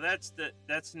lines. So that's the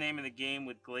name of the game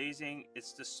with glazing.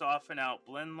 It's to soften out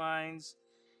blend lines.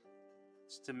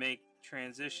 It's to make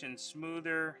transition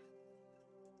smoother.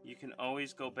 You can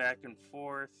always go back and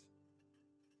forth.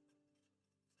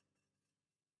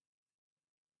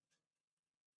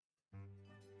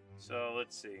 So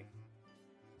let's see.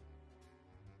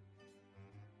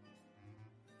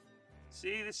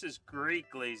 See, this is great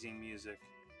glazing music.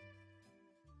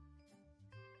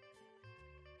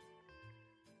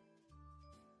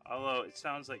 Although it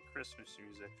sounds like Christmas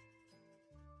music.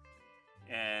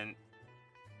 And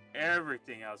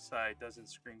everything outside doesn't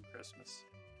scream Christmas.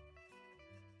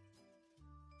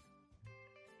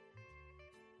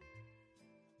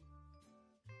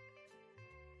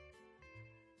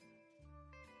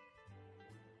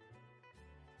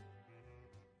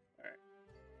 Alright.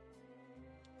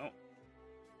 Oh.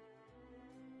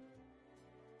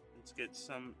 Let's get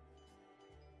some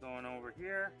going over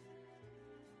here.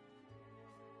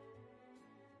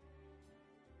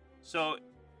 So,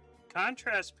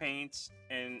 contrast paints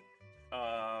and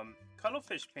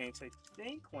cuttlefish paints, I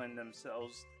think, lend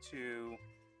themselves to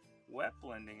wet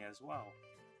blending as well.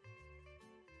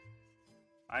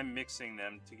 I'm mixing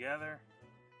them together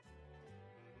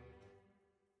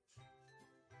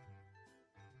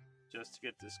just to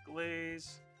get this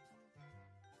glaze.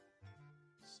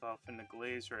 Soften the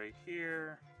glaze right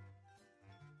here.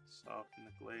 Soften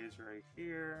the glaze right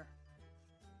here.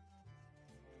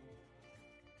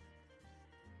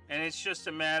 And it's just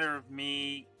a matter of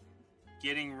me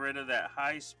getting rid of that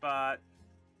high spot,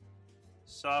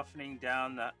 softening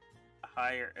down the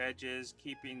higher edges,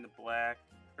 keeping the black,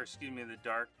 or excuse me, the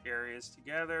dark areas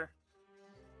together.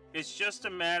 It's just a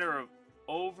matter of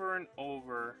over and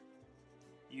over,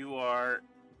 you are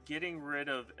getting rid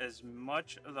of as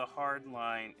much of the hard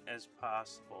line as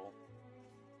possible.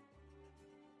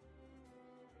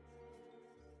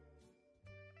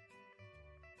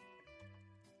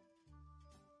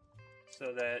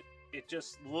 So that it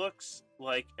just looks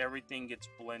like everything gets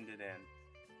blended in.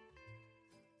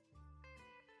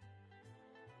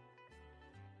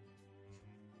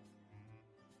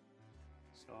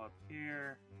 So up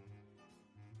here.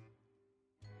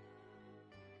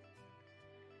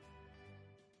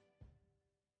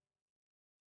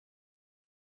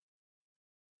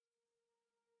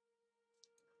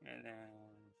 And then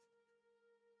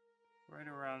right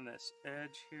around this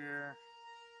edge here.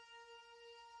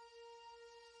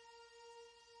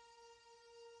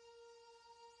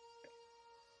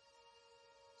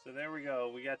 So there we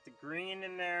go. We got the green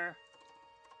in there.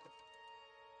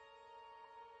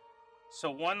 So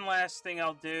one last thing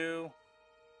I'll do,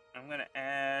 I'm going to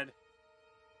add,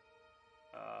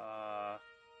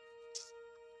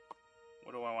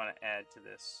 what do I want to add to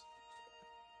this?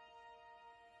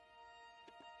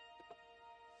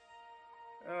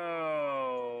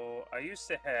 Oh, I used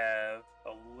to have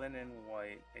a linen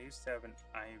white. I used to have an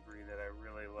ivory that I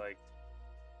really liked.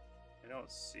 I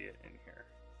don't see it in here.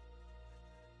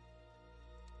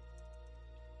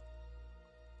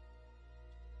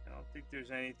 I don't think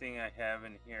there's anything I have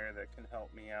in here that can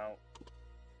help me out.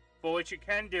 But what you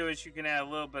can do is you can add a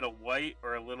little bit of white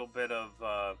or a little bit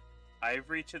of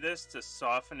ivory to this to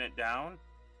soften it down.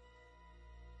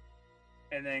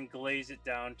 And then glaze it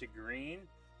down to green.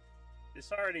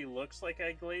 This already looks like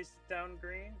I glazed it down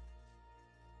green.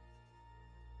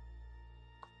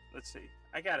 Let's see.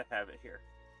 I gotta have it here.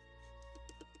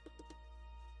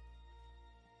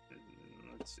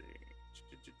 Let's see.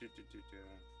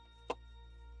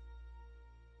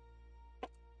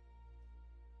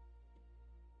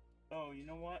 Oh, you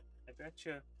know what? I bet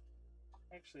you.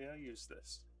 Actually, I'll use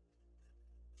this.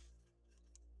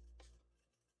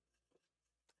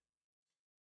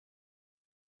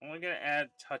 only going to add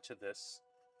a touch of this.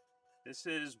 This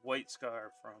is White Scar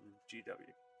from GW.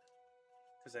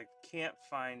 Because I can't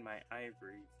find my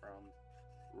ivory from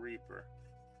Reaper.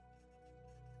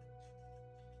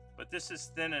 But this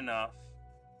is thin enough.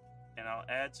 And I'll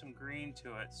add some green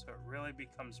to it so it really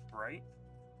becomes bright.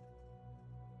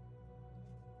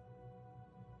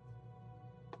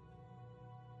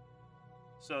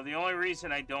 So the only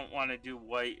reason I don't want to do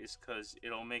white is because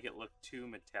it'll make it look too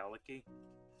metallic-y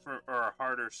or a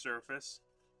harder surface.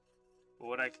 But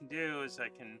what I can do is I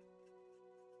can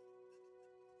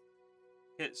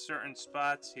hit certain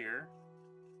spots here.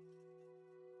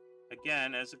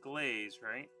 Again, as a glaze,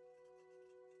 right?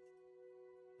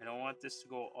 I don't want this to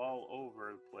go all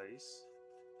over the place.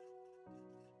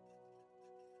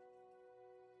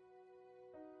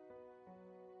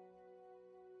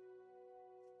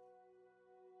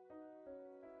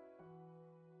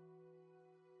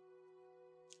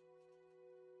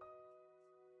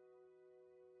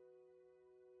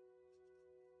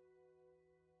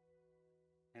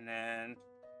 And then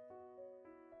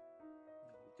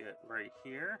we'll get right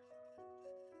here.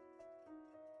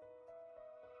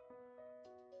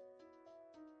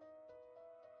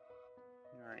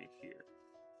 Right here.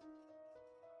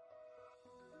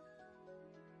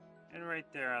 And right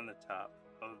there on the top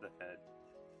of the head.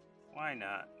 Why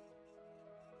not?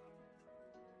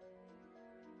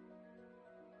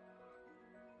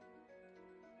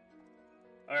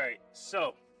 Alright,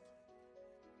 so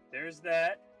there's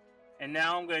that. And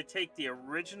now I'm going to take the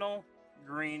original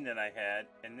green that I had,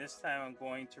 and this time I'm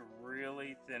going to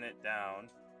really thin it down.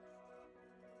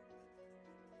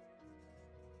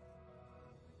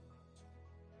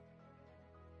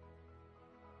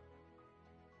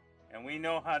 And we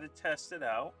know how to test it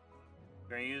out. I'm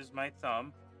going to use my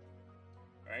thumb.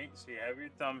 Right, so you have your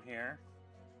thumb here.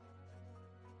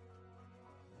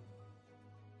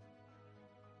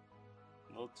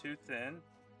 A little too thin.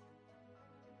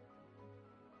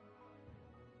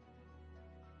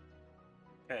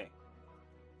 Okay,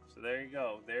 so there you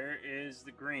go. There is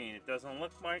the green. It doesn't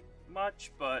look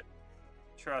much, but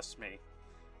trust me.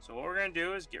 So what we're going to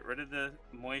do is get rid of the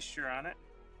moisture on it.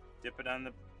 Dip it on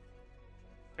the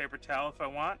paper towel if I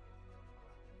want.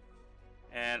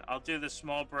 And I'll do the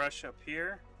small brush up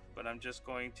here, but I'm just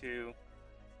going to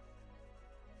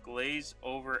glaze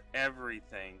over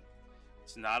everything.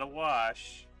 It's not a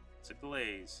wash, it's a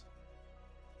glaze.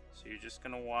 So you're just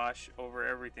going to wash over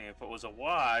everything. If it was a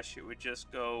wash, it would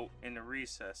just go in the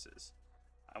recesses.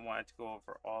 I want it to go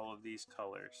over all of these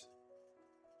colors.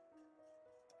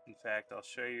 In fact, I'll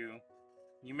show you.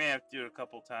 You may have to do it a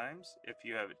couple times if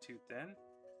you have it too thin.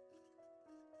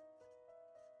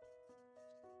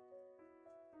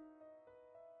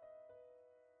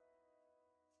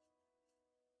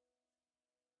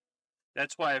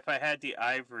 That's why if I had the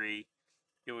ivory,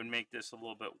 it would make this a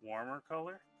little bit warmer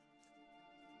color.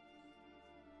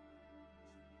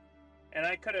 And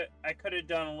I could have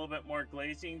done a little bit more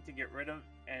glazing to get rid of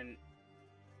and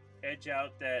edge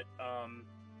out that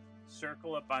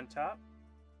circle up on top.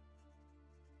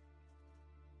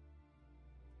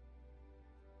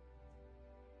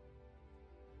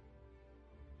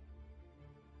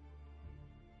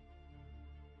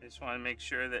 I just want to make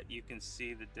sure that you can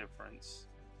see the difference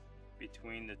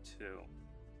between the two.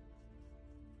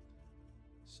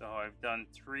 So I've done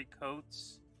 3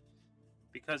 coats.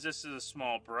 Because this is a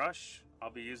small brush,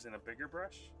 I'll be using a bigger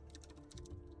brush.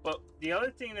 But the other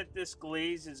thing that this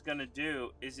glaze is going to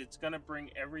do is it's going to bring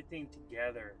everything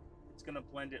together. It's going to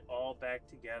blend it all back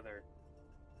together.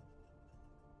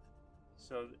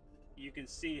 So you can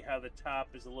see how the top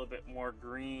is a little bit more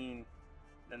green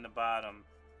than the bottom.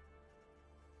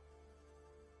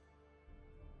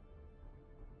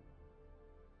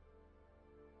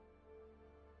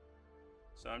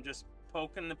 So I'm just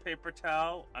poking the paper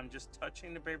towel. I'm just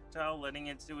touching the paper towel, letting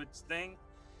it do its thing.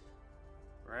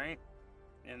 Right?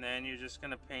 And then you're just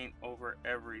going to paint over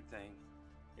everything.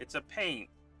 It's a paint.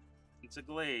 It's a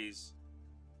glaze.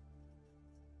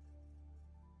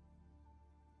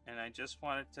 And I just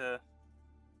want it to,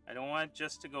 I don't want it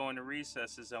just to go into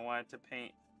recesses. I want it to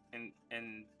paint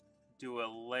and do a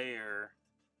layer,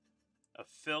 a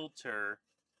filter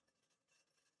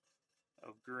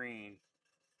of green.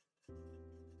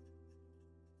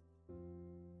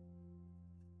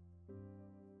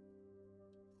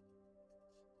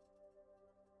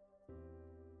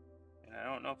 And I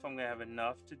don't know if I'm going to have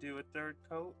enough to do a 3rd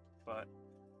coat, but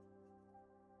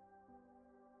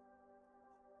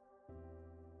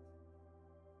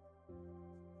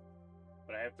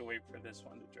I have to wait for this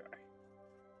one to dry.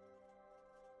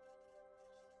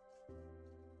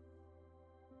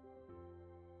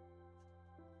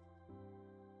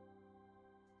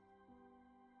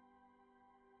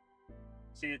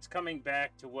 See, it's coming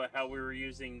back to how we were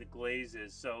using the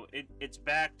glazes. So it's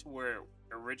back to where it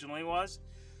originally was.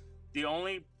 The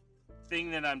only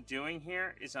thing that I'm doing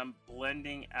here is I'm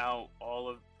blending out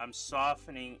I'm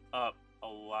softening up a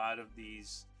lot of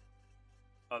these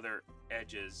other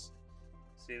edges.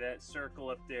 See that circle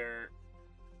up there?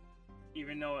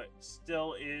 Even though it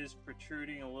still is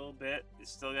protruding a little bit,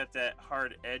 it's still got that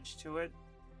hard edge to it.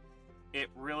 It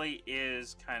really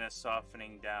is kind of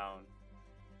softening down.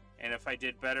 And if I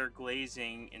did better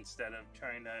glazing instead of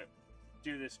trying to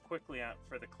do this quickly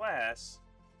for the class,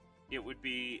 it would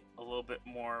be a little bit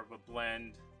more of a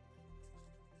blend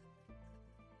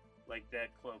like that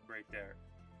cloak right there.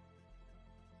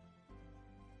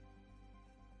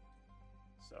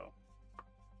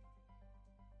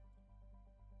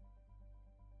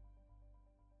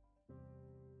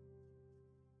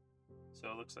 So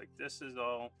it looks like this is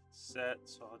all set,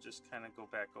 so I'll just kind of go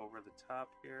back over the top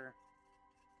here.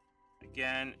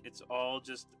 Again, it's all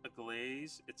just a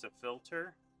glaze, it's a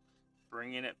filter,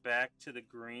 bringing it back to the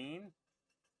green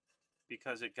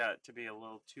because it got to be a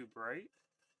little too bright.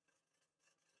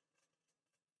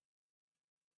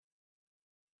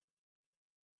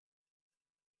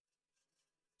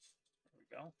 There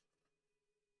we go.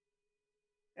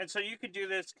 And so you could do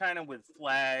this kind of with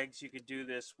flags, you could do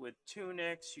this with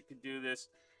tunics, you could do this,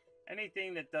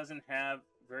 anything that doesn't have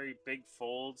very big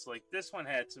folds. Like this one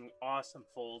had some awesome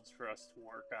folds for us to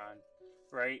work on,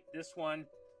 right? This one,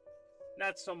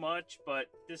 not so much, but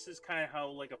this is kind of how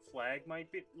like a flag might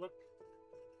look,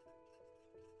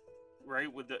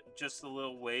 right? With just the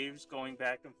little waves going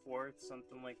back and forth,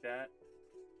 something like that.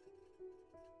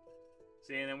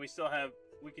 See, and then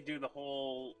we could do the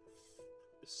whole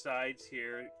sides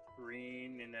here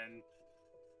green, and then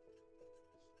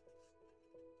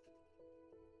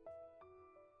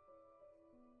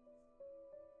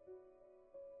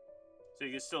so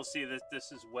you can still see that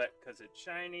this is wet because it's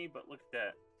shiny, but look at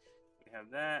that. We have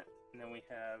that, and then we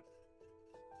have,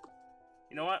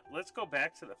 you know what, let's go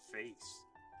back to the face,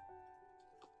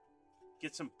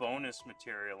 get some bonus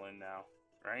material in now,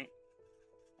 right?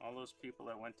 All those people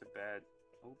that went to bed,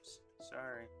 oops,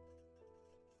 sorry.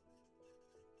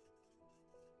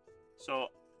 So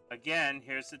again,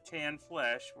 here's the tan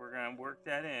flesh. We're going to work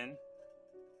that in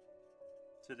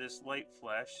to this light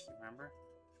flesh, remember?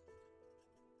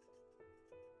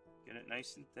 Get it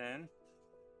nice and thin.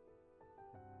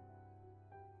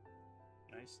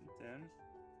 Nice and thin.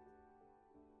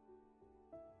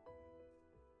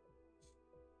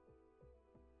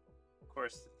 Of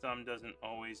course, the thumb doesn't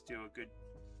always do a good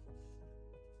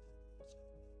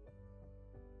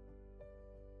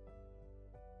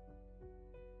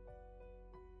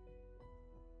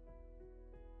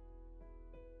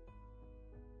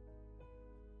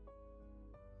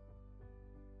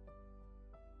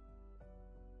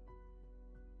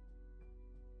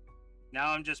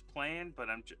Now I'm just playing, but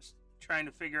I'm just trying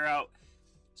to figure out.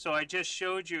 So I just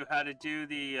showed you how to do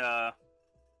the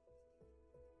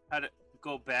how to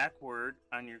go backward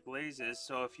on your glazes.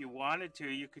 So if you wanted to,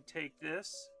 you could take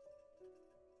this,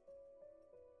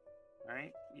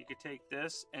 right? You could take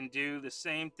this and do the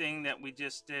same thing that we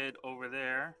just did over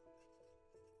there.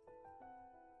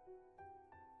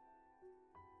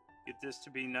 Get this to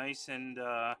be nice and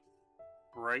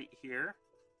bright here.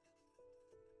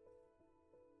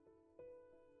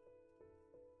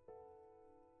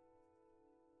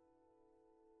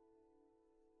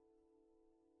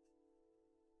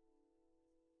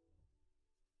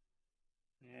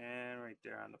 And right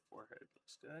there on the forehead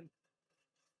looks good.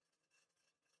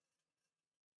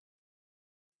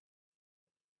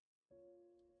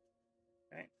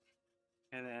 Okay.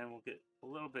 And then we'll get a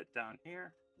little bit down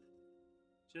here,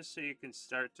 just so you can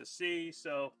start to see.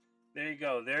 So there you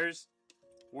go. There's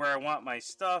where I want my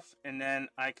stuff. And then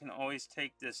I can always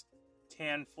take this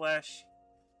tan flesh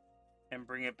and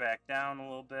bring it back down a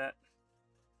little bit.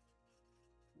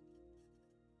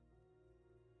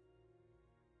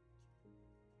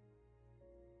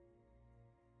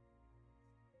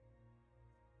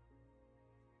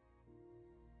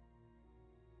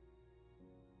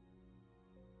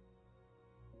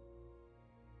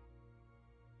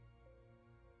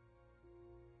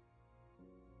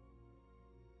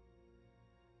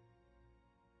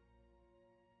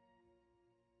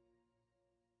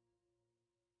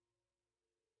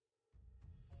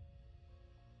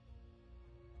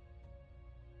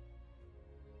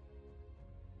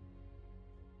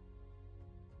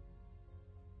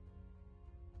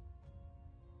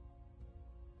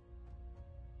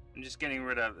 I'm just getting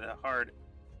rid of the hard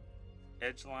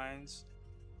edge lines.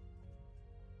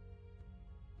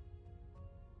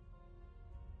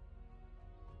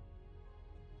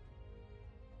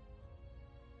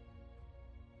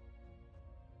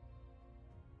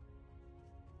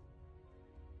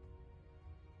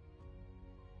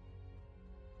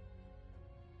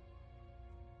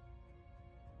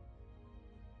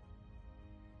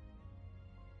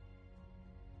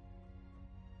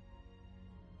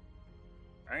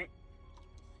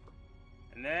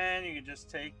 you can just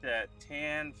take that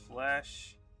tan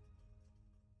flesh,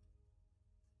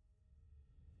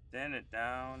 thin it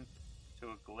down to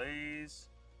a glaze.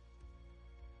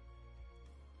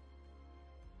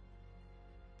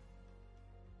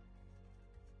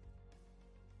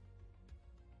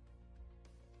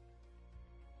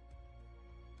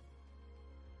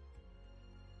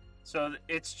 So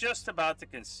it's just about the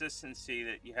consistency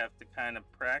that you have to kind of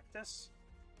practice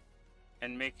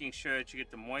and making sure that you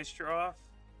get the moisture off.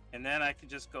 And then I can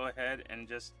just go ahead and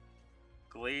just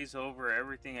glaze over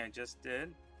everything I just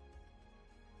did.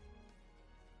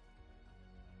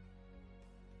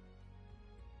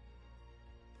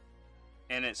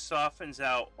 And it softens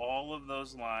out all of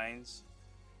those lines.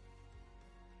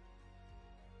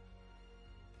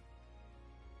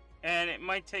 And it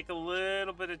might take a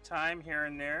little bit of time here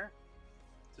and there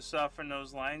to soften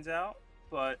those lines out,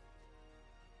 but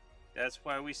that's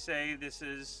why we say this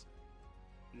is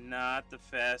not the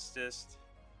fastest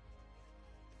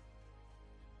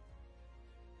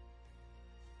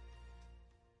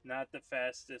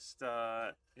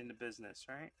in the business,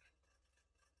 right?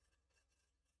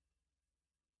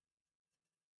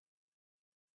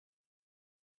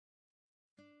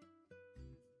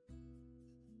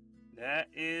 That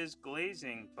is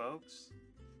glazing, folks.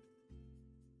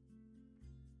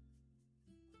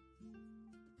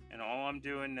 And all I'm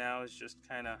doing now is just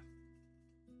kind of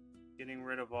getting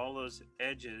rid of all those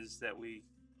edges that we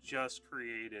just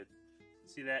created.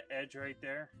 See that edge right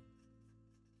there?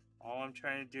 All I'm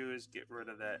trying to do is get rid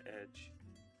of that edge.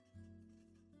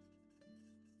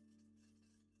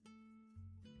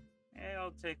 And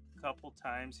it'll take a couple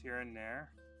times here and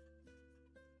there.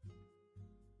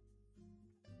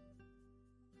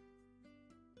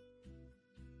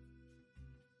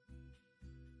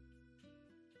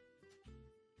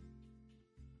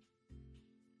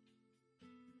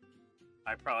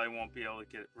 I probably won't be able to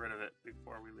get rid of it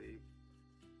before we leave.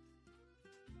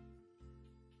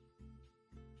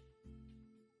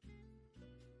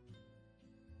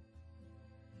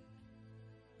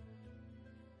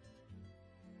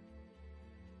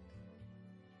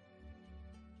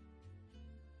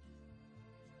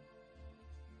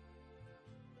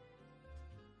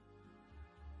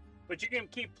 But you can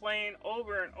keep playing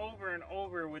over and over and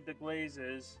over with the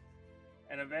glazes,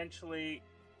 and eventually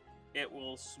it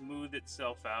will smooth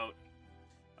itself out.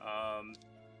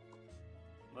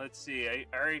 Let's see. I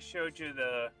already showed you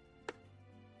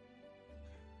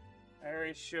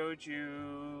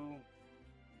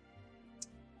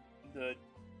the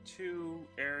two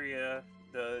area,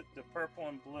 the purple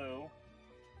and blue,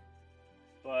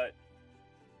 but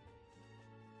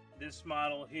this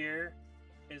model here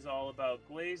is all about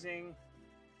glazing.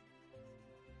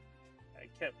 I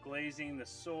kept glazing the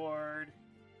sword,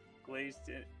 glazed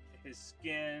it, his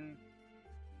skin,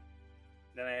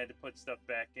 then I had to put stuff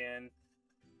back in.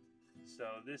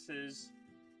 So this is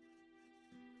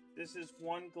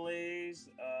one glaze.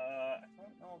 I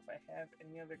don't know if I have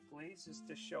any other glazes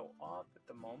to show off at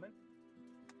the moment.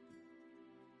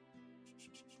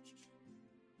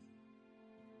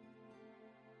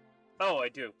 Oh, I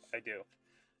do.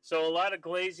 So a lot of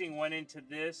glazing went into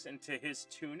this, into his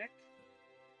tunic.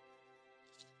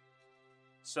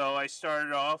 So I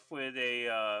started off with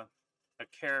a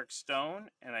Carrick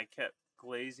stone, and I kept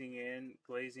glazing in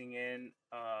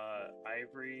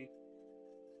ivory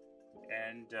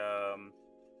and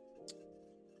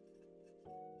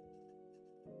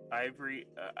ivory.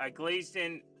 I glazed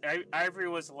in ivory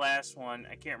was the last one.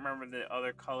 I can't remember the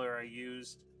other color I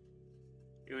used.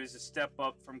 It was a step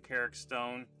up from Carrick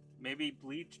stone. Maybe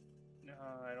bleach. No,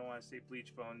 I don't want to say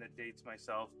bleach bone. That dates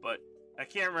myself, but I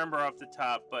can't remember off the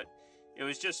top. But it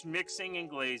was just mixing and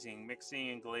glazing,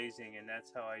 and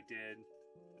that's how I did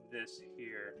this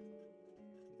here,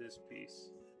 this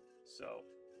piece. So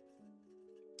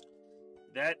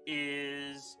that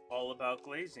is all about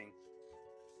glazing.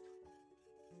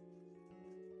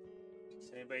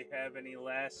 Does anybody have any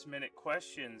last minute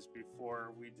questions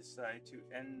before we decide to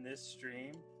end this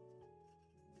stream?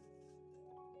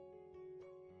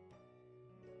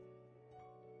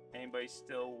 Anybody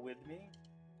still with me?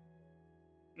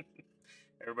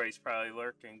 Everybody's probably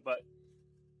lurking, but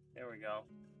there we go.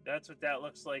 That's what that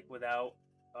looks like without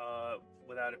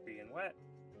it being wet.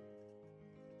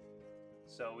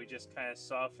 So we just kind of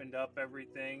softened up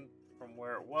everything from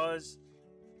where it was.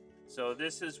 So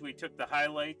this is, we took the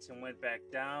highlights and went back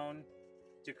down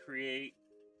to create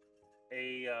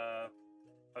a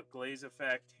glaze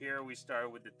effect. Here we started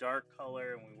with the dark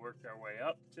color and we worked our way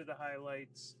up to the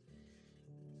highlights.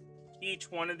 Each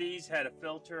one of these had a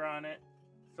filter on it,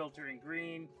 filtering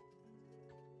green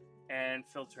and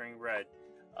filtering red.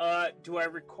 Do I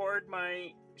record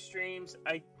my streams.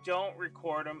 I don't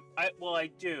record them. Well, I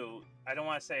do. I don't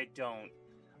want to say I don't.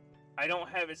 I don't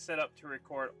have it set up to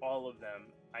record all of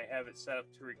them. I have it set up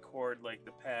to record like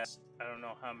the past, I don't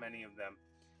know how many of them.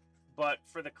 But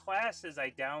for the classes,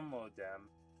 I download them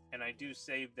and I do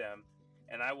save them.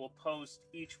 And I will post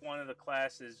each one of the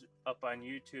classes up on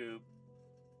YouTube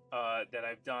that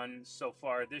I've done so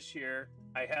far this year.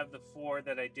 I have the 4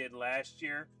 that I did last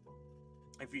year.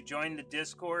 If you join the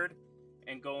Discord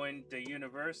and go into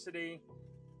university,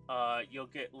 you'll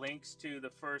get links to the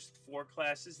first 4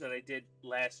 classes that I did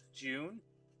last June.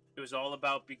 It was all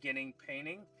about beginning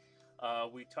painting.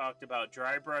 We talked about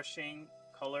dry brushing,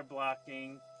 color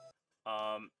blocking,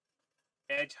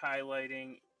 edge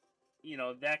highlighting, you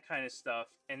know, that kind of stuff.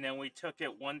 And then we took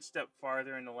it one step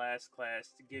farther in the last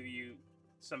class to give you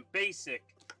some basic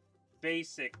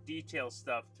detail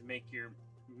stuff to make your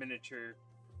miniature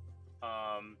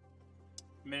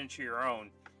your own.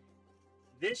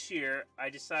 This year I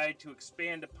decided to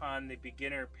expand upon the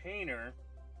beginner painter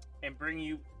and bring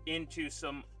you into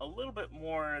a little bit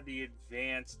more of the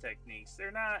advanced techniques.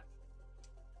 They're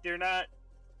not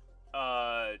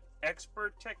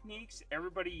expert techniques.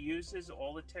 Everybody uses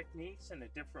all the techniques in a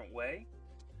different way.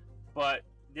 But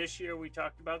this year we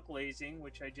talked about glazing,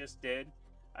 which I just did.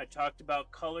 I talked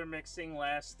about color mixing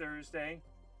last Thursday,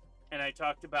 and I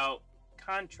talked about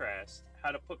contrast,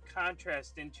 how to put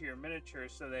contrast into your miniature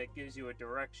so that it gives you a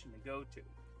direction to go to.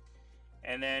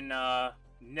 And then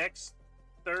next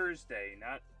Thursday,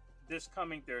 not this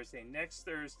coming Thursday, next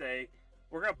Thursday,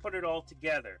 we're going to put it all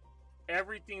together.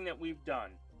 Everything that we've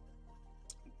done.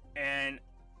 And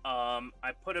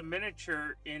I put a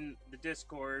miniature in the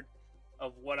Discord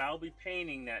of what I'll be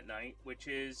painting that night, which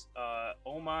is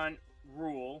Oman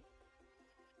Rule.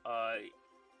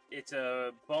 It's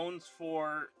a Bones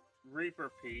 4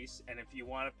 Reaper piece, and if you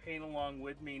want to paint along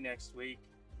with me next week,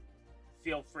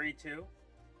 feel free to.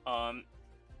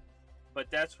 But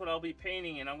that's what I'll be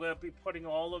painting, and I'm going to be putting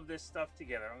all of this stuff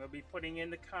together. I'm going to be putting in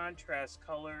the contrast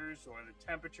colors or the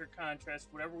temperature contrast,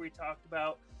 whatever we talked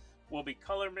about. We'll be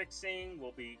color mixing,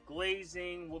 we'll be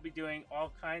glazing, we'll be doing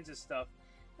all kinds of stuff.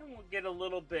 And we'll get a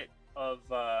little bit of,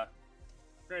 we're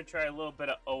going to try a little bit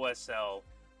of OSL.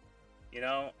 You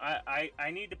know,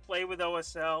 I need to play with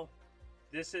OSL.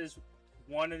 This is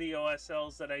one of the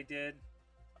OSLs that I did.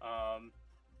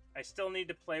 I still need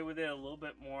to play with it a little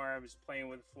bit more. I was playing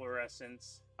with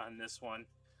fluorescence on this one,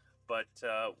 but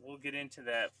we'll get into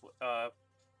that.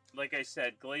 Like I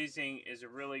said, glazing is a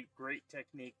really great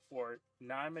technique for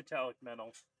non-metallic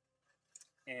metal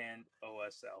and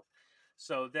OSL.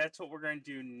 So that's what we're going to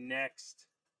do next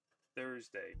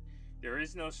Thursday. There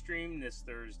is no stream this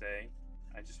Thursday.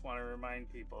 I just want to remind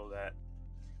people of that.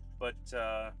 But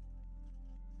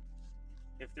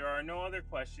if there are no other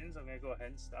questions, I'm going to go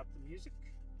ahead and stop the music.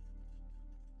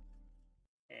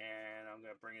 And I'm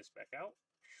going to bring us back out.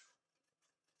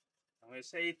 I'm going to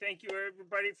say thank you,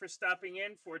 everybody, for stopping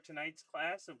in for tonight's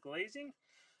class of glazing.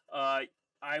 I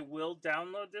will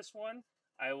download this one.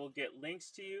 I will get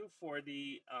links to you for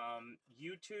the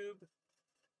YouTube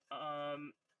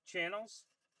channels.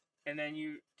 And then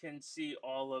you can see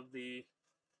all of the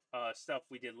stuff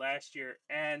we did last year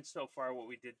and so far what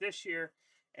we did this year.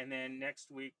 And then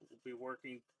next week we'll be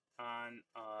working on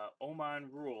Oman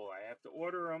Rule. I have to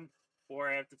order them or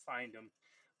I have to find them.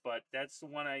 But that's the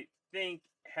one I think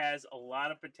has a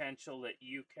lot of potential that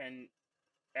you can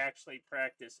actually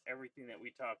practice everything that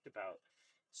we talked about.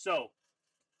 So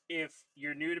if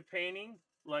you're new to painting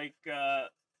like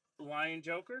Lion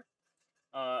Joker,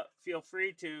 feel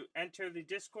free to enter the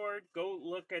Discord. Go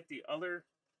look at the other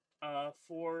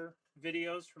 4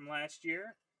 videos from last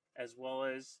year, as well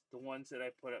as the ones that I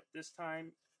put up this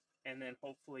time, and then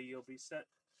hopefully you'll be set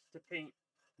to paint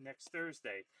next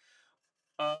Thursday.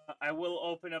 I will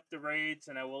open up the raids,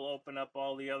 and I will open up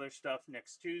all the other stuff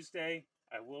next Tuesday.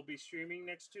 I will be streaming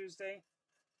next Tuesday.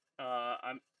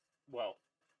 Well,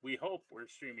 we hope we're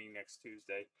streaming next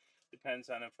Tuesday. Depends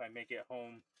on if I make it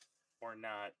home or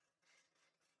not.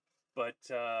 But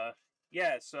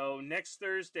yeah, so next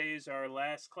Thursday is our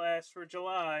last class for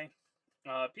July.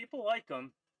 People like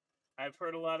them. I've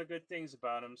heard a lot of good things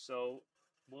about them, so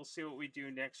we'll see what we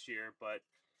do next year. But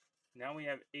now we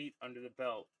have 8 under the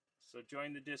belt. So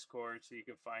join the Discord so you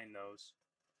can find those.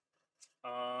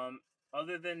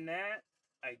 Other than that,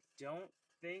 I don't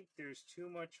think there's too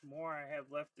much more I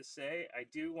have left to say. I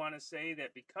do want to say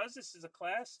that because this is a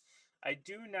class, I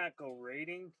do not go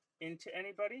raiding into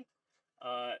anybody.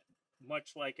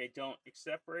 Much like I don't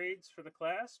accept raids for the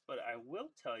class, but I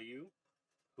will tell you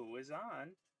who is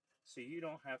on, so you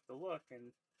don't have to look,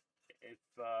 and if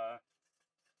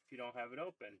you don't have it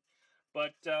open.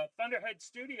 But Thunderhead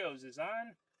Studios is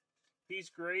on. he's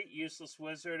great. Useless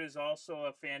Wizard is also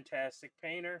a fantastic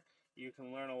painter. You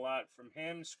can learn a lot from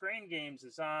him. Screen Games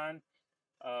is on.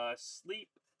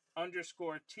 Sleep_T.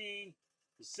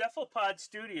 Cephalopod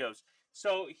Studios.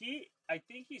 So I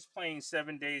think he's playing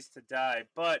 7 Days to Die.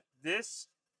 But this,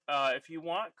 if you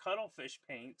want cuttlefish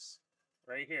paints,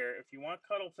 right here, if you want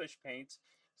cuttlefish paints,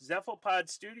 Cephalopod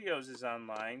Studios is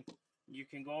online. You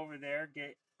can go over there,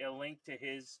 get a link to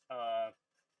his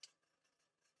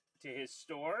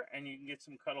store, and you can get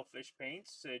some cuttlefish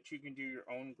paints so that you can do your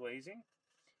own glazing.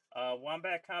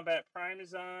 Wombat Combat Prime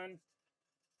is on,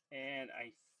 and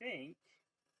I think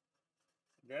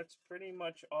that's pretty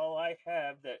much all I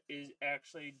have that is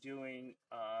actually doing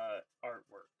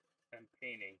artwork and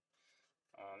painting.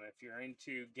 If you're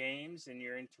into games and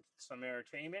you're into some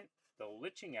entertainment, the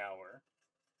Liching Hour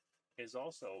is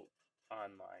also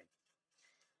online.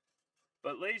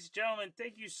 But ladies and gentlemen,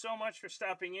 thank you so much for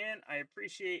stopping in. I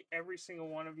appreciate every single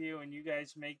one of you, and you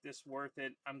guys make this worth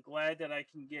it. I'm glad that I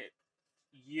can get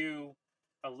you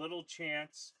a little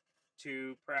chance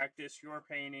to practice your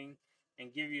painting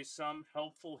and give you some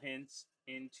helpful hints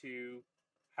into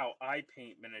how I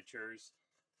paint miniatures.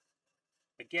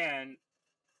 Again,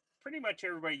 pretty much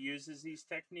everybody uses these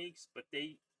techniques, but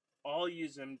they all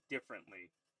use them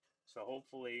differently. So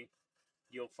hopefully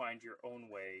you'll find your own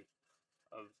way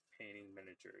of painting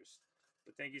miniatures.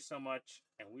 But thank you so much,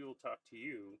 and we will talk to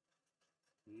you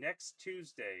next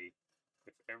Tuesday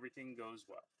if everything goes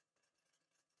well.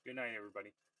 Good night,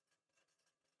 everybody.